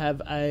don't want to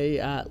have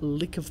a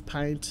lick of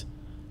paint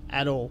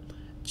at all.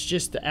 It's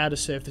just the outer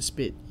surface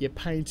bit. You're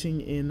painting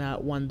in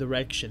one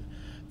direction.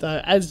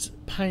 Though as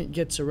paint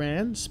gets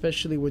around,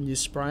 especially when you're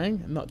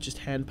spraying, not just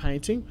hand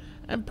painting,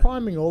 and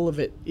priming all of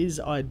it is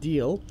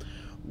ideal,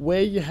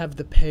 where you have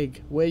the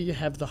peg, where you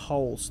have the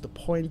holes, the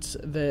points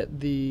that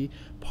the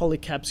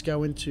polycaps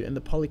go into and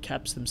the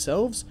polycaps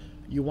themselves,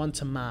 you want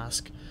to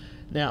mask.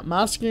 Now,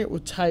 masking it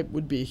with tape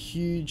would be a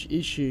huge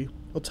issue,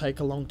 will take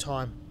a long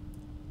time.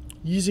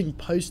 Using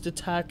poster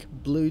tack,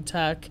 blue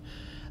tack,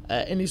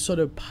 any sort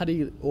of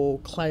putty or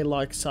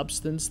clay-like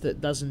substance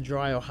that doesn't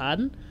dry or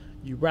harden,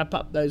 you wrap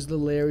up those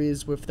little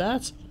areas with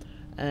that,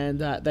 and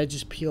they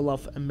just peel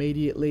off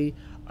immediately,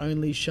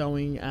 only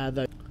showing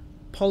the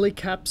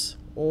polycaps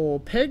or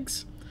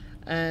pegs.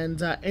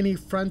 and any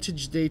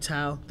frontage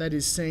detail that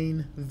is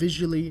seen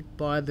visually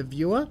by the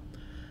viewer,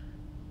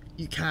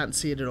 you can't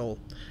see it at all.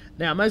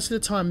 Now, most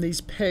of the time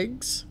these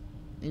pegs,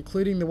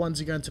 including the ones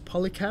that go into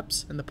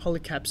polycaps, and the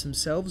polycaps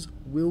themselves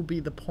will be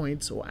the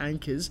points or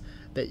anchors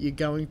that you're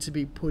going to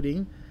be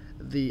putting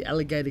the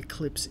alligator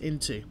clips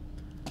into.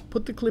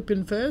 Put the clip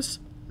in first,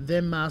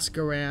 then mask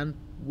around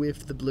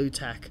with the blue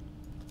tack.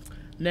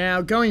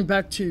 Now, going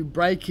back to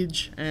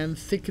breakage and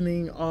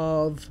thickening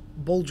of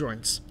ball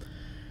joints.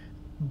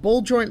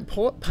 Ball joint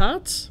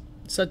parts,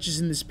 such as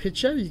in this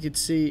picture, you can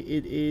see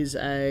it is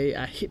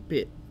a hip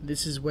bit.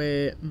 This is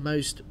where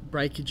most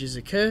breakages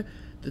occur.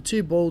 The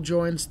two ball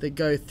joints that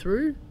go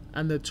through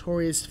are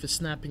notorious for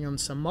snapping on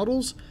some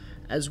models,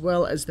 as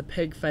well as the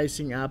peg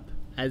facing up,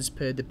 as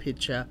per the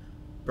picture,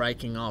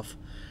 breaking off.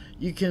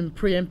 You can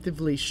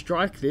preemptively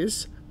strike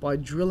this by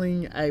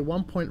drilling a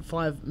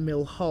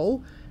 1.5mm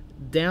hole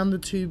down the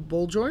two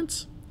ball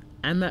joints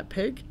and that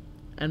peg,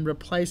 and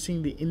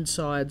replacing the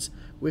insides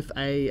with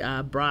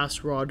a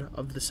brass rod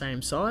of the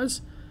same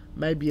size,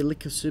 maybe a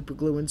lick of super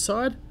glue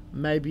inside,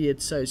 maybe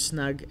it's so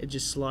snug it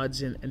just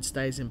slides in and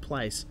stays in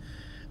place.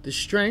 The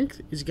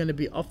strength is going to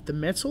be off the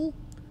metal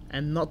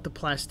and not the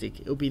plastic.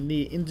 It will be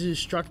near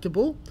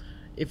indestructible.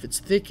 If it's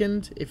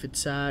thickened, if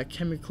it's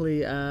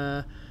chemically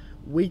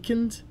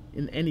weakened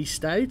in any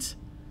state,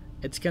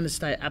 it's going to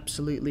stay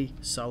absolutely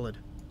solid.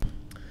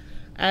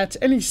 At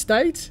any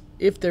state,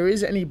 if there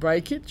is any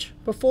breakage,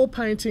 before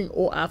painting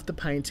or after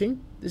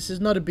painting, this is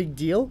not a big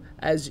deal,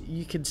 as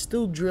you can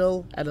still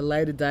drill at a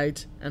later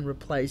date and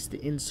replace the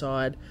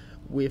inside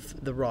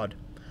with the rod.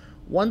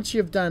 Once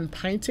you've done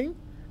painting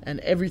and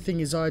everything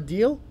is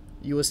ideal,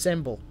 you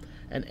assemble,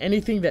 and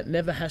anything that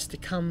never has to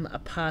come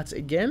apart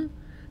again,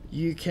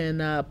 you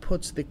can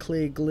put the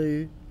clear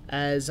glue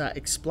as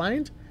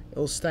explained.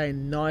 It'll stay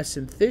nice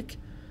and thick.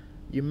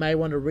 You may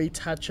want to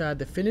retouch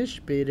the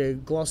finish, be it a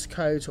gloss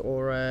coat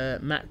or a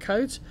matte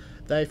coat,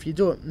 though if you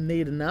do it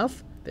neat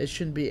enough, there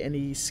shouldn't be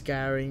any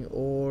scarring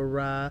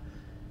or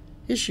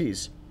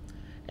issues.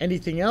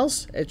 Anything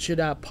else, it should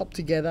pop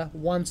together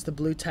once the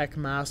blue tack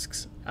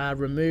masks are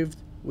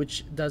removed,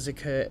 which does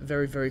occur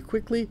very, very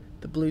quickly.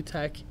 The blue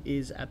tack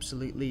is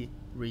absolutely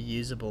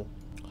reusable.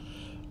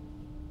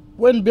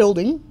 When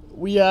building,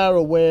 we are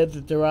aware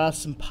that there are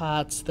some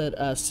parts that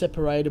are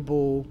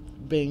separatable,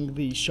 being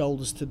the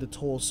shoulders to the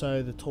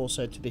torso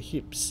to the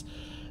hips,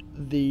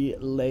 the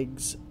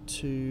legs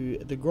to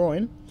the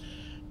groin.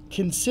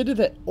 Consider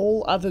that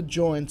all other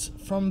joints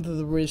from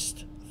the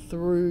wrist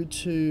through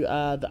to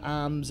the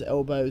arms,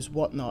 elbows,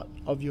 whatnot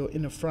of your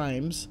inner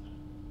frames,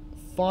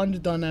 find a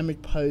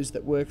dynamic pose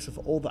that works with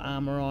all the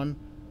armor on,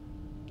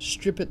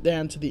 strip it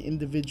down to the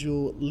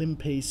individual limb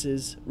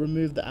pieces,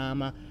 remove the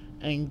armor,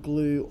 and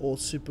glue or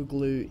super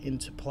glue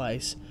into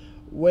place.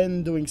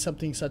 When doing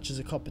something such as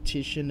a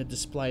competition, a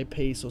display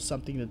piece, or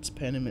something that's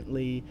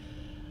permanently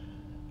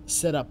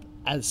set up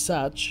as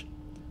such,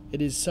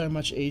 it is so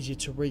much easier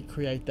to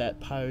recreate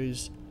that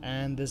pose,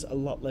 and there's a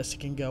lot less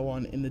that can go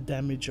on in the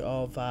damage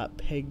of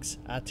pegs,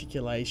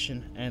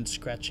 articulation, and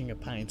scratching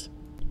of paint.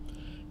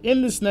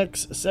 In this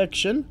next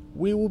section,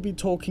 we will be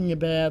talking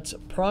about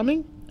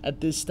priming.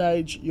 At this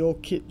stage, your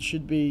kit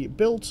should be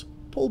built,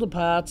 pulled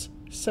apart,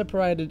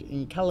 separated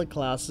in color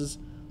classes.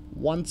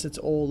 Once it's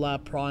all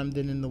primed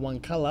and in the one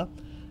color,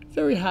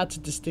 very hard to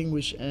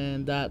distinguish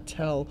and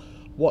tell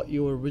what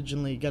you were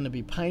originally going to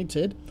be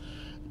painted.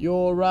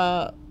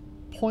 Your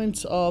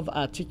points of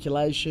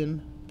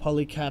articulation,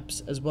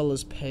 polycaps, as well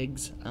as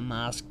pegs are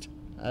masked.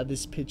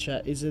 This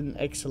picture is an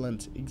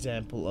excellent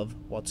example of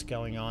what's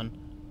going on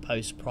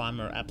post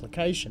primer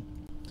application.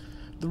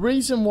 The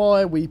reason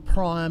why we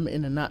prime,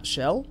 in a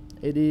nutshell,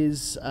 it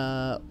is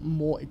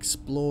more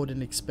explored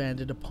and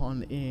expanded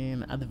upon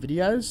in other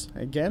videos.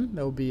 Again,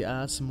 there will be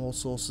some more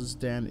sources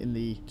down in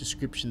the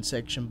description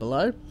section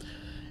below,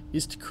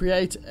 is to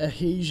create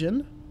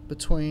adhesion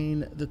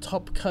between the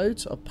top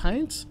coat of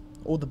paint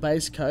or the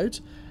base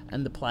coat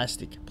and the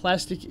plastic.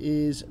 Plastic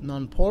is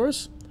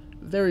non-porous,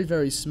 very,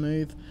 very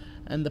smooth,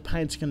 and the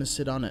paint's going to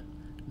sit on it.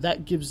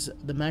 That gives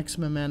the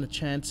maximum amount of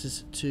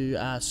chances to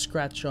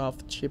scratch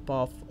off, chip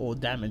off, or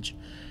damage,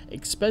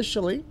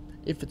 especially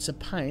if it's a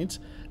paint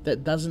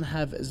that doesn't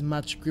have as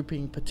much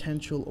gripping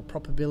potential or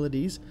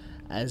probabilities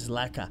as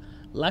lacquer.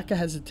 Lacquer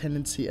has a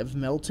tendency of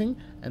melting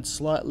and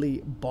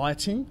slightly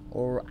biting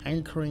or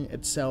anchoring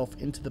itself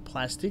into the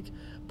plastic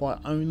by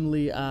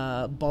only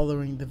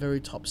bothering the very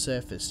top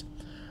surface.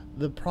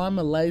 The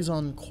primer lays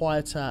on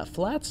quite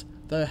flat,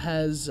 though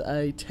has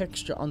a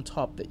texture on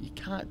top that you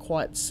can't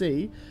quite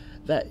see,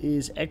 that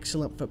is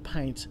excellent for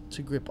paint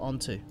to grip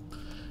onto.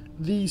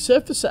 The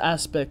surface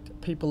aspect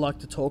people like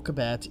to talk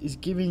about is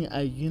giving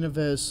a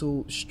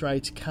universal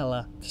straight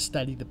colour to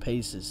study the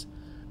pieces.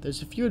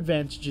 There's a few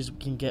advantages we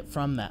can get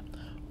from that.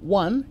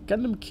 One,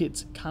 Gundam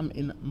kits come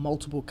in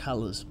multiple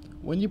colours.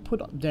 When you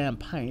put down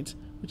paint,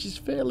 which is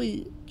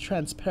fairly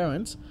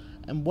transparent,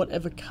 and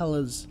whatever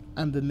colours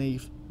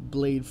underneath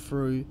bleed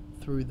through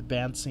the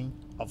bouncing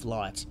of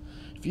light.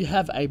 If you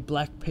have a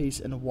black piece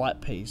and a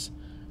white piece,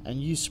 and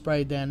you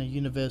spray down a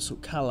universal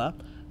colour,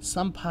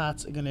 some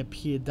parts are going to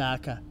appear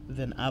darker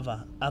than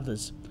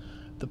others.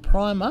 The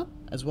primer,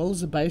 as well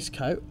as the base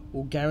coat,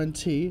 will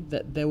guarantee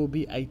that there will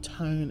be a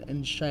tone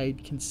and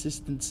shade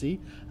consistency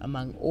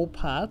among all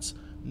parts,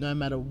 no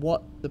matter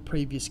what the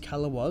previous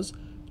color was,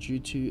 due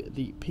to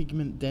the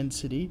pigment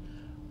density.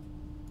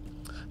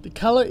 The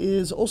color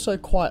is also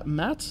quite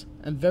matte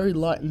and very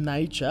light in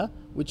nature,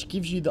 which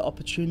gives you the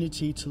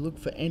opportunity to look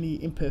for any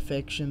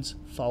imperfections,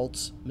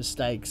 faults,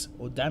 mistakes,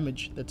 or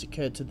damage that's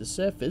occurred to the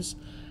surface,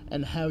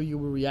 and how you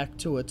will react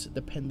to it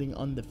depending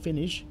on the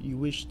finish you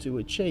wish to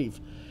achieve.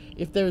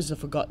 If there is a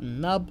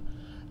forgotten nub,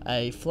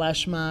 a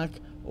flash mark,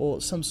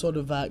 or some sort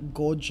of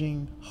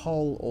gorging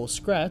hole or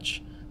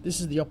scratch, this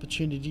is the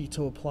opportunity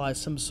to apply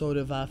some sort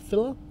of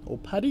filler or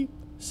putty,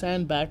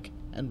 sand back,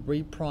 and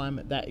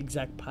reprime that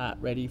exact part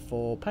ready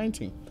for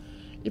painting.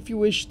 If you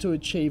wish to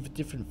achieve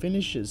different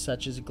finishes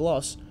such as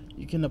gloss,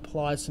 you can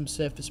apply some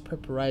surface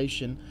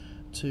preparation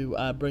to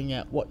bring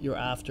out what you're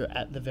after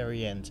at the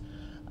very end.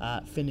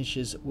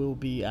 Finishes will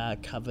be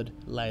covered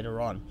later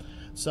on.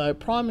 So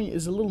priming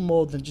is a little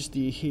more than just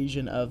the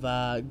adhesion of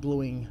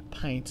gluing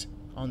paint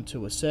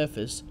onto a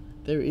surface.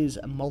 There is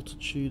a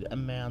multitude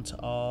amount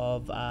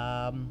of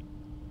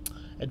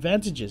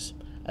advantages,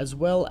 as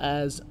well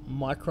as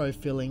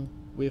microfilling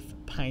with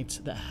paints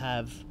that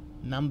have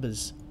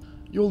numbers.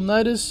 You'll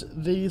notice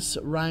this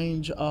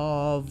range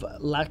of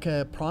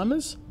lacquer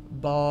primers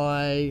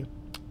by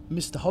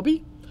Mr.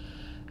 Hobby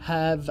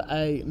have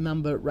a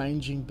number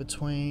ranging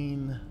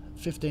between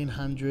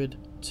 1500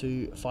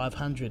 to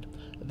 500.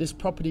 This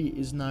property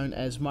is known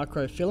as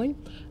microfilling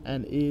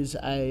and is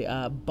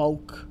a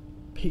bulk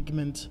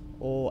pigment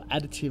or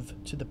additive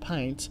to the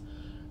paint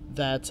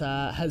that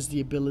has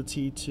the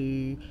ability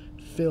to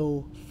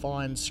fill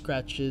fine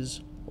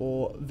scratches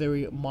or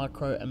very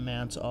micro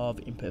amount of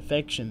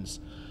imperfections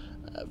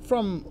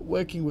from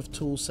working with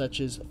tools such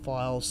as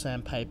files,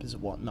 sandpapers,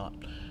 and whatnot.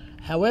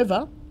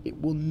 However, it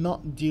will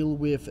not deal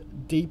with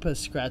deeper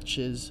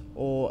scratches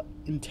or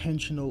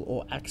intentional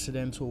or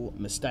accidental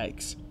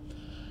mistakes.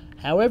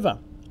 However,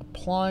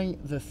 applying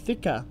the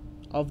thicker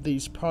of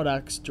these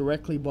products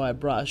directly by a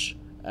brush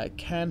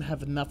can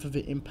have enough of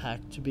an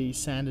impact to be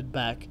sanded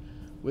back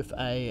with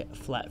a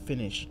flat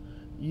finish.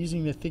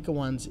 Using the thicker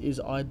ones is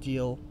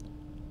ideal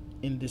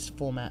in this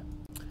format.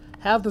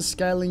 How the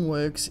scaling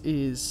works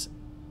is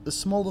the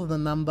smaller the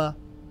number,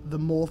 the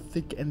more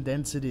thick and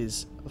dense it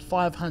is.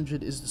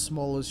 500 is the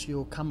smallest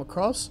you'll come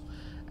across,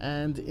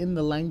 and in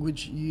the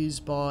language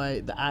used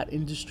by the art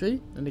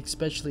industry, and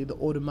especially the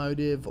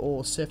automotive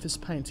or surface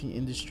painting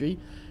industry,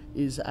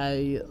 is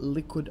a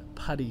liquid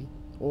putty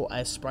or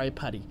a spray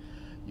putty.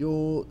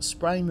 You're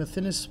spraying the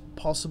thinnest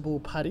possible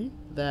putty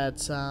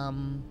that's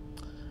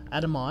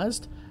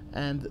atomized,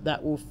 and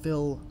that will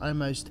fill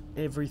almost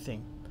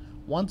everything.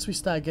 Once we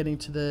start getting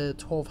to the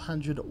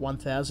 1200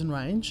 1000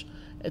 range,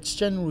 it's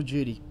general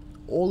duty.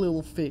 All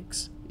it'll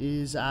fix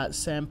is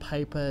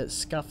sandpaper,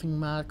 scuffing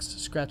marks,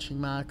 scratching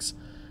marks,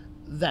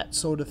 that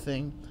sort of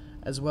thing,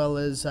 as well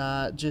as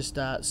just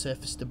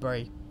surface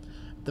debris.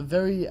 The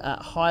very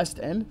highest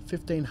end,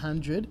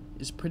 1500,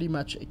 is pretty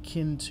much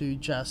akin to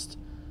just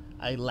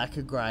a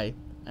lacquer grey,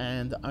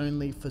 and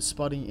only for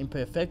spotting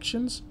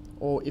imperfections,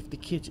 or if the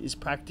kit is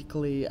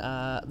practically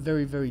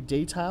very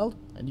detailed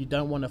and you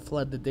don't want to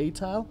flood the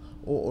detail,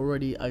 or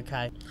already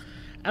okay.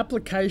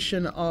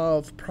 Application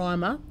of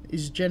primer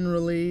is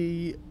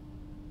generally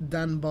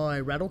done by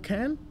rattle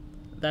can.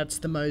 That's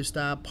the most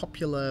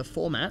popular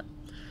format,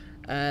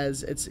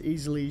 as it's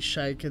easily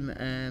shaken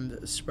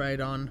and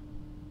sprayed on,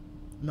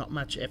 not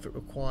much effort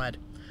required.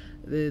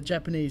 The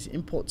Japanese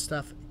import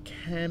stuff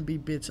can be a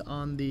bit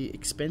on the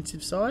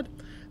expensive side,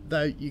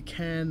 though you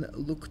can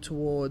look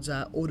towards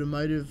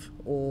automotive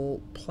or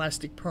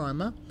plastic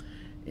primer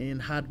in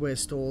hardware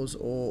stores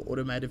or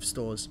automotive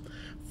stores.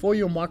 For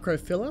your micro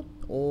filler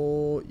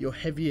or your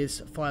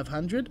heaviest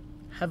 500,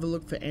 have a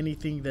look for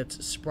anything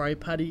that's spray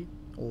putty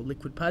or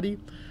liquid putty,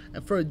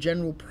 and for a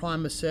general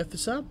primer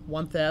surfacer,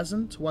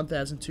 1000 to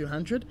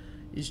 1200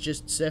 is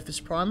just surface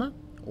primer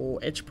or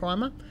etch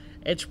primer.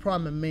 Etch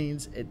primer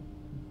means it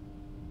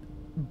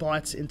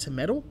bites into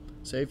metal,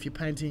 so if you're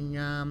painting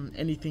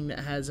anything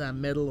that has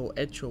metal or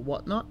etch or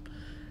whatnot,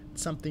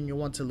 it's something you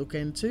want to look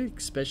into,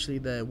 especially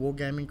the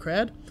wargaming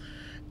crowd.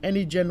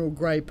 Any general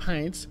grey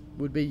paints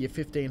would be your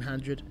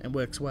 1500 and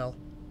works well.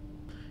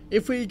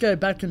 If we go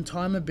back in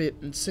time a bit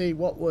and see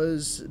what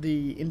was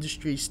the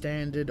industry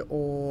standard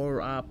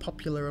or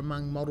popular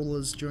among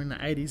modelers during the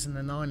 80s and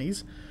the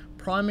 90s,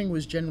 priming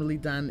was generally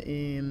done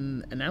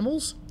in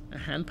enamels,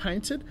 hand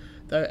painted,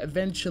 though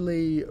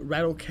eventually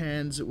rattle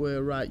cans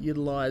were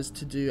utilised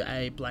to do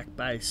a black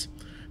base.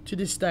 To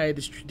this day,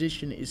 this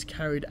tradition is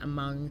carried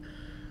among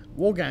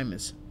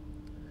wargamers,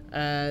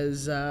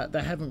 as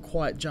they haven't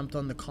quite jumped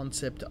on the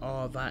concept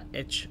of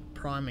etch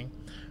priming,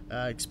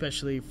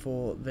 especially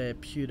for their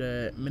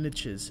pewter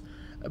miniatures.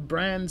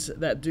 Brands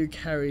that do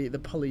carry the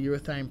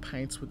polyurethane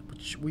paints,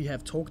 which we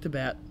have talked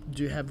about,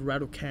 do have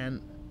rattle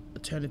can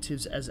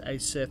alternatives as a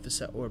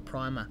surfacer or a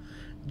primer.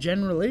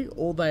 Generally,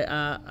 all they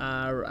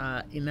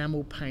are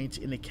enamel paint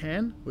in a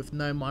can with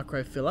no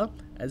microfiller.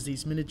 As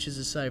these miniatures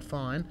are so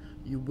fine,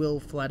 you will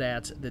flat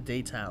out the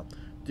detail.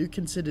 Do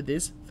consider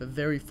this for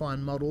very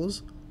fine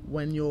models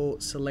when you're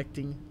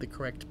selecting the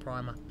correct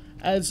primer.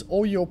 As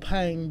all you're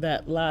paying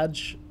that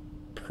large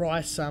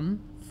price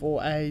sum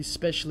for a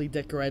specially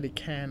decorated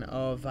can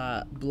of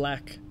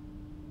black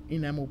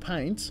enamel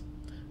paint,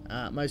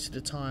 most of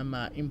the time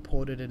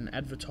imported and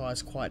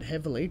advertised quite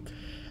heavily,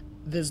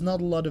 there's not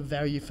a lot of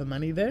value for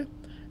money there,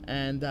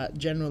 and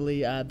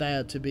generally they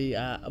are to be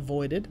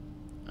avoided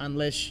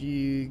unless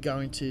you're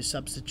going to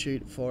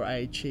substitute for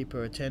a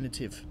cheaper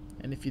alternative.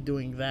 And if you're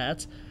doing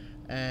that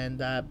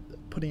and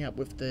putting up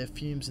with the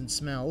fumes and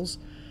smells,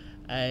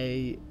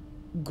 a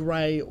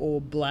grey or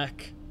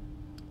black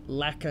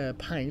lacquer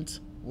paint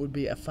would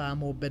be a far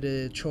more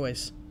better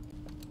choice.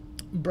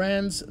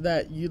 Brands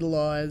that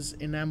utilize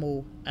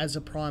enamel as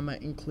a primer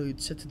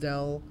include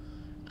Citadel,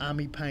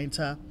 Army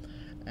Painter,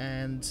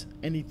 and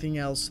anything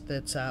else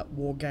that's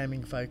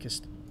wargaming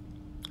focused.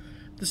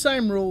 The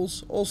same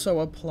rules also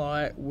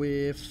apply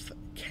with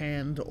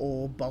canned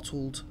or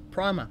bottled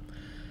primer.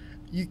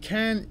 You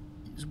can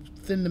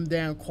thin them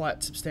down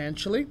quite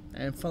substantially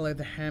and follow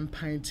the hand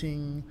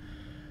painting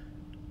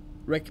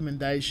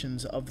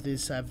recommendations of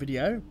this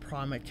video.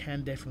 Primer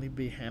can definitely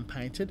be hand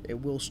painted.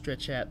 It will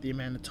stretch out the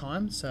amount of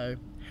time, so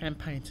hand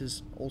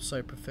painters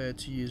also prefer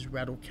to use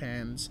rattle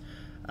cans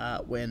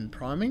when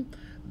priming,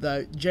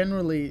 though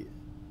generally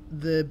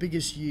the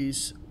biggest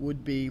use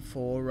would be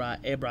for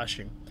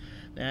airbrushing.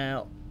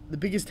 Now, the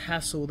biggest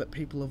hassle that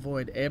people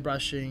avoid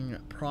airbrushing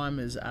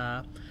primers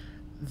are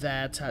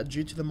that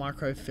due to the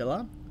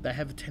microfiller, they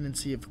have a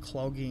tendency of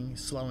clogging,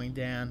 slowing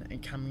down,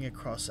 and coming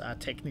across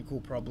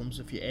technical problems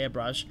with your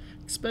airbrush,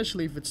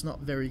 especially if it's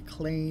not very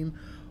clean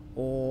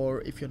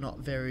or if you're not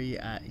very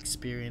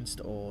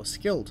experienced or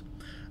skilled.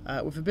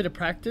 With a bit of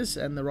practice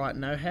and the right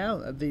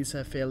know-how, these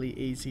are fairly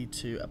easy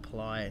to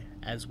apply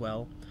as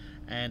well,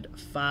 and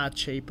far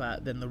cheaper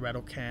than the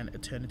rattle can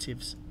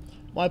alternatives.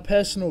 My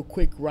personal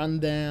quick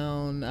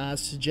rundown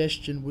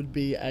suggestion would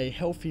be a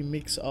healthy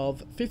mix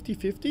of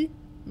 50-50,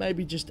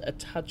 maybe just a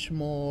touch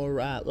more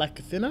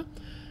lacquer thinner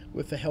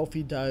with a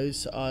healthy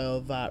dose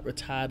of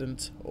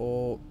retardant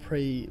or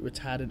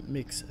pre-retardant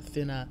mix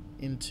thinner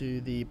into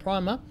the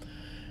primer.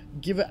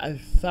 Give it a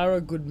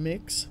thorough good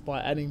mix by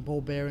adding ball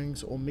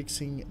bearings or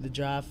mixing the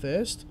jar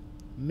first,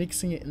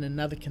 mixing it in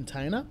another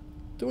container.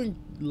 Doing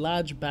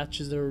large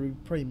batches that are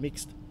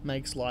pre-mixed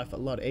makes life a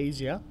lot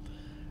easier.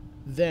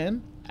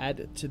 Then add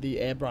it to the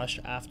airbrush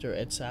after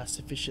it's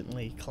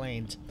sufficiently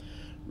cleaned.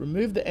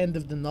 Remove the end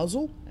of the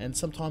nozzle, and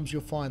sometimes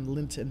you'll find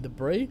lint and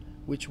debris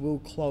which will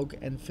clog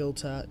and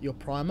filter your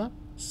primer,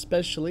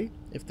 especially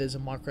if there's a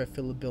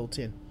microfiller built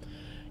in.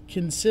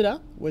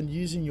 Consider when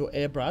using your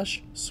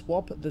airbrush,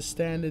 swap the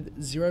standard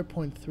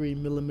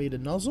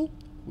 0.3mm nozzle,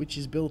 which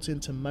is built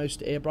into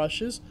most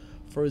airbrushes,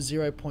 for a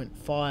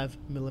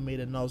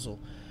 0.5mm nozzle.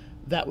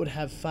 That would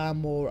have far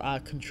more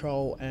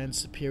control and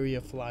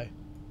superior flow.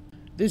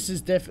 This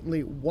is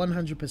definitely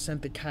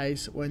 100% the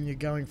case when you're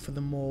going for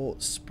the more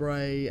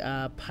spray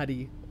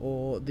putty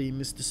or the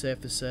Mr.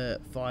 Surfacer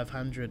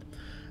 500.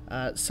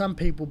 Some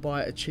people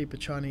buy a cheaper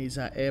Chinese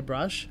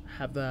airbrush,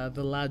 have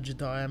the larger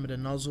diameter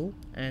nozzle,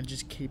 and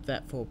just keep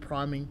that for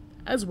priming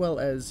as well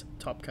as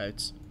top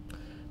coats.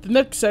 The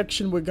next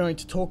section we're going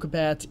to talk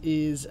about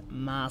is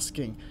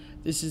masking.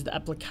 This is the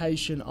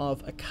application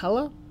of a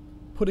color,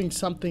 putting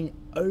something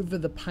over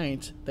the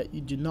paint that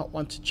you do not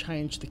want to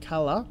change the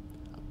color,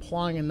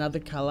 applying another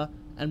color,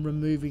 and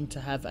removing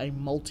to have a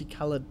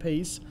multicolored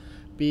piece,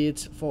 be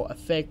it for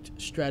effect,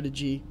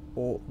 strategy,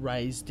 or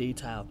raised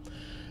detail.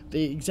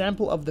 The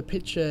example of the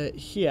picture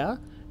here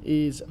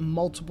is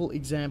multiple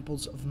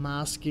examples of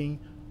masking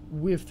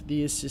with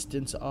the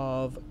assistance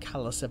of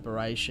color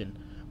separation,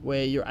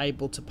 where you're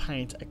able to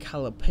paint a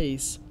color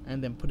piece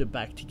and then put it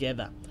back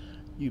together.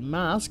 You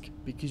mask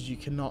because you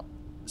cannot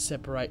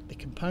separate the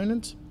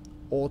component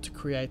or to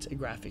create a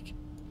graphic.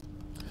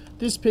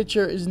 This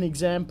picture is an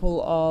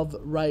example of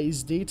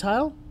raised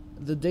detail.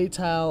 The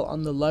detail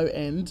on the low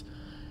end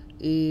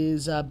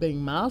is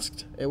being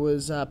masked. It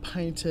was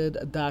painted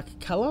a dark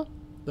color.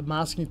 The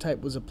masking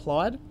tape was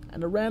applied,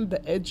 and around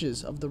the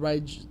edges of the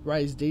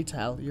raised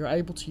detail, you're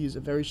able to use a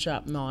very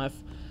sharp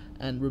knife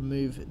and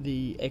remove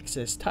the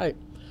excess tape.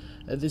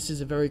 This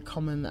is a very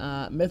common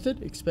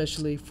method,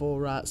 especially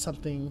for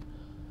something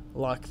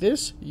like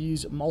this.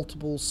 Use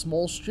multiple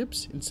small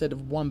strips instead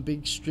of one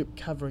big strip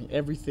covering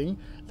everything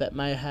that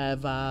may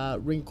have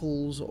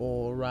wrinkles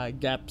or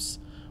gaps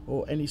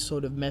or any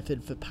sort of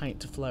method for paint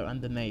to flow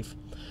underneath.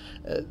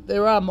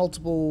 There are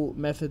multiple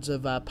methods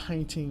of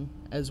painting,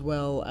 as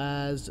well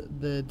as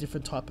the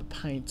different type of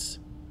paints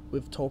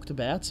we've talked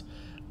about,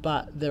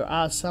 but there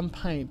are some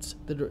paints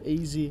that are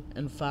easy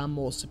and far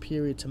more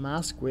superior to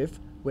mask with,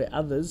 where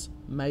others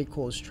may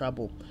cause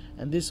trouble,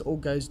 and this all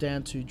goes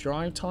down to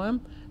drying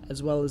time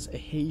as well as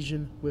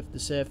adhesion with the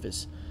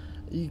surface.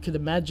 You could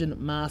imagine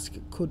mask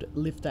could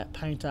lift that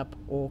paint up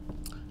or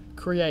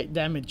create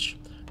damage.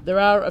 There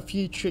are a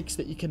few tricks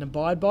that you can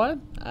abide by.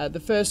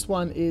 The first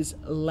one is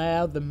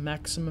allow the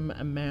maximum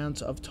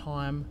amount of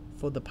time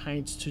for the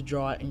paint to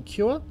dry and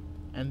cure,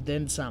 and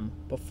then some,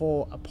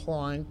 before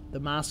applying the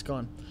mask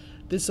on.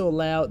 This will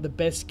allow the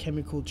best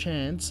chemical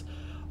chance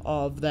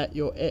of that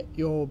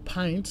your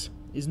paint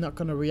is not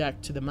going to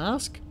react to the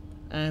mask,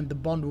 and the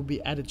bond will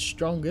be at its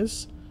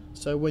strongest,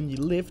 so when you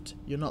lift,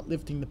 you're not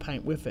lifting the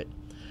paint with it.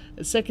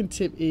 The second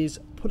tip is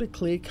put a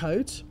clear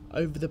coat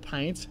over the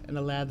paint and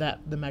allow that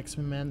the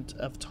maximum amount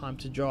of time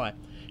to dry.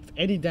 If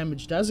any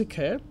damage does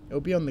occur, it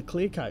will be on the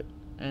clear coat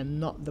and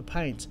not the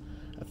paint.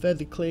 A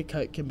further clear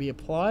coat can be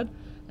applied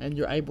and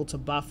you're able to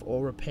buff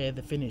or repair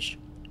the finish.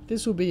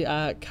 This will be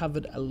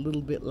covered a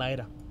little bit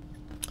later.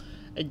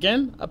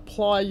 Again,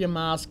 apply your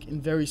mask in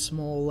very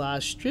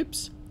small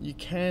strips. You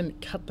can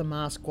cut the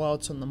mask while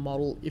it's on the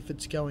model if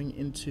it's going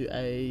into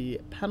a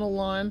panel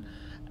line,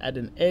 at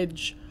an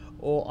edge,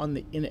 or on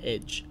the inner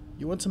edge.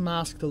 You want to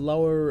mask the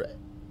lower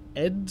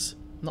ends,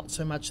 not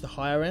so much the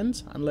higher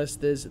ends, unless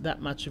there's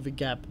that much of a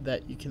gap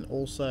that you can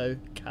also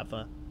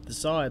cover the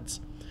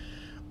sides.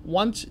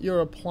 Once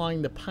you're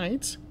applying the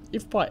paint,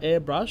 if by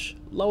airbrush,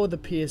 lower the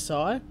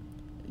PSI,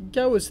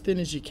 go as thin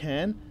as you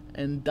can,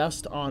 and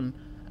dust on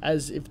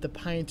as if the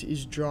paint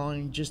is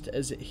drying just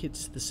as it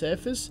hits the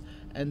surface,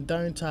 and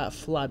don't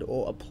flood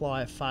or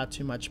apply far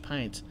too much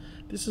paint.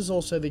 This is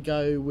also the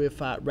go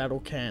with rattle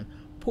can.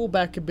 Pull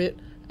back a bit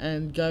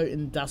and go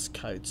in dust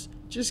coats.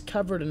 Just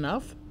cover it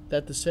enough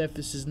that the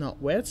surface is not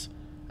wet.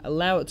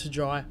 Allow it to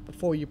dry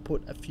before you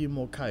put a few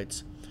more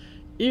coats.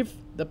 If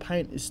the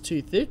paint is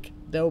too thick,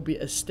 there will be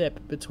a step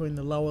between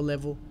the lower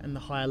level and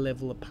the higher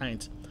level of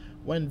paint.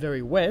 When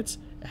very wet,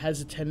 it has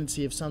a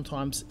tendency of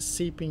sometimes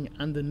seeping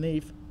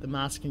underneath the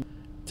masking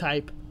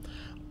tape.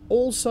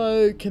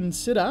 Also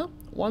consider,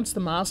 once the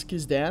mask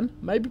is down,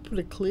 maybe put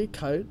a clear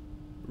coat,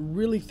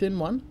 really thin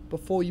one,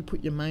 before you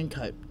put your main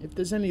coat. If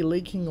there's any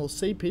leaking or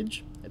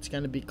seepage, it's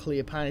going to be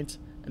clear paint,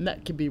 and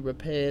that can be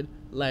repaired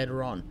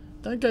later on.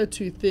 Don't go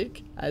too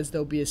thick, as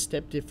there'll be a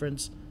step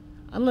difference,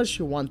 unless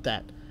you want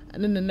that.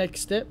 And in the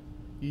next step,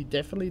 you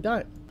definitely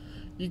don't.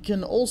 You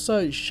can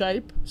also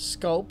shape,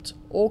 sculpt,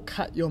 or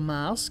cut your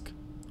mask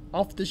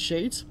off the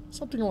sheet,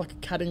 something like a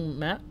cutting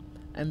mat,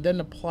 and then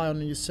apply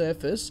on your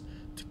surface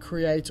to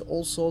create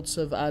all sorts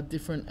of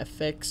different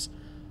effects,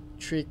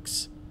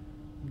 tricks,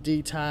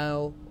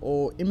 detail,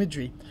 or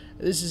imagery.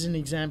 This is an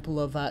example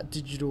of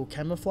digital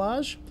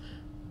camouflage.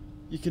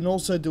 You can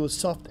also do a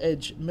soft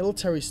edge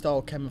military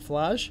style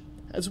camouflage,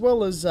 as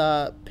well as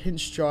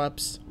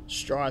pinstripes,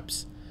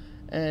 stripes,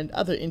 and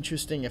other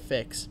interesting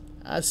effects.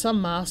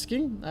 Some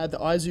masking, the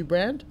Aizu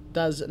brand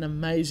does an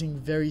amazing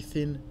very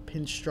thin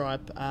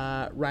pinstripe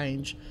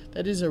range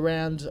that is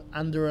around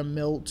under a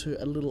mil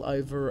to a little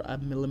over a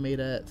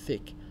millimeter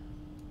thick.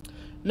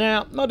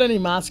 Now, not any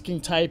masking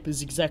tape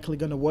is exactly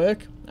going to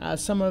work.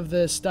 Some of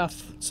the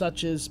stuff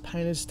such as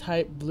painter's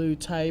tape, blue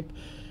tape,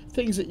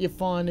 things that you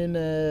find in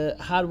a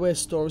hardware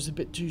store is a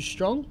bit too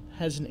strong,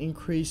 has an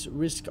increased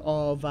risk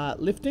of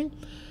lifting.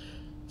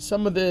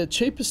 Some of the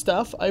cheaper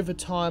stuff over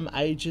time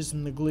ages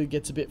and the glue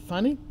gets a bit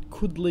funny,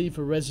 could leave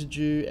a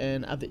residue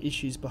and other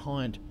issues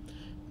behind.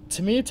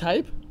 Tamiya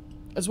tape,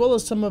 as well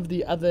as some of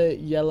the other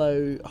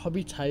yellow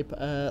hobby tape,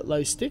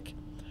 low stick,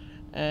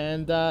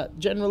 and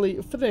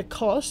generally for their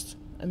cost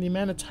and the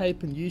amount of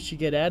tape and use you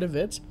get out of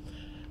it,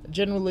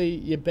 generally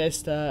your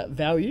best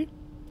value,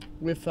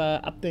 with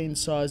updating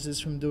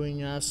sizes from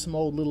doing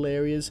small little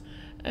areas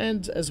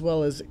and as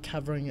well as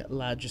covering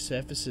larger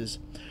surfaces.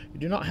 You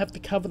do not have to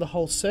cover the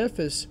whole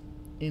surface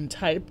in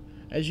tape,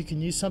 as you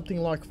can use something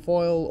like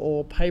foil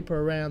or paper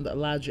around a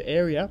larger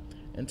area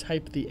and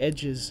tape the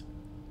edges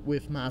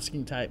with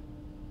masking tape.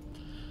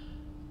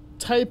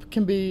 Tape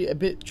can be a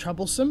bit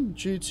troublesome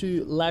due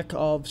to lack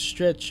of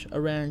stretch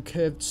around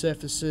curved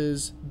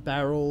surfaces,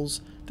 barrels,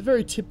 the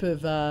very tip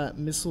of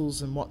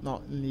missiles and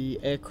whatnot in the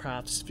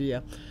aircraft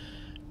sphere.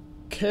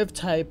 Curved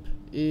tape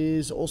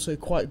is also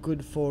quite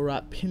good for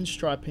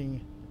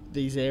pinstriping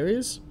these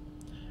areas,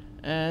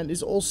 and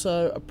is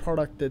also a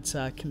product that's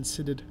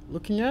considered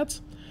looking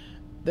at.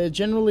 They're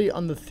generally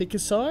on the thicker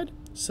side,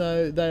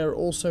 so they are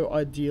also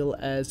ideal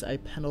as a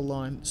panel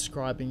line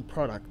scribing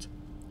product.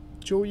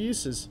 Dual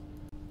uses.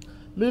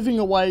 Moving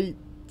away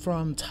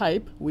from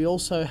tape, we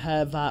also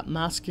have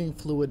masking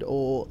fluid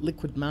or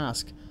liquid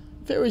mask.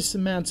 Various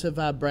amounts of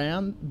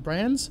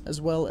brands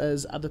as well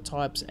as other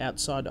types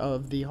outside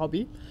of the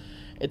hobby.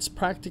 It's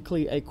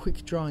practically a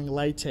quick drying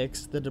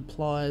latex that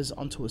applies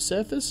onto a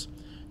surface.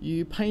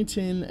 You paint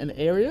in an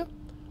area,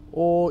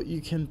 or you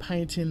can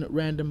paint in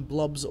random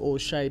blobs or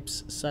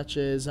shapes such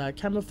as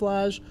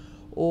camouflage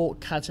or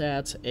cut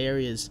out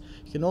areas.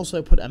 You can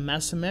also put a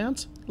mass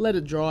amount, let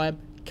it dry,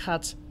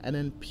 cut, and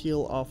then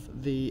peel off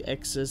the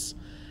excess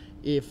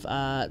if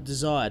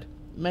desired.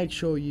 Make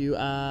sure you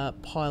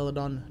pile it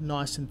on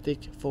nice and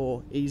thick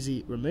for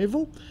easy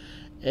removal.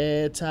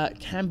 It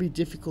can be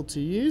difficult to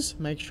use.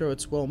 Make sure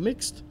it's well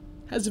mixed.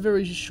 Has a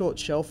very short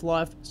shelf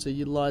life, so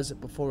utilize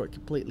it before it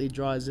completely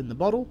dries in the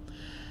bottle.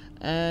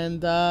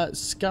 And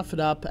scuff it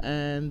up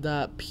and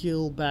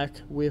peel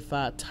back with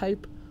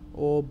tape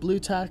or blue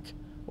tack,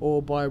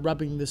 or by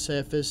rubbing the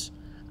surface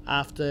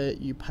after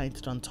you paint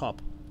it on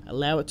top.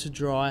 Allow it to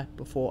dry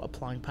before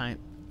applying paint.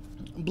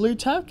 Blue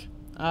tack,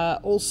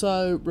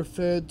 also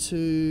referred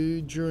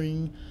to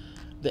during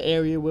the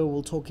area where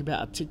we'll talk about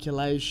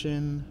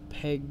articulation,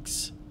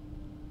 pegs,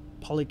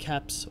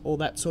 polycaps, all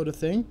that sort of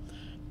thing,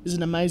 is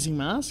an amazing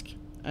mask,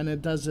 and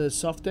it does a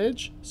soft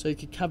edge, so you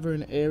could cover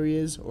in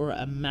areas or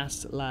a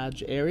massed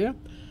large area.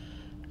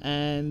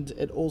 And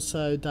it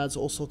also does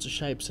all sorts of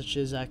shapes, such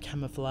as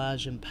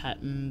camouflage and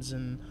patterns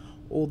and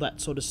all that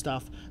sort of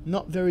stuff.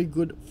 Not very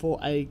good for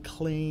a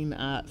clean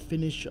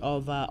finish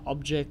of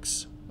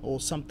objects, or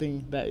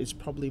something that is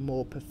probably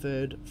more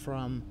preferred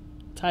from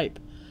tape.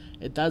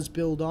 It does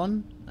build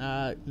on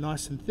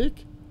nice and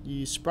thick.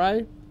 You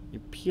spray, you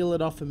peel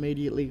it off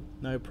immediately,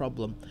 no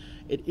problem.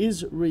 It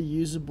is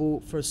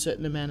reusable for a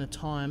certain amount of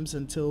times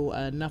until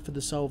enough of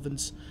the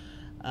solvents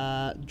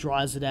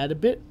dries it out a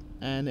bit,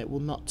 and it will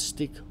not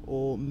stick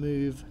or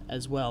move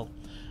as well.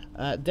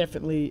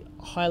 Definitely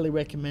highly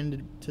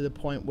recommended, to the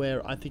point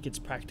where I think it's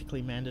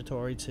practically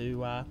mandatory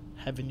to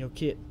have in your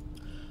kit.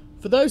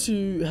 For those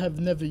who have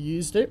never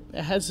used it,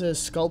 it has a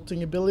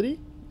sculpting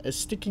ability, a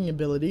sticking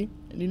ability,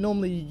 and you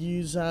normally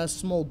use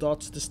small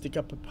dots to stick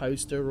up a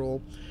poster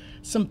or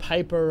some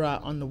paper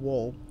on the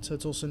wall, so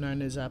it's also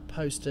known as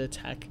poster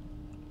tack.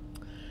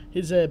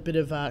 Here's a bit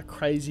of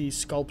crazy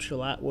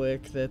sculptural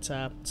artwork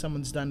that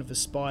someone's done of a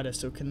spider,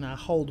 so it can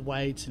hold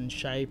weight and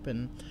shape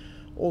and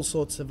all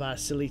sorts of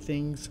silly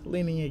things.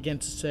 Leaning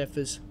against a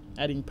surface,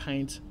 adding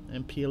paint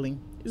and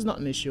peeling is not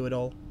an issue at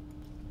all.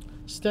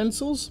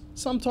 Stencils,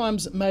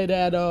 sometimes made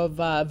out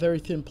of very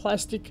thin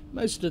plastic,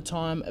 most of the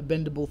time a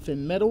bendable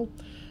thin metal.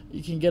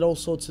 You can get all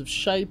sorts of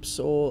shapes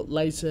or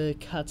laser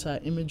cut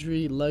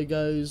imagery,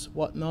 logos,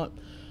 whatnot.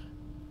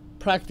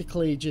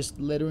 Practically just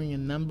lettering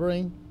and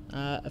numbering.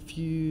 A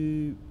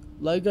few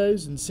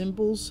logos and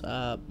symbols,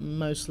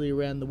 mostly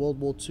around the World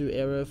War II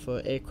era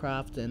for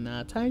aircraft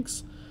and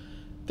tanks.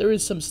 There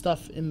is some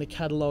stuff in the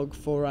catalogue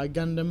for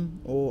Gundam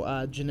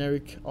or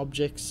generic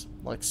objects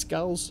like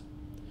skulls.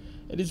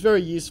 It is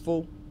very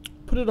useful.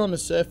 Put it on a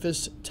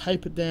surface,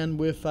 tape it down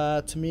with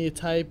Tamiya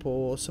tape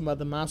or some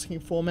other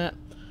masking format,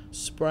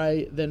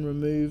 spray, then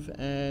remove,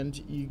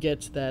 and you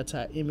get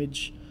that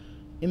image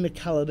in the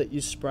colour that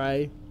you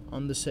spray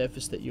on the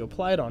surface that you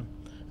apply it on.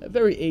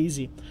 Very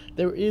easy.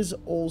 There is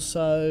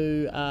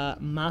also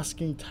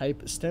masking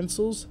tape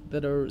stencils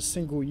that are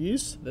single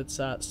use, that's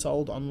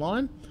sold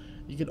online.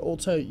 You could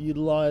also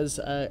utilise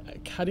a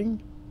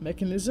cutting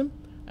mechanism,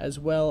 as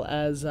well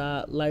as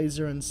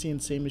laser and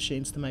CNC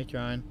machines to make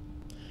your own.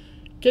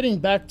 Getting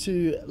back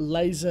to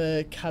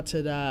laser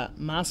cutted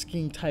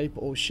masking tape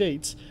or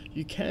sheets,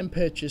 you can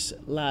purchase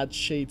large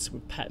sheets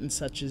with patterns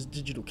such as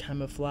digital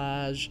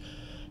camouflage,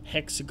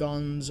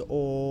 hexagons,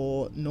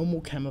 or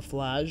normal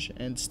camouflage,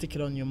 and stick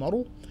it on your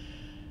model.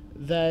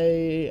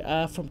 They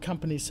are from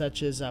companies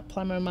such as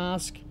Plamo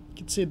Mask. You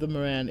can see them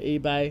around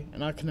eBay,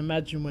 and I can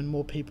imagine when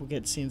more people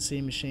get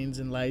CNC machines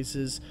and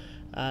lasers,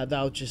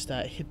 they'll just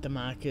hit the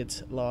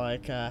market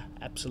like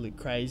absolute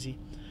crazy.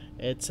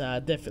 It's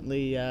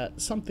definitely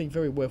something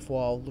very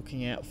worthwhile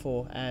looking out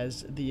for,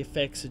 as the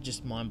effects are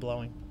just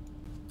mind-blowing.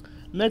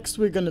 Next,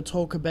 we're going to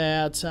talk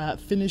about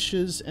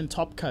finishes and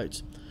top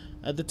coats.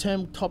 The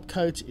term top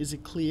coat is a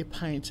clear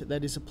paint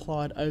that is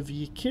applied over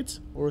your kit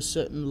or a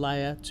certain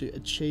layer to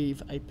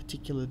achieve a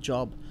particular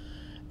job.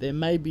 There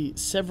may be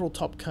several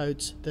top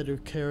coats that are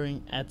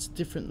occurring at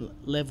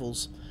different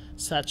levels,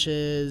 such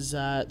as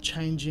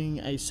changing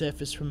a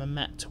surface from a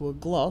matte to a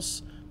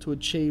gloss to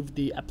achieve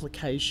the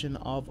application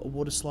of a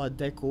water slide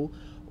decal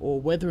or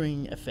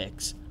weathering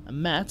effects. A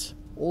matte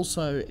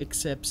also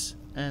accepts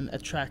and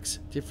attracts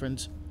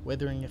different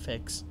weathering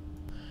effects.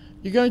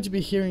 You're going to be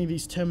hearing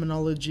these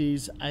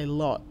terminologies a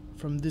lot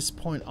from this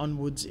point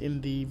onwards in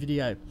the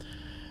video.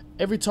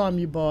 Every time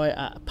you buy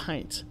a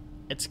paint,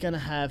 it's going to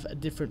have a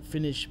different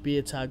finish, be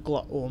it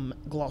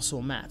gloss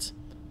or matte.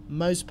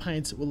 Most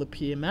paints will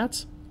appear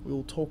matte. We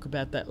will talk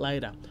about that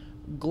later.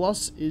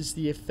 Gloss is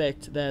the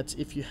effect that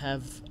if you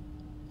have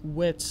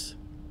wet,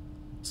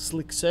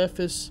 slick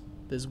surface,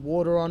 there's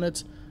water on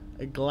it,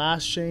 a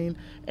glass sheen,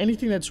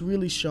 anything that's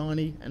really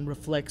shiny and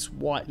reflects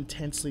white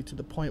intensely to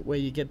the point where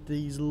you get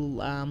these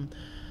little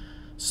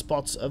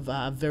spots of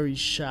very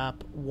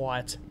sharp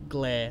white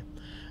glare.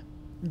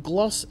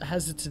 Gloss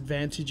has its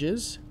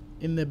advantages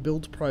in the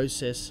build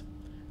process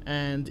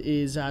and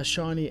is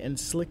shiny and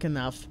slick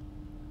enough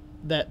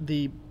that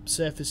the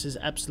surface is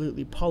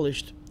absolutely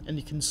polished, and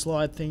you can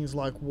slide things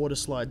like water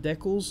slide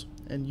decals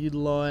and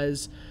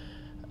utilize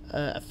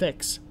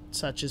effects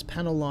such as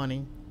panel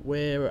lining,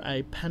 where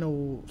a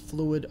panel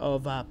fluid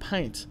of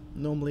paint,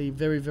 normally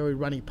very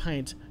runny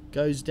paint,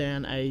 goes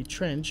down a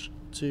trench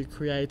to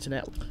create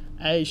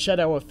a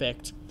shadow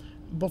effect.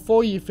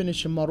 Before you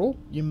finish a model,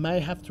 you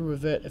may have to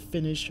revert a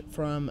finish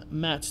from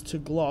matte to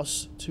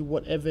gloss to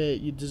whatever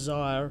you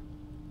desire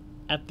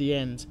at the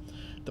end.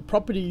 The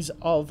properties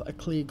of a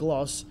clear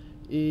gloss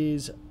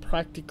is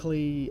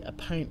practically a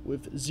paint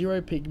with zero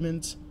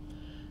pigment.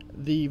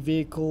 The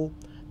vehicle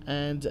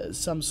and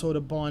some sort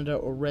of binder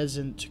or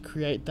resin to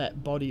create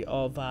that body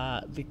of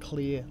the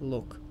clear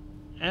look.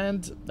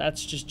 And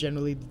that's just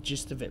generally the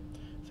gist of it.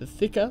 The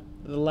thicker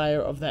the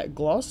layer of that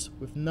gloss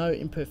with no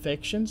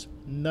imperfections,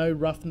 no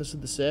roughness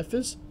of the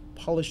surface,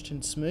 polished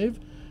and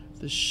smooth,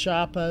 the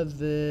sharper,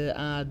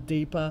 the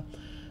deeper,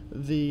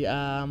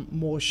 the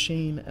more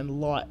sheen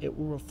and light it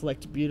will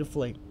reflect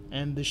beautifully.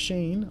 And the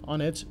sheen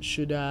on it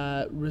should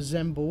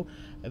resemble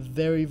a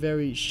very,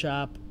 very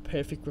sharp,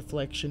 perfect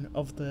reflection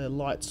of the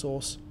light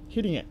source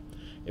hitting it.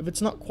 If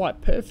it's not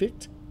quite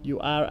perfect, you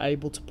are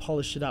able to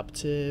polish it up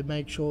to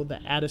make sure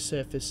the outer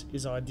surface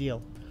is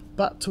ideal.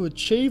 But to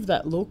achieve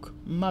that look,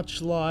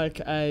 much like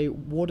a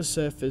water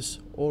surface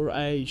or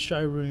a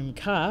showroom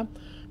car,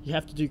 you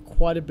have to do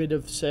quite a bit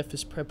of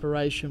surface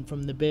preparation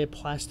from the bare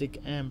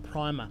plastic and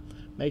primer,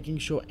 making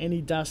sure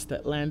any dust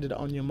that landed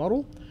on your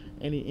model,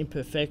 any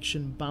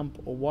imperfection, bump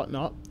or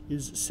whatnot,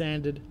 is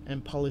sanded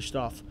and polished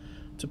off.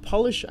 To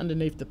polish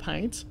underneath the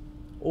paint,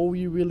 all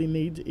you really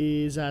need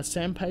is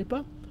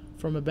sandpaper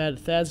from about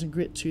 1000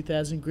 grit,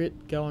 2000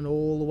 grit, going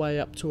all the way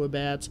up to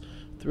about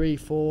 3,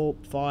 4,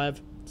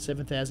 5,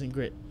 7000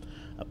 grit.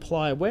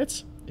 Apply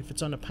wet. If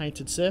it's on a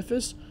painted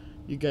surface,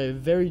 you go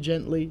very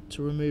gently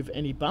to remove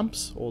any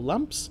bumps or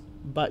lumps,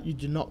 but you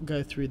do not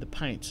go through the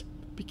paint.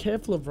 Be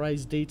careful of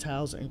raised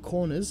details and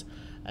corners,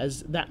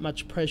 as that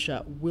much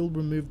pressure will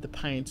remove the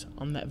paint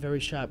on that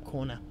very sharp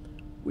corner.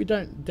 We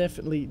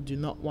definitely do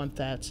not want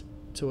that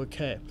to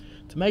occur.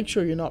 To make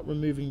sure you're not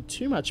removing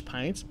too much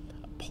paint,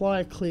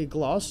 apply a clear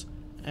gloss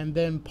and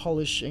then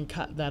polish and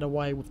cut that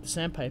away with the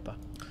sandpaper.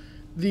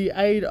 The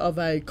aid of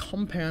a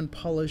compound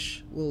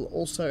polish will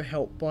also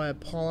help by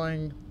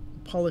applying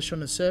polish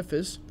on a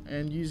surface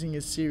and using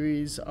a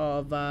series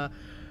of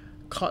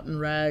cotton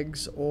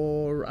rags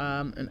or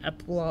an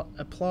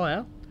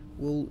applier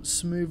will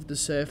smooth the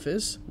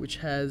surface, which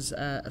has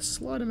a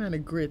slight amount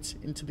of grit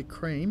into the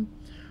cream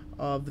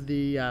of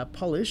the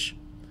polish.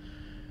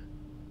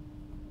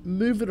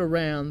 Move it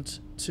around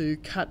to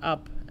cut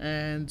up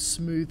and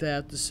smooth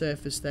out the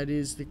surface that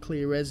is the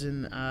clear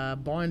resin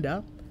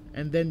binder,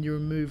 and then you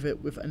remove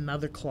it with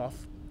another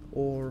cloth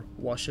or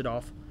wash it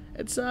off.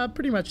 It's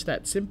pretty much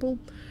that simple.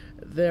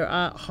 There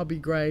are hobby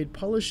grade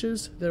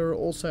polishes. There are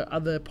also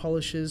other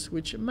polishes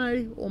which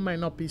may or may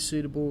not be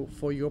suitable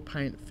for your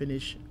paint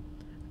finish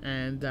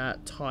and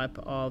type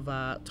of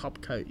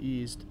top coat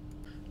used.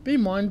 Be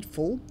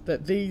mindful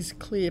that these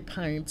clear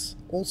paints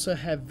also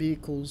have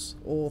vehicles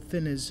or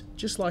thinners,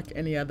 just like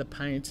any other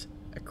paint: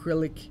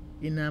 acrylic,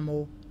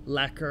 enamel,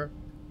 lacquer,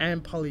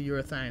 and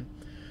polyurethane.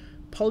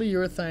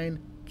 Polyurethane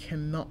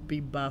cannot be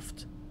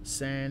buffed,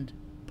 sand,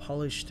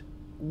 polished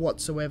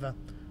whatsoever.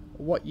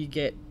 What you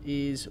get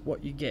is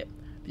what you get.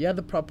 The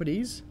other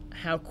properties,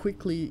 how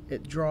quickly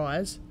it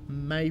dries,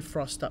 may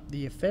frost up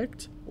the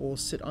effect or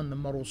sit on the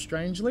model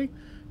strangely.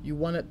 You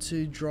want it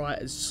to dry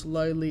as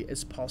slowly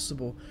as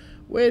possible.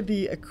 Where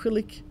the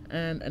acrylic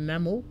and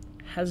enamel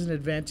has an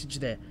advantage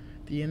there.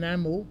 The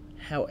enamel,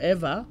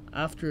 however,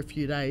 after a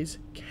few days,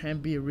 can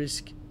be a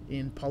risk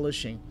in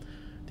polishing.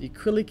 The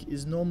acrylic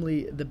is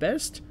normally the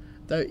best,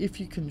 though if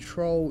you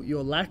control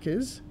your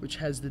lacquers, which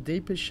has the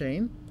deeper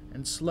sheen,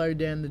 and slow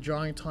down the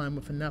drying time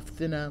with enough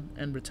thinner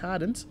and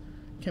retardant,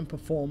 can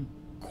perform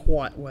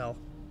quite well.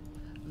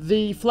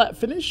 The flat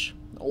finish,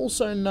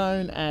 also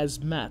known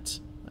as matte,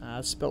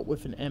 spelt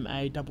with an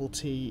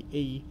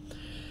M-A-T-T-E.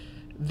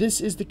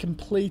 This is the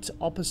complete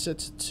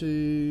opposite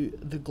to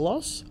the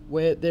gloss,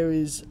 where there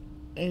is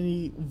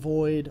any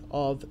void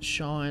of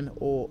shine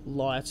or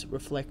light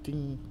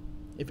reflecting.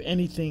 If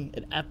anything,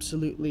 it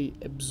absolutely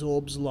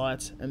absorbs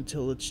light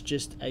until it's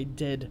just a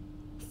dead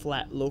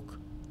flat look,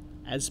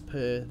 as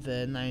per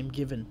the name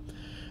given.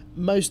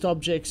 Most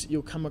objects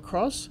you'll come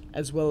across,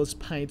 as well as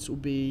paints, will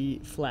be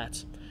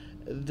flat.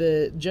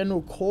 The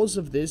general cause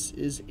of this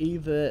is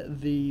either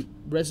the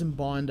resin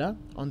binder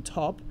on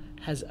top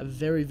has a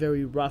very,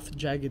 very rough,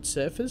 jagged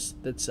surface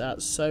that's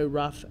so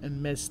rough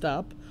and messed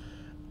up,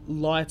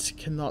 light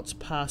cannot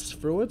pass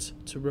through it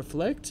to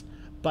reflect,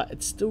 but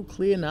it's still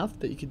clear enough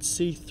that you can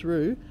see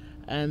through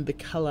and the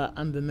color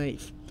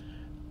underneath.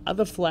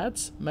 Other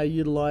flats may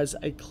utilize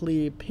a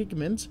clear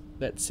pigment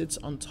that sits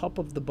on top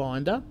of the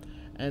binder,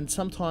 and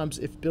sometimes,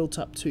 if built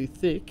up too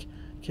thick,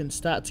 can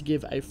start to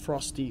give a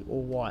frosty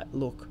or white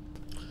look.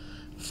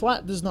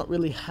 Flat does not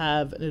really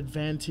have an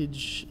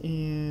advantage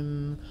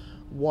in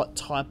what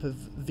type of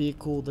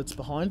vehicle that's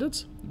behind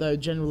it, though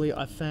generally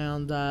I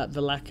found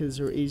the lacquers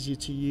are easier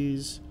to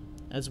use,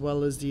 as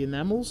well as the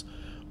enamels,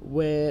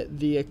 where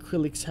the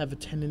acrylics have a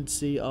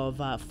tendency of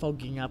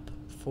fogging up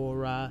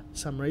for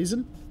some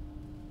reason.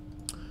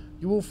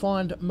 You will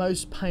find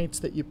most paints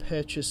that you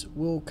purchase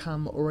will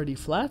come already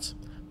flat,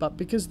 but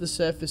because the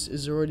surface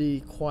is already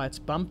quite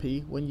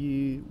bumpy, when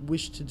you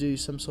wish to do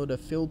some sort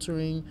of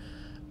filtering,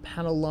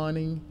 panel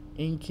lining,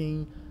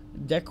 inking,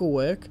 decal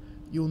work,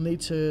 you'll need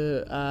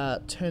to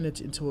turn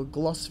it into a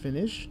gloss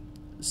finish,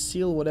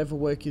 seal whatever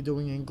work you're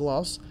doing in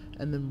gloss,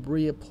 and then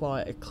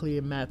reapply a clear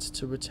matte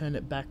to return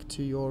it back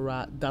to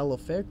your dull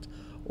effect,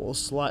 or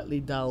slightly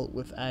dull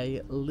with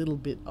a little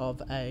bit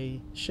of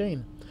a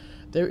sheen.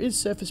 There is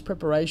surface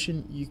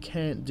preparation you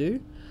can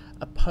do,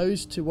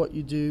 opposed to what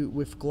you do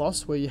with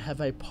gloss, where you have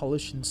a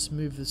polished and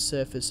smoothest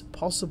surface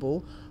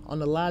possible.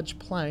 On a large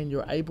plane,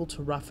 you're able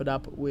to rough it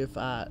up with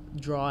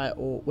dry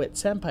or wet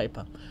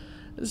sandpaper.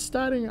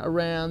 Starting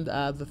around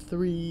the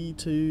 300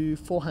 to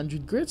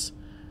 400 grits,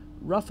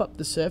 rough up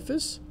the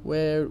surface,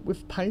 where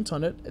with paint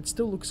on it, it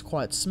still looks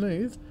quite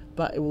smooth,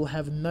 but it will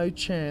have no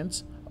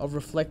chance of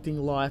reflecting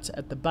light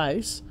at the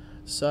base,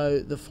 so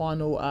the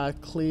final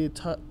clear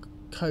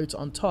coat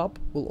on top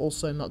will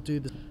also not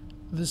do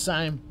the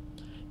same.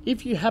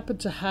 If you happen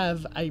to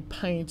have a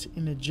paint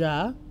in a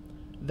jar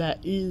that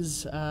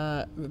is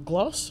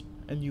gloss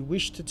and you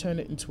wish to turn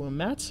it into a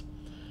matte,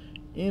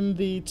 in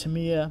the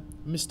Tamiya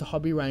Mr.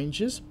 Hobby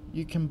ranges,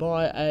 you can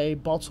buy a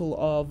bottle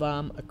of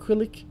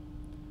acrylic,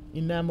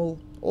 enamel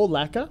or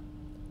lacquer.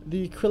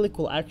 The acrylic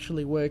will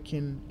actually work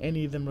in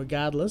any of them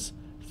regardless,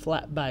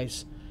 flat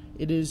base.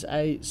 It is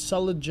a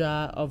solid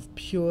jar of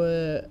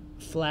pure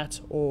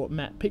flat or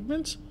matte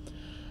pigment.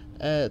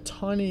 A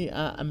tiny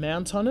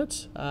amount on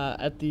it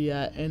at the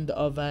end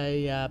of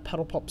a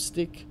paddle pop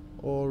stick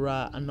or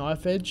a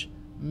knife edge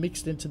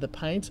mixed into the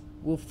paint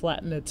will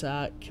flatten it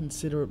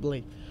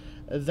considerably.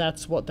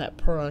 That's what that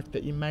product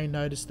that you may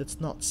notice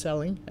that's not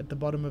selling at the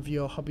bottom of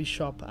your hobby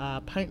shop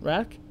paint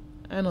rack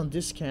and on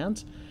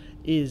discount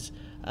is.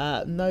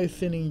 No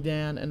thinning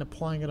down and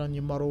applying it on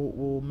your model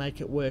will make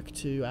it work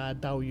to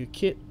dull your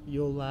kit.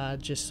 You'll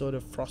just sort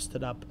of frost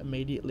it up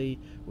immediately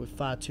with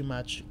far too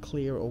much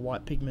clear or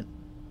white pigment.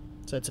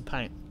 So it's a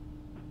paint.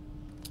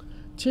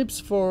 Tips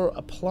for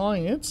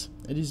applying it.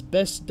 It is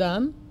best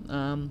done,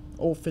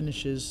 all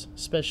finishes,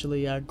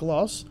 especially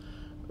gloss,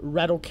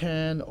 rattle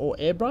can or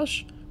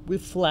airbrush.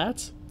 With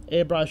flat,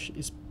 airbrush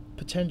is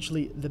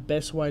potentially the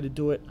best way to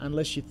do it,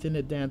 unless you thin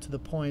it down to the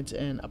point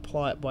and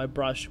apply it by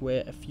brush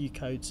where a few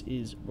coats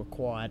is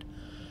required.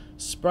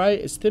 Spray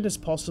as thin as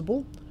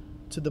possible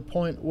to the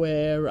point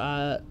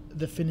where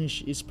the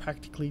finish is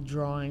practically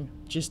drying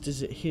just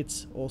as it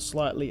hits or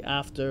slightly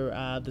after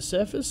the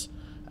surface.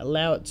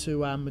 Allow it to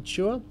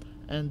mature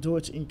and do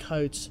it in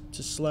coats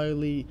to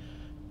slowly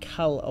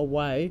cull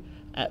away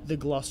at the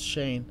gloss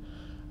sheen.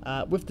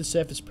 With the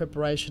surface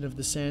preparation of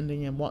the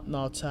sanding and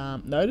whatnot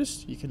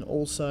noticed, you can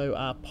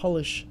also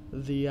polish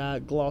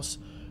the gloss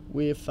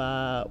with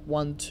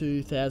 1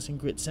 to 2,000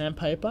 grit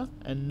sandpaper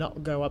and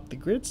not go up the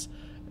grits.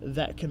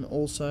 That can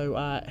also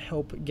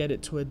help get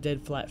it to a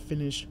dead flat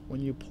finish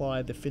when you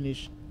apply the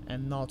finish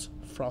and not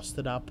frost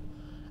it up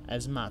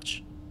as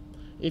much.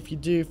 If you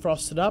do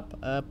frost it up,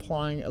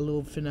 applying a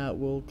little thinner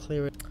will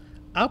clear it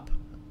up.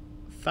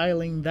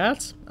 Failing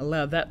that,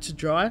 allow that to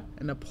dry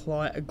and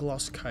apply a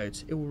gloss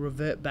coat. It will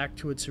revert back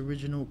to its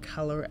original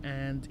color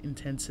and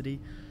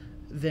intensity.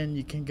 Then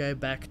you can go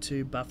back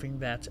to buffing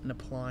that and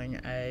applying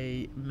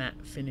a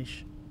matte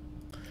finish.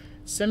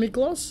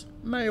 Semi-gloss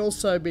may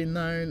also be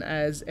known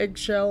as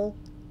eggshell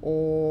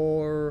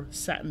or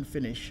satin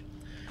finish.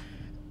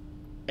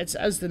 It's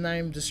as the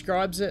name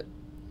describes it.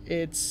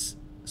 It's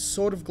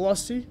sort of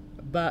glossy,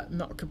 but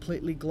not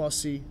completely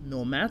glossy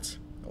nor matte.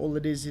 All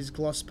it is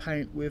gloss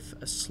paint with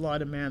a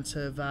slight amount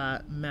of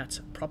matte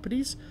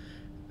properties.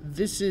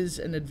 This is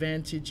an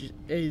advantage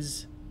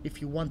is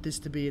if you want this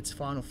to be its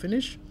final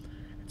finish.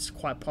 It's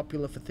quite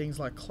popular for things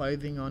like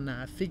clothing on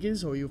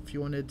figures, or if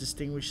you want to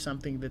distinguish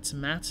something that's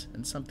matte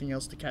and something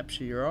else to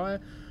capture your eye,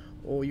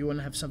 or you want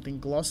to have something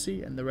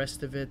glossy and the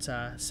rest of it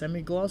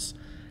semi-gloss.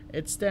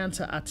 It's down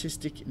to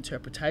artistic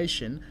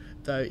interpretation,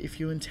 though. If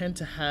you intend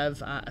to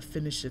have a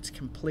finish that's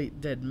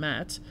complete dead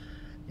matte,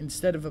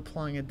 instead of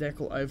applying a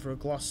decal over a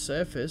gloss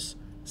surface,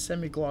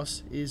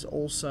 semi-gloss is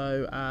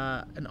also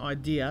an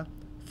idea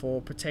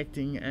for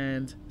protecting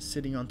and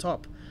sitting on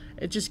top.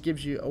 It just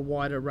gives you a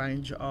wider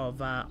range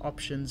of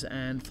options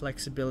and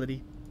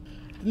flexibility.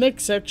 The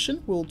next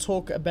section we'll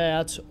talk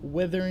about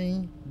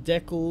weathering,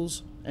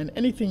 decals, and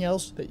anything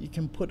else that you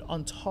can put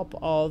on top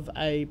of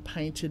a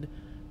painted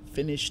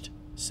finished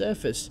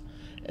surface.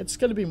 It's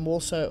going to be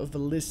more so of a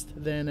list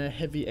than a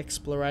heavy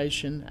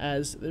exploration,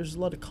 as there's a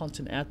lot of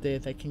content out there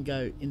that can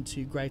go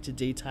into greater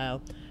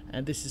detail,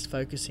 and this is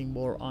focusing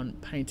more on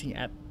painting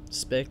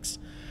aspects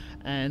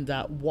and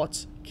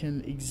what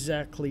can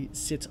exactly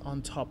sit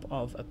on top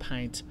of a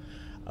paint.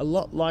 A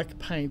lot like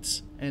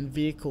paints and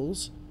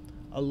vehicles,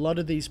 a lot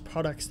of these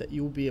products that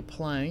you'll be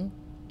applying,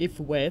 if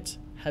wet,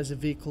 has a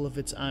vehicle of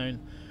its own,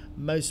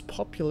 most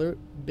popular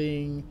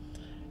being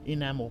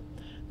enamel.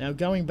 Now,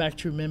 going back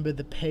to remember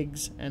the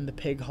pegs and the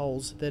peg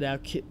holes that our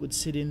kit would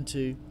sit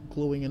into,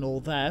 gluing and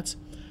all that,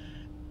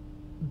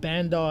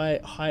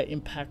 Bandai high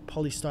impact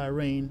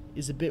polystyrene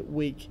is a bit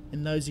weak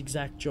in those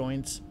exact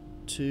joints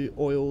to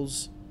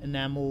oils,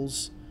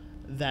 enamels,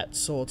 that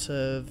sort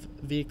of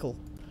vehicle.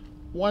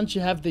 Once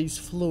you have these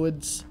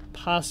fluids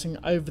passing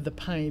over the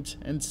paint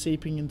and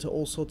seeping into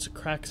all sorts of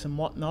cracks and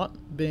whatnot,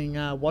 being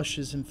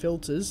washers and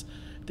filters,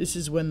 this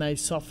is when they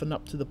soften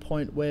up to the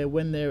point where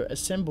when they're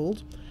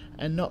assembled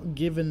and not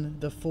given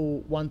the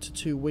full 1 to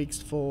 2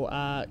 weeks for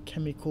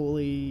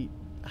chemically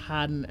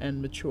harden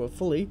and mature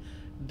fully,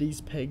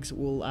 these pegs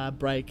will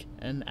break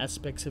and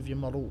aspects of your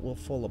model will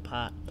fall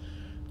apart.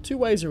 Two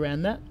ways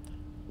around that.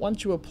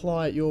 Once you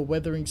apply your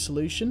weathering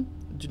solution,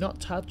 do not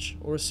touch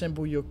or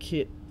assemble your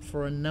kit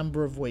for a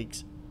number of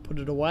weeks. Put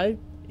it away,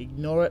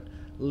 ignore it,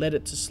 let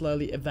it to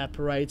slowly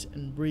evaporate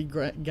and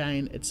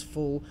regain its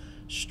full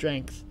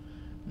strength.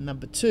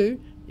 Number two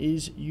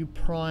is you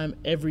prime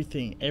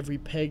everything, every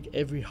peg,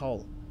 every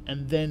hole,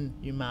 and then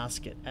you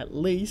mask it. At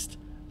least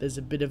there's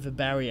a bit of a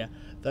barrier,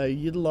 though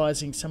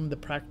utilizing some of the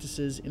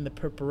practices in the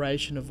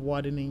preparation of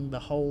widening the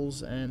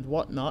holes and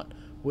whatnot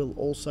will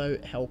also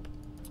help.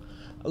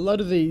 A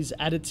lot of these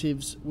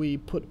additives we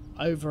put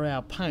over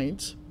our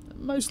paint,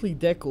 mostly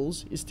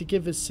decals, is to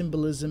give us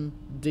symbolism,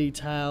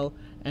 detail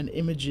and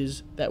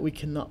images that we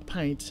cannot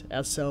paint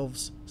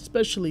ourselves,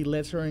 especially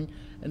lettering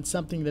and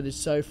something that is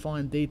so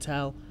fine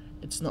detail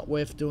it's not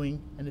worth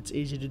doing and it's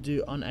easy to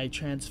do on a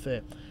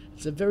transfer.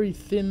 It's a very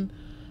thin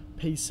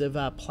piece of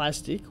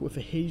plastic with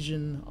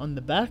adhesion on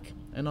the back,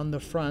 and on the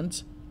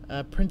front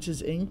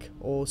printer's ink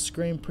or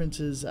screen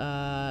printer's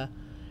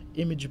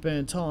image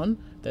burnt on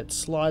that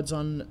slides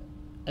on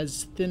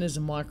as thin as a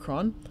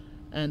micron,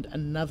 and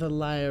another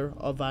layer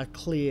of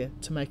clear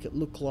to make it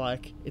look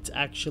like it's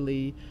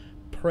actually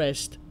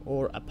pressed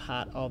or a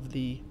part of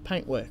the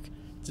paintwork.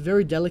 It's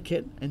very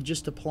delicate, and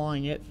just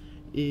applying it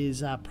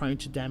is prone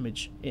to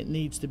damage. It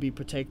needs to be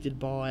protected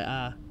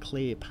by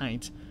clear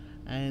paint,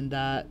 and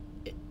that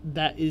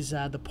is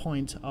the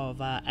point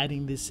of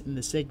adding this in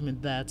the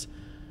segment, that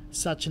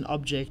such an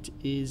object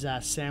is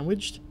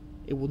sandwiched.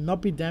 It will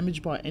not be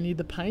damaged by any of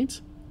the paint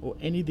or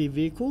any of the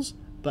vehicles,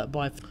 but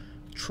by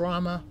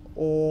trauma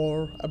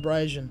or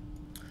abrasion.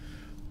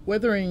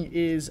 Weathering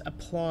is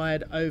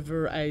applied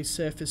over a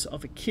surface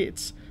of a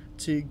kit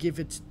to give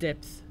it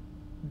depth,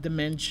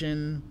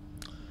 dimension,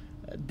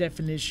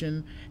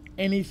 definition,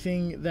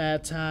 anything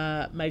that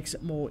makes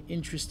it more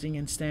interesting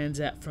and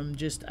stands out from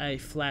just a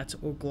flat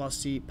or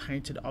glossy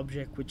painted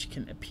object, which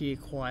can appear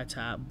quite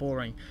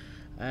boring.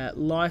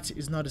 Light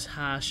is not as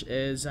harsh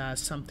as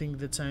something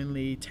that's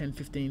only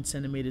 10-15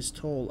 centimeters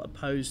tall,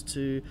 opposed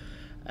to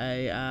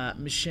a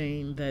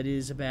machine that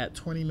is about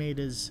 20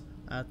 meters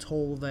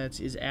tall that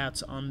is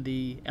out on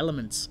the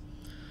elements.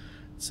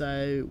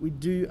 So we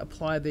do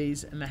apply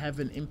these, and they have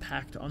an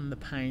impact on the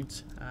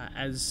paint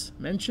as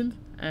mentioned,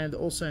 and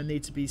also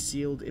need to be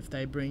sealed if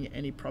they bring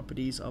any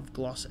properties of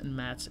gloss and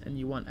matte and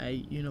you want a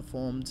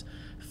uniformed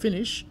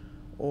finish,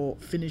 or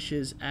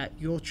finishes at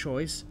your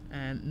choice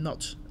and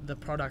not the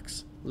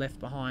products left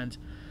behind.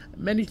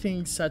 Many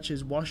things such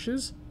as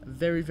washes,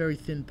 very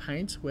thin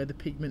paint where the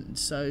pigment is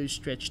so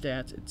stretched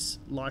out it's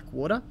like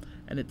water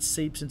and it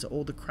seeps into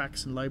all the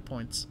cracks and low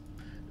points.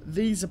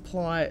 These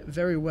apply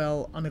very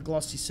well on a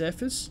glossy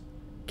surface,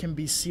 can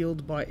be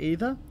sealed by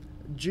either.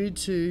 Due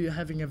to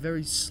having a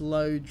very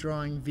slow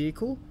drying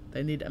vehicle,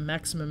 they need a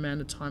maximum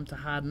amount of time to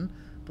harden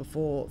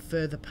before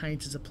further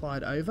paint is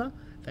applied over.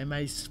 They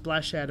may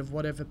splash out of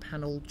whatever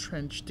panel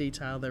trench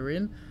detail they're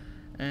in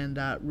and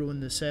ruin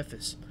the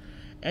surface.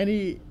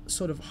 Any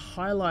sort of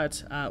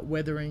highlight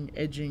weathering,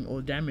 edging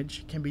or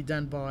damage can be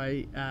done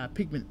by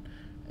pigment.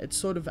 It's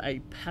sort of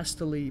a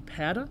pastel-y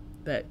powder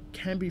that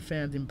can be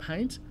found in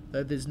paint,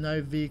 though there's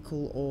no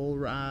vehicle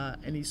or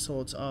any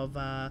sorts of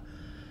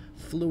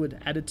fluid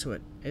added to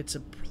it. It's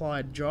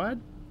applied dried.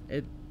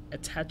 It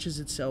attaches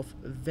itself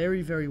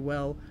very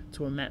well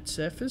to a matte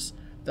surface,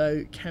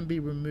 though can be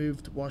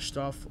removed, washed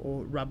off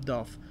or rubbed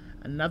off.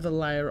 Another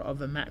layer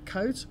of a matte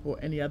coat or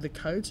any other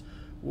coat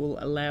will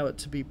allow it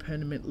to be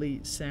permanently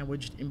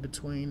sandwiched in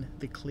between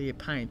the clear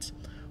paint.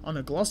 On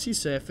a glossy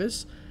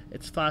surface,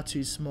 it's far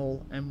too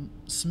small and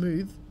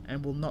smooth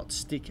and will not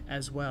stick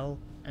as well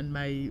and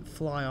may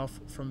fly off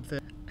from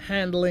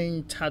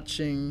handling,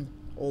 touching,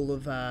 all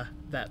of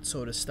that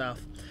sort of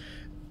stuff.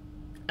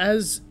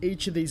 As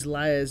each of these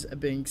layers are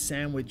being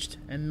sandwiched,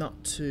 and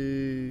not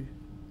to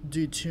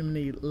do too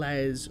many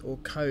layers or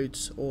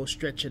coats or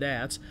stretch it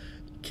out,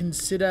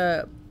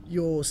 consider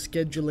your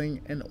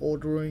scheduling and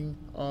ordering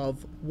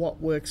of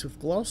what works with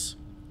gloss,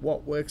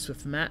 what works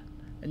with matte,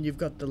 and you've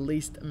got the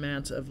least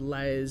amount of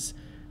layers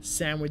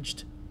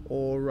sandwiched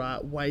or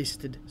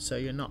wasted, so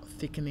you're not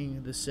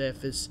thickening the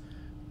surface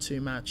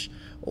too much.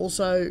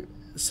 Also,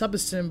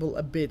 subassemble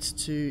a bit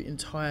to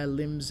entire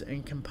limbs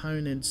and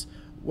components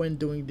when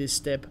doing this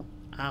step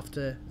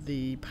after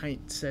the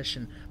paint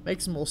session.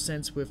 Makes more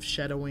sense with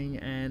shadowing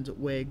and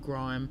where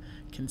grime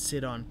can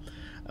sit on.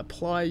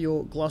 Apply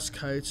your gloss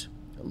coat,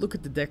 look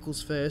at the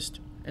decals first,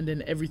 and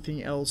then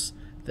everything else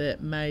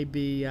that may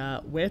be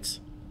wet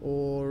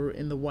or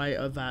in the way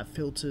of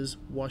filters,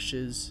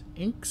 washes,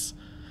 inks.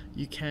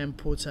 You can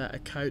put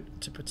a coat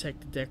to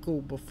protect the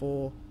decal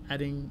before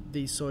adding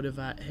these sort of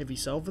heavy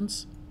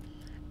solvents.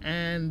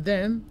 And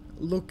then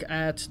look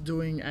at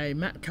doing a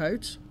matte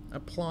coat,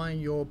 applying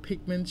your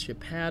pigments, your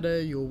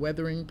powder, your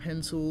weathering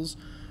pencils,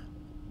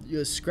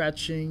 your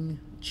scratching,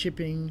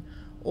 chipping,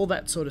 all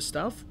that sort of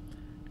stuff,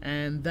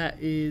 and that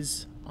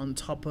is on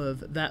top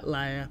of that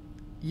layer,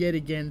 yet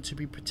again to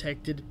be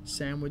protected,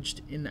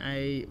 sandwiched in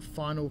a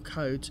final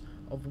coat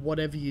of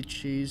whatever you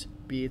choose,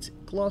 be it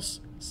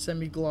gloss,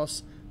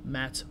 semi-gloss,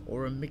 matte,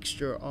 or a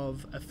mixture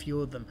of a few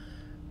of them.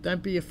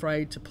 Don't be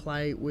afraid to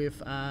play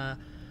with a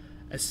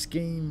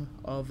scheme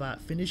of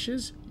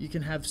finishes. You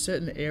can have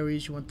certain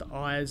areas you want the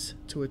eyes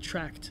to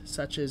attract,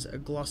 such as a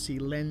glossy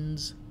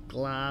lens,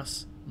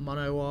 glass,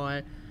 mono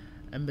eye,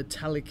 a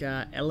metallic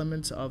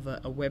element of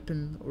a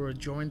weapon or a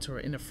joint or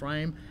in a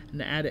frame,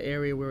 and the outer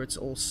area where it's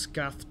all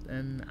scuffed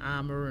and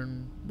armor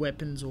and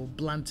weapons, or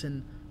blunt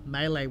and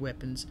melee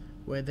weapons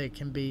where there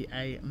can be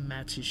a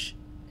mattish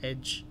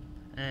edge,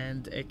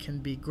 and it can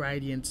be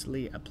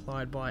gradiently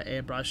applied by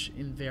airbrush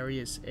in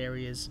various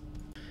areas.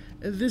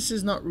 This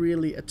is not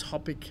really a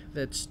topic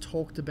that's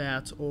talked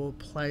about or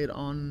played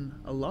on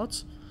a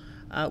lot.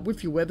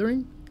 With your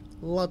weathering,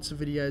 lots of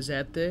videos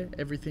out there,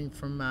 everything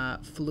from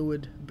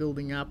fluid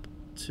building up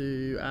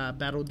to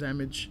battle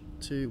damage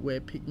to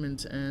where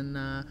pigment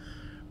and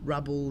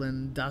rubble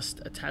and dust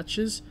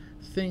attaches.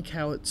 Think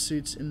how it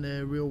suits in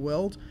the real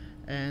world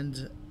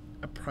and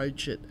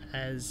approach it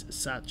as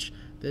such.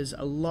 There's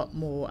a lot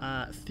more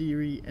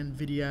theory and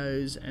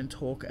videos and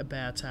talk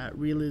about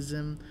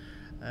realism,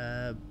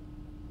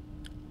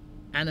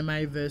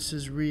 anime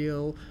versus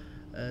real,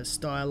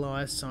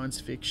 stylized science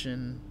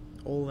fiction,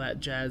 all that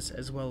jazz,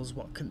 as well as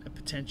what can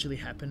potentially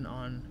happen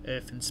on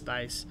Earth and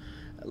space.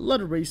 A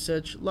lot of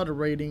research, a lot of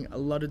reading, a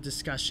lot of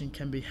discussion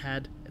can be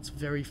had. It's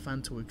very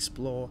fun to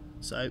explore,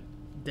 so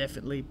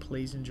definitely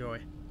please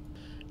enjoy.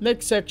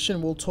 Next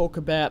section we'll talk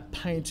about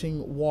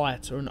painting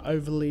white or an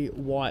overly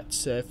white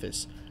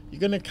surface. You're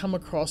going to come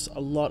across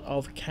a lot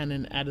of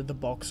Canon out of the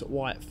box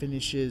white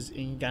finishes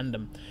in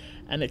Gundam,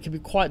 and it can be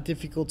quite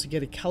difficult to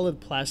get a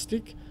coloured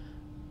plastic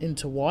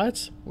into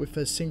white with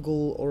a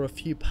single or a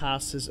few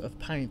passes of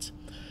paint.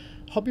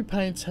 Hobby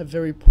paints have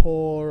very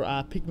poor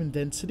pigment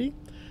density,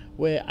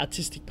 where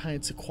artistic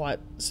paints are quite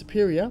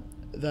superior,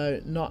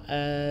 though not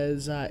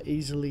as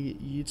easily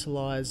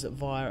utilised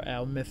via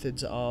our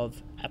methods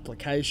of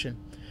application.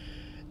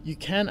 You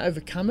can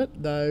overcome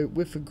it though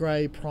with a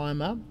grey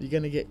primer. You're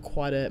going to get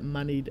quite a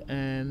moneyed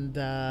and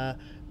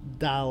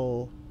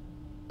dull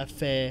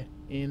affair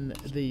in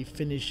the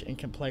finish and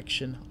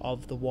complexion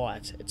of the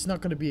white. It's not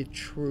going to be a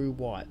true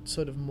white,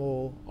 sort of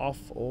more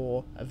off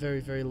or a very,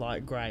 very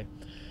light grey.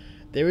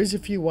 There is a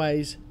few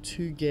ways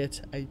to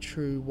get a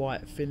true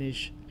white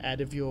finish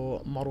out of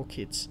your model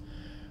kits.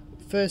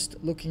 First,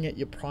 looking at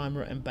your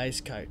primer and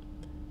base coat.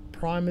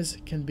 Primers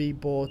can be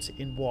bought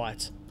in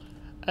white.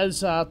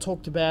 As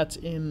talked about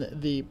in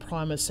the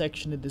primer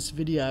section of this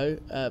video,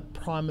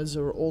 primers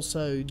are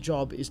also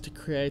job is to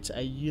create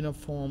a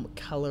uniform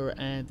color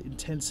and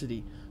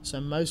intensity. So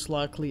most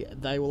likely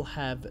they will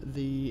have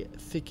the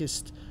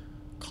thickest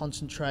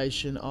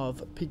concentration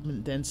of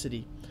pigment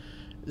density.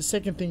 The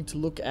second thing to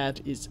look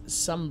at is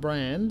some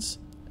brands,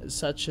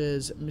 such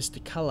as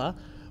Mr. Color,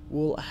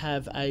 will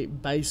have a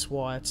base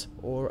white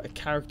or a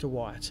character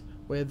white,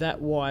 where that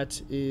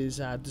white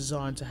is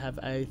designed to have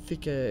a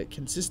thicker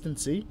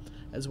consistency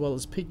as well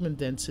as pigment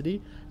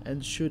density,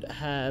 and should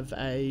have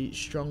a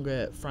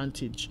stronger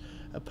frontage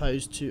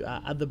opposed to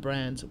other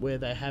brands where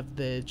they have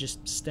their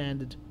just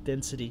standard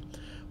density.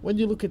 When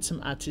you look at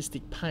some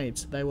artistic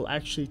paints, they will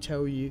actually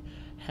tell you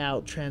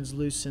how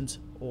translucent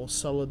or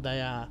solid they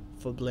are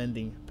for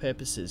blending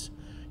purposes.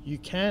 You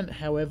can,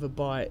 however,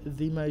 buy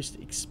the most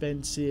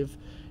expensive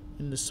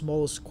in the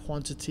smallest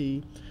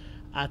quantity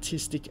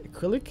artistic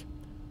acrylic.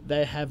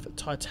 They have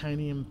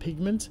titanium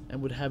pigment and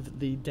would have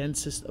the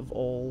densest of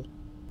all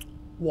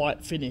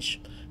white finish.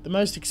 The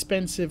most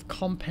expensive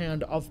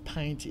compound of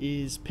paint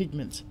is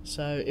pigment,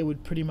 so it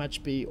would pretty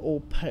much be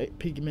all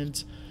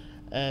pigment,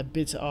 a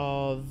bit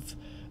of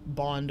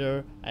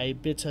binder, a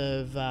bit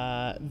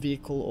of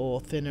vehicle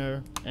or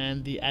thinner,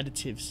 and the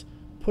additives.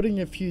 Putting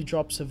a few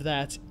drops of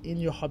that in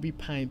your hobby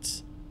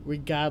paints,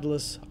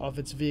 regardless of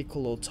its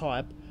vehicle or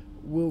type,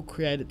 will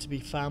create it to be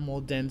far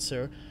more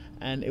denser,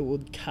 and it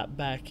would cut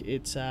back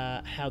its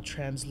how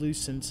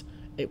translucent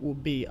it will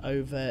be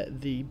over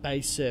the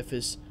base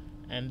surface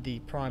and the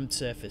primed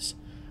surface.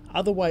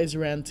 Other ways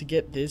around to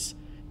get this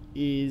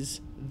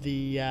is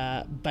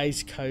the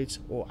base coat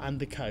or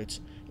undercoat.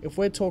 If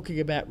we're talking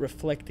about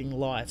reflecting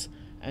light,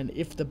 and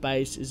if the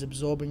base is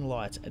absorbing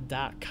light, a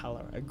dark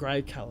color, a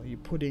grey color, you're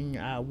putting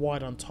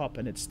white on top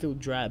and it's still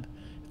drab.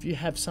 If you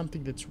have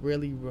something that's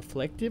really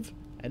reflective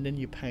and then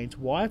you paint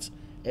white,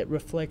 it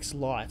reflects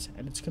light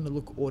and it's going to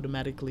look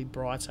automatically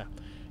brighter.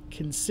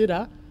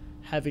 Consider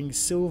having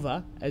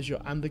silver as your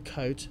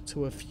undercoat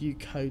to a few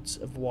coats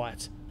of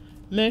white.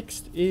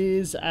 Next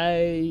is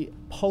a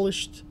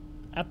polished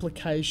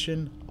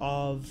application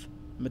of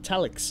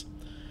metallics.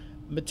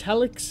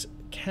 Metallics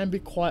can be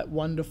quite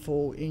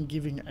wonderful in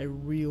giving a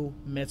real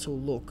metal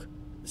look.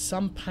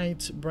 Some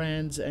paint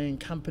brands and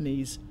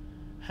companies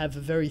have a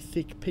very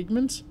thick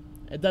pigment.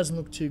 It doesn't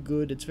look too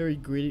good, it's very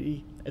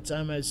gritty, it's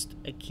almost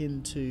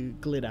akin to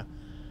glitter.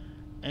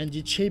 And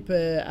your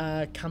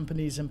cheaper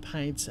companies and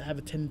paints have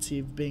a tendency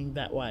of being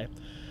that way.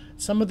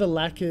 Some of the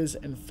lacquers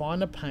and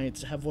finer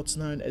paints have what's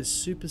known as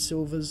super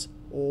silvers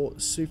or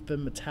super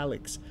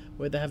metallics,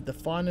 where they have the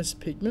finest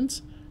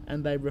pigments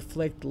and they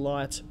reflect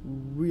light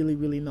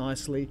really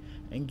nicely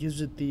and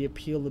gives it the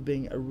appeal of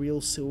being a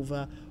real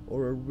silver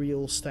or a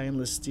real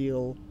stainless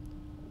steel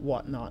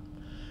whatnot.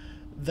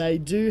 They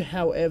do,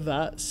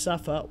 however,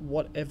 suffer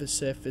whatever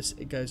surface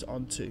it goes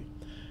onto.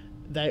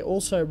 They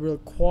also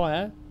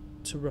require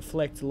to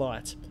reflect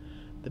light.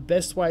 The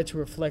best way to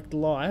reflect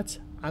light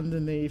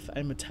underneath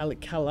a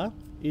metallic color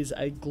is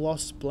a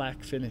gloss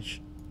black finish.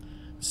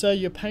 So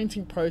your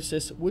painting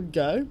process would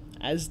go,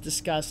 as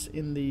discussed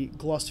in the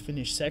gloss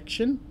finish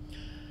section: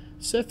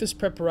 surface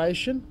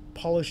preparation,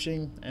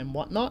 polishing and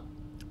whatnot,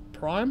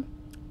 prime,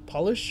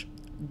 polish,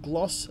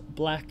 gloss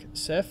black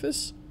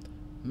surface,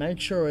 make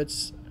sure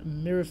it's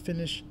mirror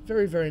finish,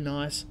 very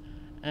nice,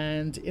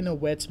 and in a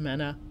wet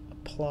manner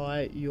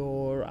apply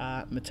your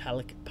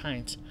metallic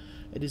paint.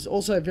 It is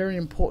also very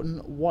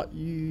important what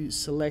you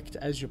select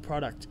as your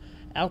product.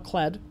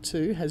 Alclad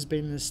too has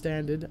been the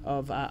standard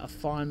of a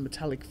fine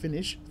metallic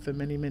finish for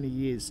many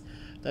years,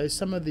 though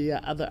some of the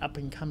other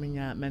up-and-coming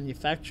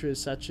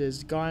manufacturers such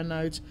as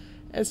Gynote,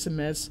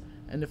 SMS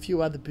and a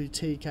few other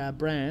boutique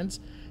brands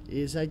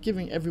is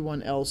giving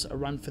everyone else a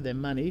run for their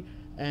money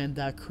and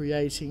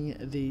creating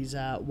these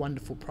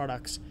wonderful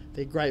products.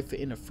 They're great for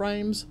inner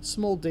frames,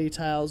 small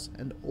details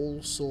and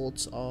all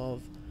sorts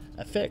of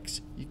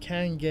effects. You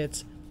can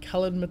get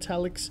colored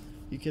metallics,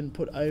 you can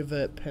put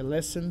over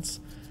pearlescence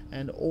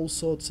and all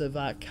sorts of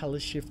color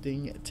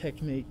shifting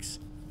techniques.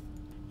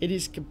 It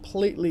is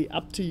completely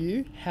up to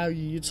you how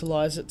you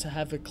utilize it to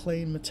have a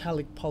clean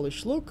metallic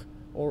polish look,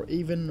 or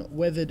even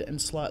weathered and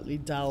slightly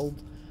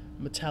dulled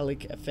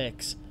metallic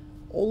effects.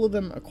 All of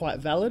them are quite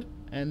valid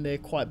and they're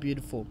quite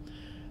beautiful.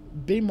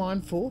 Be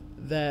mindful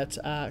that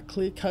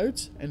clear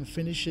coats and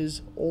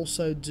finishes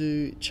also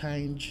do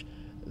change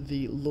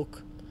the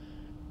look.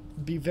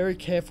 Be very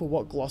careful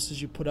what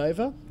glosses you put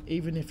over,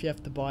 even if you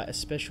have to buy a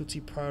specialty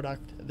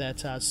product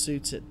that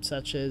suits it,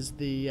 such as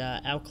the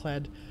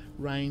Alclad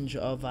range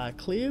of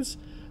clears,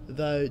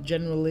 though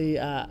generally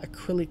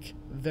acrylic,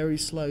 very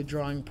slow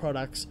drying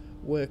products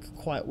work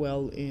quite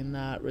well in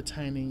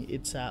retaining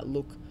its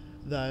look,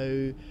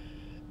 though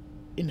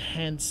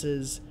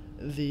enhances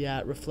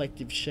the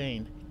reflective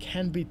sheen.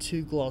 Can be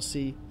too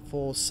glossy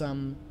for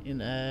some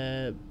in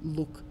a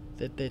look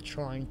that they're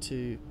trying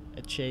to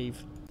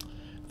achieve.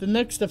 The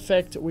next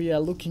effect we are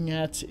looking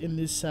at in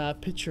this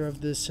picture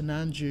of the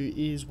Sinanju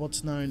is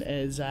what's known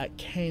as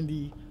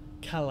candy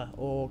color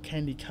or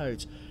candy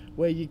coat,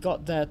 where you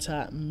got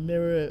that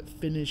mirror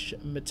finish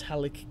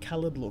metallic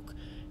colored look.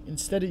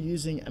 Instead of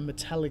using a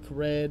metallic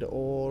red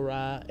or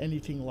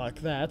anything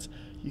like that,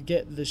 you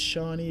get the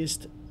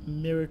shiniest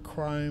mirror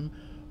chrome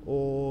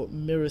or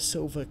mirror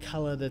silver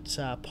color that's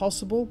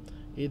possible,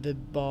 either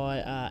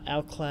by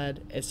Alclad,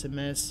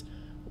 SMS,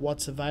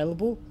 what's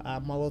available.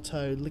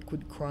 Molotov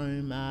liquid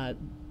chrome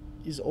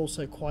is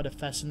also quite a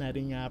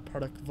fascinating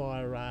product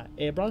via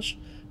airbrush,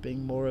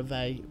 being more of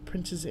a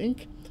printer's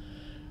ink.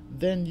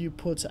 Then you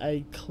put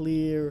a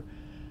clear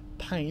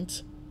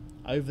paint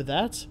over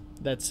that's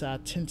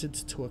tinted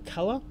to a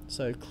color,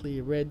 so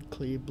clear red,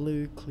 clear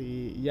blue,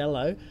 clear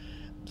yellow.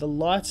 The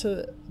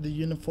lighter the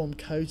uniform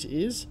coat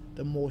is,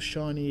 the more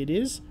shiny it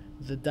is.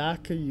 The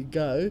darker you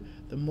go,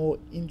 the more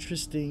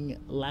interesting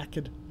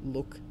lacquered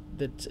look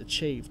that's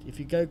achieved. If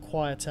you go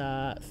quite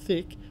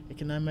thick, it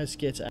can almost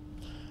get an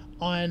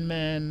Iron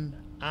Man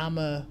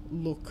armor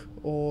look,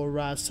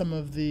 or some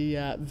of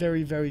the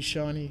very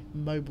shiny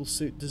mobile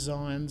suit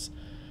designs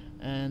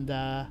and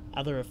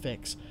other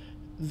effects.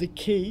 The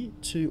key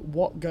to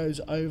what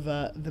goes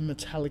over the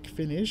metallic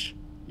finish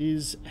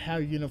is how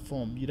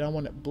uniform. You don't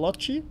want it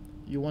blotchy,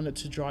 you want it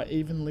to dry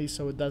evenly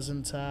so it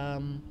doesn't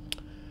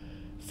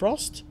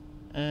frost,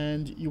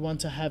 and you want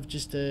to have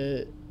just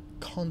a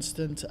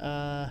constant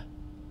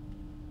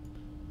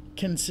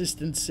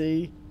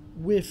consistency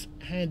with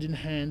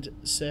hand-in-hand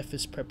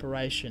surface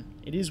preparation.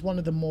 It is one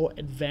of the more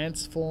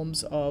advanced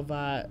forms of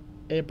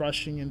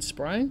airbrushing and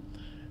spraying.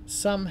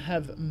 Some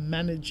have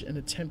managed and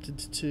attempted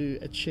to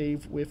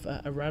achieve with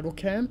a rattle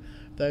can,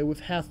 though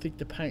with how thick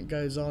the paint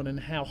goes on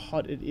and how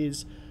hot it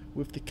is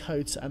with the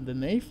coats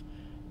underneath,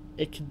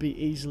 it could be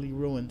easily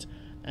ruined.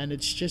 And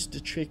it's just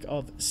a trick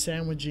of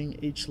sandwiching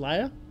each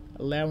layer,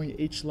 allowing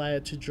each layer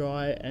to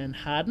dry and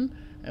harden.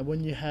 And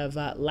when you have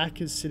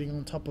lacquers sitting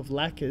on top of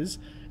lacquers,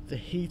 the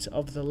heat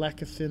of the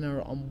lacquer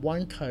thinner on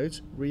one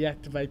coat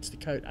reactivates the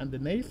coat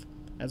underneath,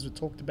 as we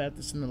talked about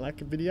this in the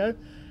lacquer video,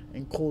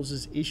 and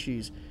causes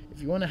issues.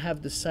 If you want to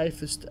have the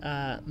safest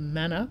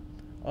manner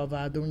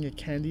of doing a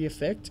candy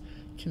effect,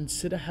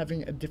 consider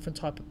having a different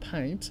type of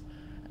paint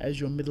as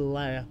your middle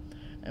layer.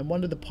 And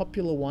one of the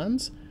popular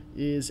ones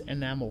is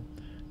enamel.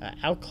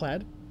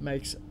 Alclad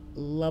makes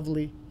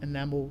lovely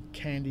enamel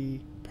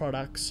candy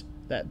products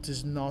that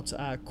does not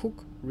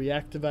cook,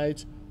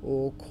 reactivate,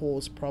 or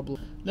cause problems.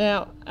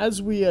 Now,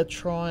 as we are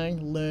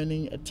trying,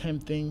 learning,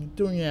 attempting,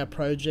 doing our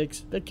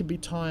projects, there could be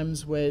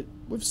times where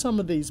with some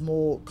of these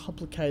more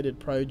complicated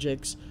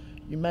projects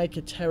you make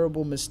a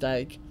terrible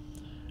mistake.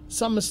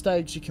 Some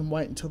mistakes you can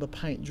wait until the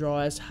paint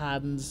dries,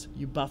 hardens,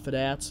 you buff it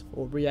out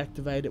or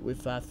reactivate it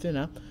with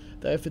thinner,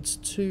 though if it's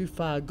too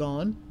far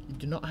gone you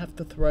do not have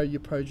to throw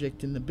your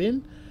project in the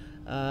bin,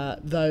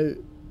 though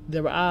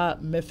there are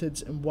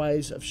methods and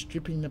ways of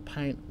stripping the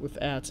paint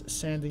without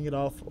sanding it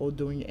off or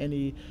doing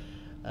any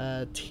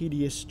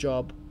tedious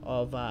job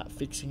of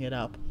fixing it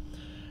up,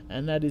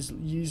 and that is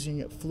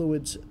using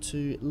fluids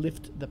to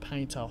lift the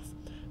paint off.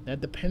 Now,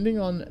 depending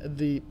on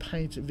the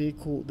paint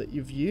vehicle that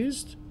you've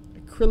used,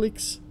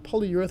 acrylics,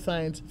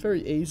 polyurethanes,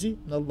 very easy,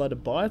 not a lot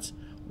of bite.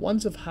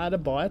 Ones of harder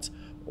bite,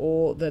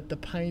 or that the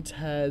paint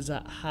has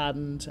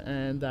hardened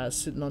and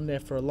sitting on there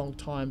for a long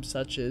time,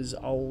 such as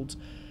old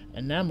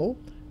enamel,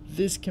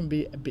 this can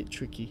be a bit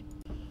tricky.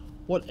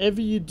 Whatever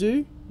you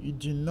do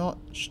not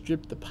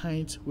strip the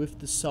paint with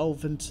the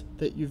solvent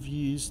that you've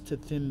used to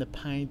thin the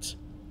paint,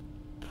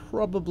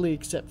 probably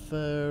except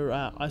for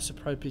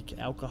isopropyl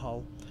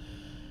alcohol.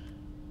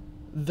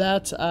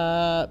 That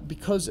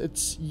because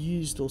it's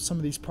used, or some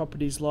of these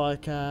properties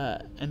like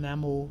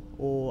enamel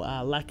or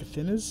lacquer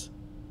thinners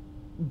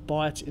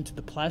bite into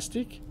the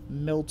plastic,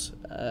 melt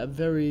a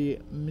very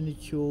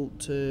minuscule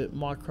to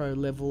micro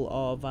level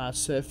of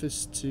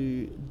surface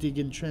to dig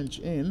and trench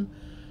in.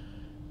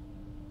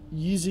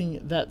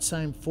 Using that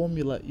same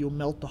formula, you'll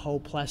melt the whole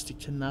plastic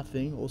to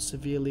nothing or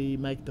severely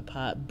make the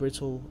part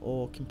brittle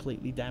or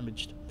completely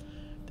damaged.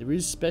 There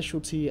is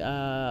specialty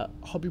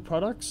hobby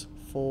products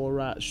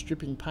for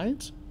stripping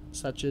paint,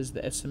 such as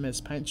the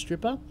SMS paint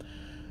stripper.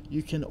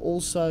 You can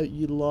also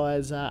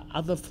utilize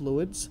other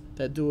fluids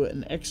that do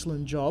an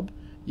excellent job,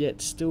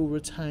 yet still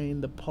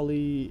retain the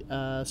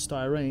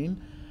polystyrene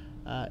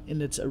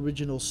in its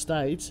original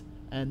state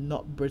and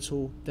not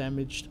brittle,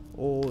 damaged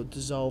or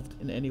dissolved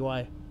in any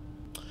way.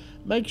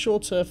 Make sure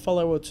to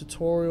follow a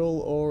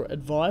tutorial or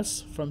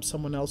advice from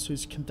someone else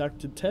who's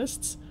conducted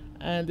tests,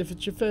 and if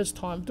it's your first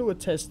time, do a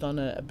test on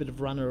a bit of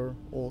runner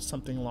or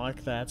something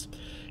like that.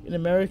 In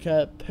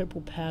America,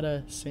 purple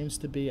powder seems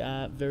to be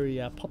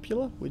very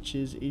popular, which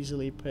is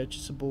easily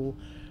purchasable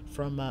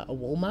from a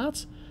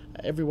Walmart.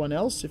 Everyone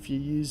else, if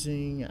you're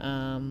using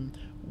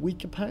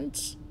weaker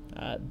paints,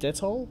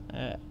 Dettol,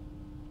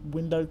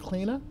 window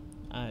cleaner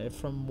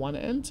from one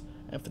end,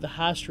 and for the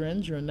harsher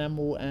end, your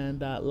enamel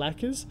and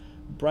lacquers,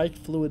 brake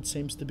fluid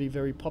seems to be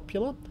very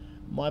popular.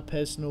 My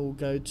personal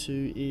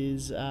go-to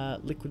is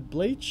liquid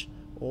bleach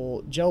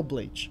or gel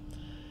bleach.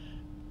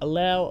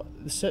 Allow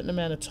a certain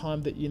amount of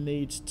time that you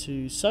need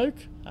to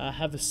soak.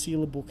 Have a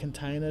sealable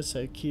container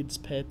so kids,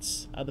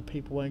 pets, other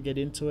people won't get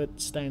into it,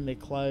 stain their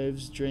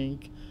clothes,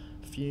 drink,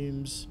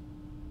 fumes,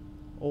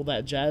 all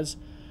that jazz.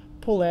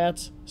 Pull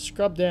out,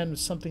 scrub down with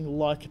something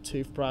like a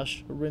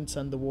toothbrush, rinse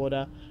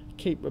underwater,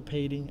 keep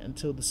repeating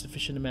until the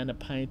sufficient amount of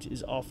paint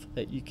is off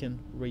that you can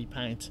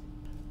repaint.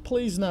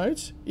 Please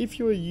note, if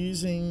you are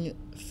using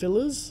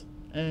fillers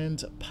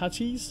and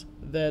putties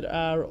that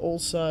are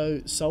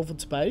also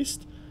solvent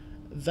based,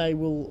 they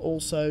will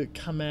also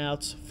come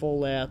out,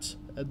 fall out,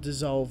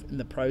 dissolve in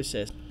the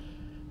process.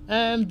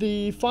 And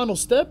the final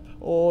step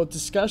or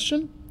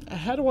discussion,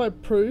 how do I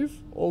prove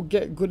or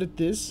get good at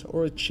this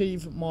or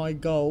achieve my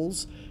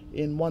goals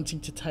in wanting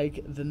to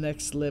take the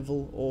next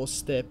level or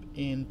step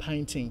in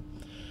painting?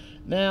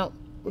 Now,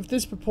 with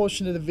this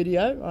proportion of the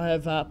video, I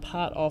have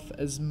part off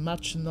as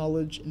much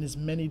knowledge in as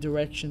many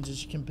directions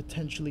as you can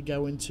potentially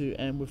go into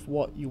and with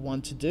what you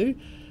want to do.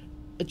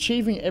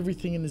 Achieving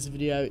everything in this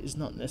video is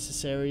not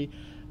necessary,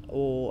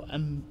 or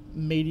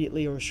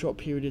immediately or a short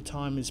period of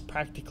time is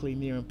practically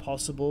near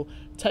impossible.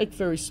 Take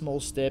very small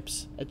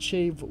steps,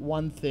 achieve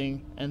one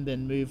thing and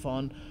then move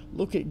on.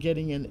 Look at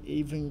getting an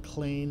even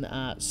clean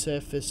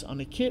surface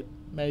on a kit,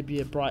 maybe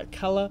a bright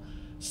color,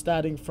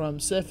 starting from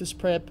surface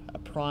prep, a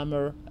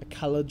primer, a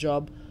color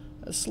job,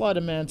 a slight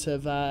amount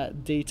of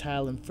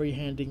detail and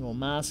freehanding or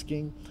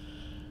masking.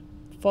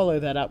 Follow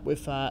that up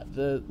with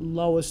the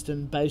lowest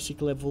and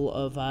basic level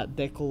of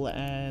decal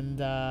and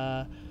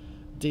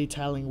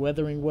detailing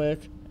weathering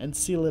work, and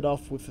seal it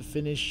off with a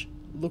finish.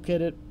 Look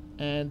at it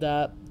and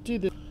do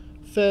this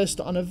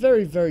first on a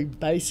very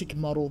basic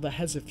model that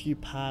has a few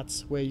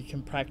parts where you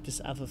can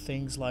practice other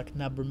things like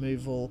nub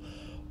removal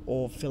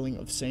or filling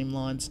of seam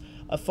lines.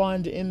 I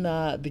find in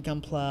the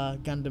Gunpla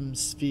Gundam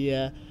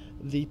sphere,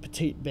 the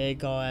petite bear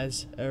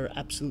guys are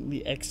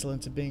absolutely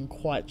excellent at being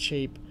quite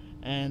cheap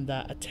and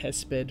a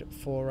test bed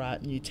for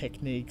new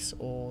techniques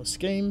or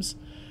schemes.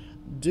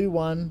 Do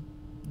one,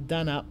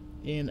 done up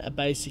in a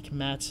basic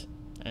matte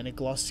and a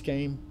gloss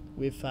scheme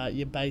with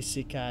your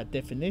basic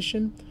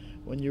definition.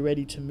 When you're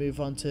ready to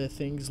move on to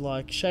things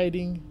like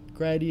shading,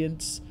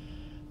 gradients,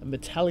 a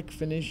metallic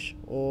finish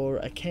or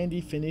a candy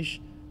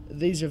finish,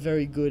 these are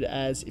very good,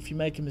 as if you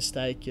make a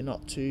mistake you're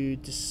not too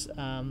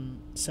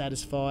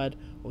dissatisfied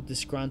or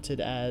disgruntled,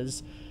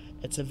 as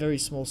it's a very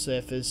small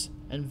surface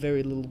and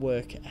very little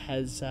work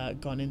has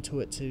gone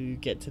into it to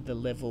get to the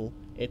level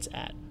it's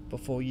at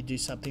before you do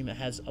something that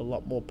has a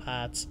lot more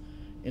parts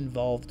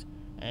involved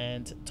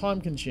and time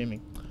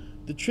consuming.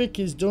 The trick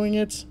is doing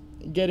it,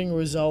 getting a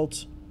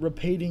result,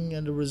 repeating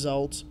a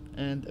result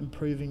and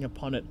improving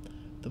upon it.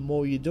 The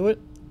more you do it,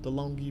 the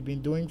longer you've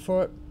been doing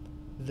for it,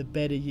 the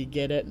better you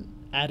get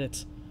at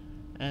it,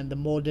 and the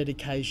more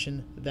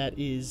dedication that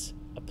is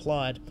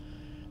applied.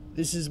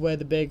 This is where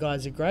the bear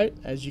guides are great,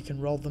 as you can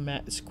roll them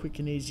out as quick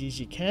and easy as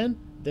you can.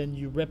 Then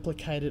you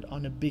replicate it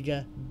on a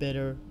bigger,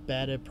 better,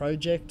 badder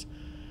project,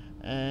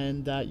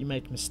 and you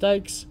make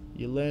mistakes,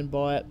 you learn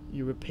by it,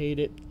 you repeat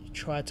it, you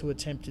try to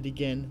attempt it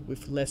again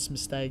with less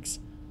mistakes,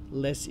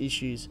 less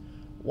issues.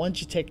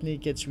 Once your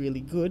technique gets really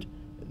good,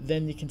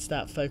 then you can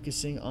start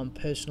focusing on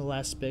personal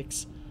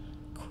aspects,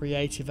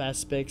 creative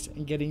aspects,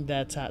 and getting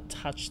that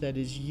touch that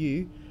is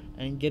you,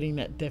 and getting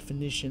that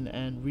definition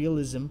and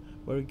realism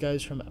where it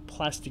goes from a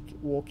plastic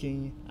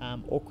walking,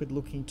 awkward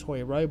looking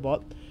toy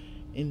robot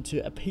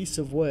into a piece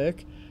of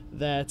work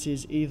that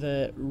is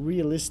either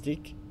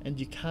realistic and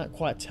you can't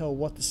quite tell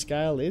what the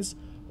scale is,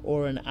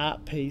 or an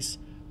art piece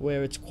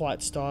where it's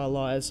quite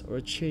stylized or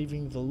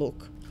achieving the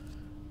look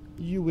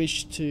you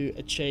wish to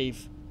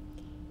achieve.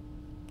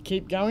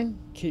 Keep going,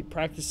 keep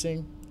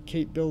practicing,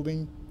 keep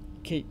building,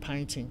 keep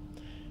painting.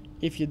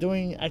 If you're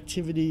doing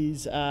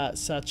activities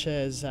such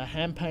as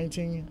hand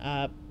painting,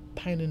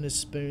 paint in a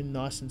spoon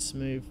nice and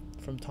smooth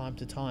from time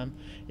to time.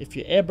 If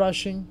you're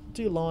airbrushing,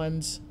 do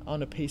lines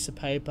on a piece of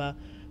paper,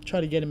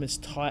 try to get them as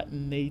tight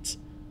and neat,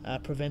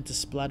 prevent the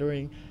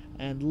splattering,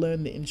 and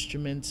learn the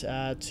instrument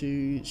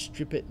to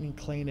strip it and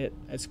clean it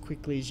as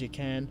quickly as you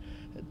can.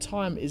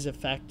 Time is a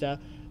factor.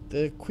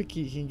 The quicker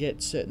you can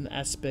get certain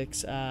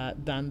aspects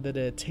done that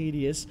are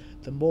tedious,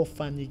 the more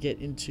fun you get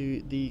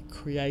into the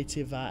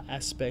creative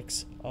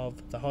aspects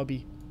of the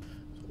hobby.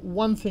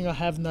 One thing I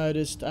have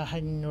noticed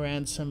hanging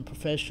around some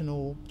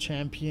professional,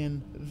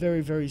 champion,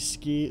 very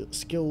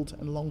skilled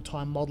and long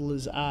time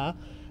modelers are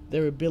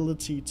their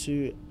ability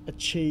to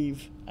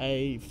achieve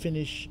a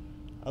finish,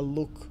 a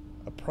look,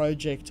 a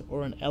project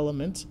or an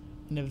element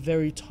in a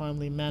very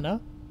timely manner,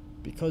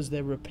 because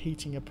they're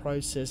repeating a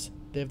process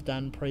they've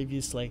done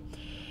previously.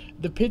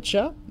 The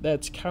picture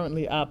that's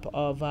currently up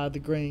of the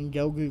green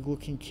Gelgoog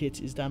looking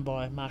kit is done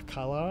by Mark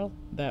Carlisle,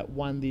 that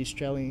won the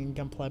Australian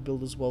Gunpla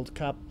Builders World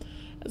Cup,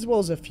 as well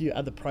as a few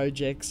other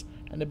projects,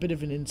 and a bit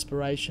of an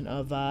inspiration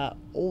of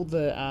all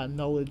the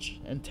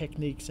knowledge and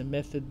techniques and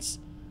methods,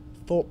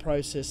 thought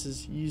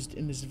processes used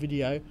in this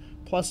video,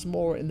 plus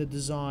more in the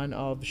design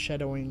of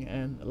shadowing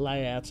and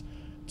layout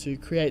to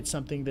create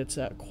something that's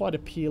quite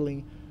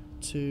appealing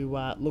to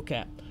look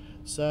at.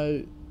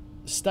 So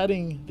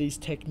studying these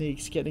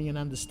techniques, getting an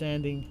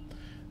understanding,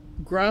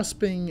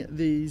 grasping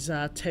these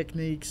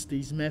techniques,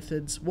 these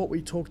methods, what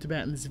we talked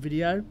about in this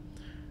video.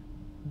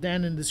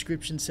 Down in the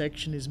description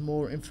section is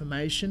more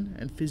information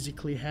and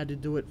physically how to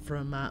do it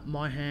from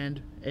my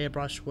hand,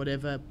 airbrush,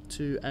 whatever,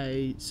 to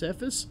a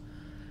surface.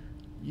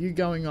 You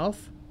going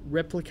off,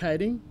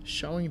 replicating,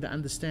 showing the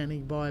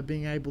understanding by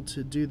being able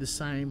to do the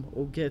same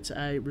or get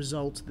a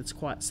result that's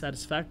quite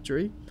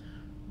satisfactory.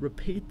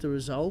 Repeat the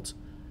result,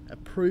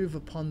 improve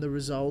upon the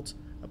result,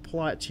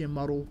 apply it to your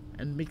model,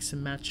 and mix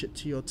and match it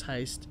to your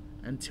taste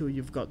until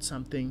you've got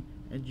something,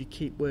 and you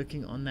keep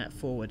working on that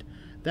forward.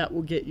 That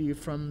will get you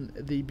from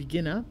the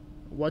beginner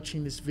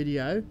watching this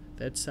video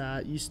that's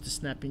used to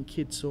snapping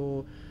kits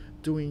or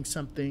doing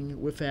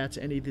something without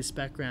any of this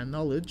background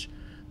knowledge,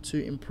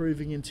 to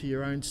improving into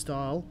your own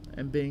style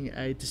and being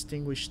a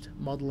distinguished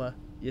modeler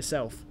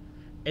yourself.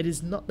 It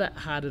is not that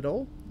hard at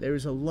all. There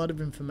is a lot of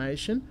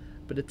information,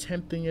 but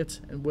attempting it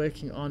and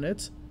working on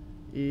it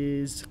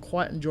is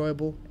quite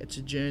enjoyable. It's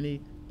a journey,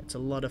 it's a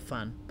lot of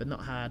fun, but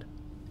not hard.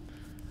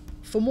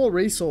 For more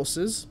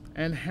resources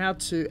and how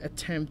to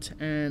attempt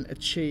and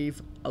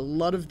achieve a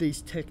lot of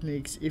these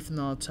techniques, if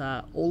not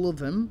all of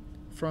them,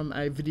 from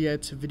a video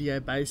to video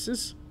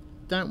basis,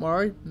 don't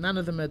worry, none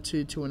of them are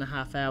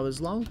 2.5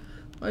 hours long,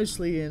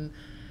 mostly in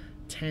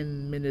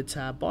 10-minute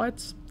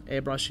bites.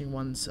 Airbrushing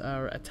ones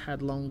are a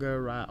tad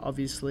longer,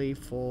 obviously,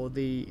 for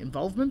the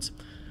involvement.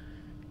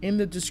 In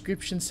the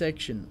description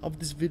section of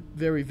this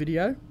very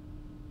video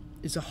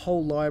is a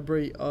whole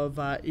library of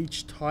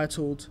each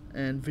titled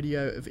and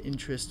video of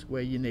interest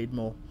where you need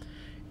more.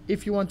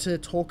 If you want to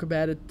talk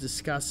about it,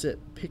 discuss it,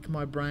 pick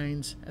my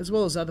brains, as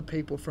well as other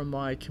people from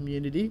my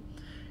community,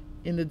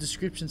 in the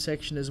description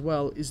section as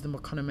well is the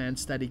Mokonoman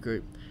Study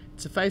Group.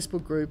 It's a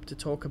Facebook group to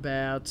talk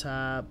about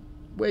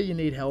where you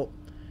need help.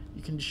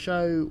 You can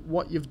show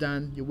what you've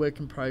done, your work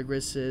in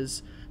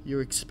progresses,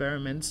 your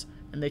experiments,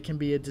 and there can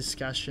be a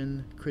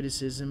discussion,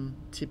 criticism,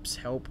 tips,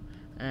 help,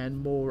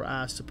 and more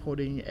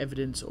supporting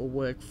evidence or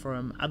work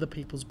from other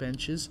people's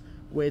benches,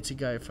 where to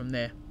go from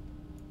there.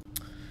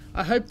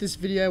 I hope this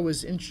video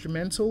was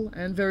instrumental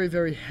and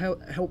very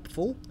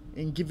helpful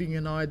in giving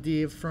an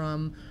idea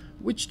from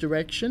which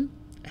direction,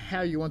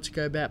 how you want to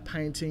go about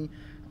painting,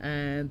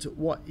 and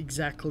what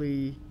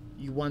exactly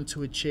you want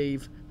to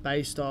achieve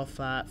based off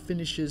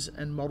finishes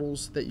and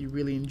models that you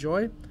really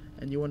enjoy,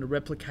 and you want to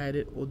replicate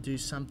it or do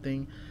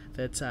something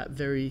that's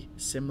very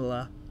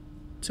similar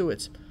to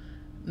it.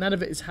 None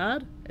of it is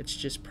hard, it's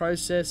just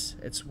process,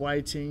 it's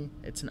waiting,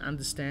 it's an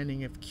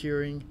understanding of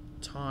curing,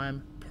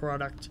 time,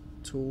 product,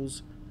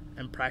 tools,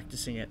 and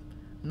practicing it.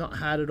 Not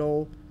hard at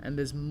all, and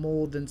there's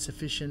more than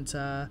sufficient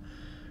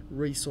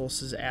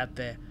resources out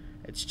there.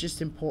 It's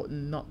just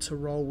important not to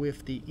roll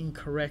with the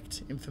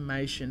incorrect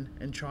information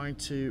and trying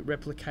to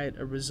replicate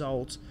a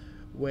result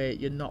where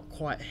you're not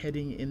quite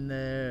heading in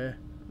the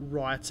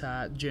right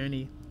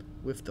journey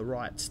with the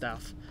right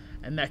stuff.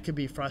 And that could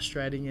be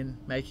frustrating in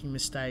making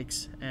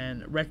mistakes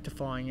and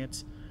rectifying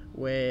it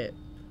where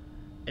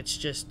it's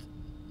just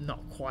not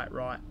quite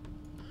right.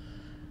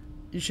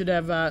 You should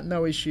have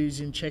no issues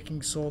in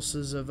checking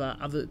sources of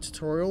other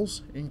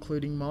tutorials,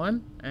 including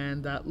mine,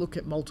 and look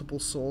at multiple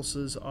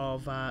sources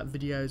of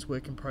videos,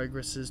 work in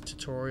progresses,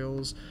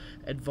 tutorials,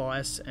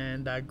 advice,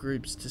 and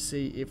groups to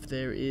see if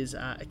there is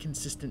a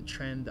consistent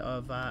trend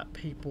of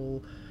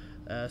people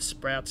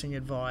sprouting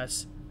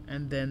advice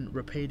and then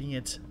repeating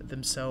it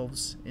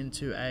themselves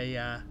into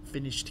a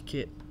finished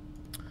kit.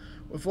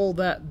 With all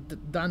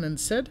that done and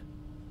said,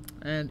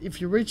 and if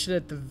you reached it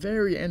at the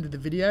very end of the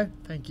video,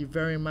 thank you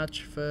very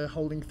much for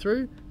holding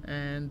through,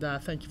 and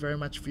thank you very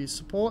much for your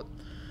support.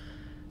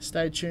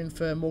 Stay tuned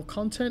for more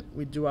content.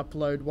 We do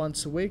upload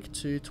once a week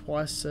to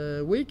twice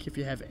a week. If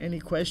you have any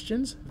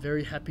questions,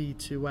 very happy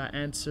to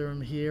answer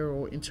them here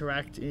or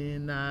interact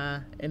in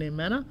any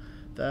manner.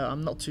 Though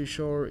I'm not too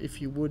sure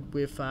if you would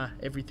with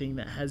everything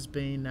that has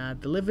been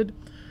delivered.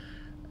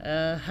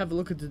 Have a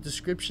look at the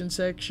description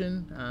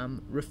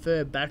section.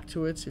 Refer back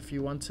to it if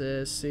you want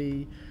to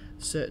see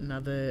certain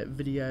other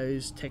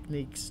videos,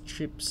 techniques,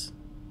 tips,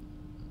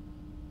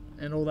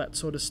 and all that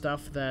sort of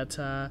stuff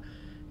that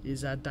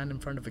is done in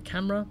front of a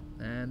camera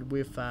and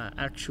with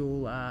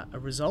actual a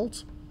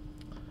result.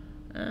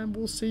 And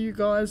we'll see you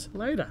guys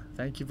later.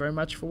 Thank you very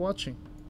much for watching.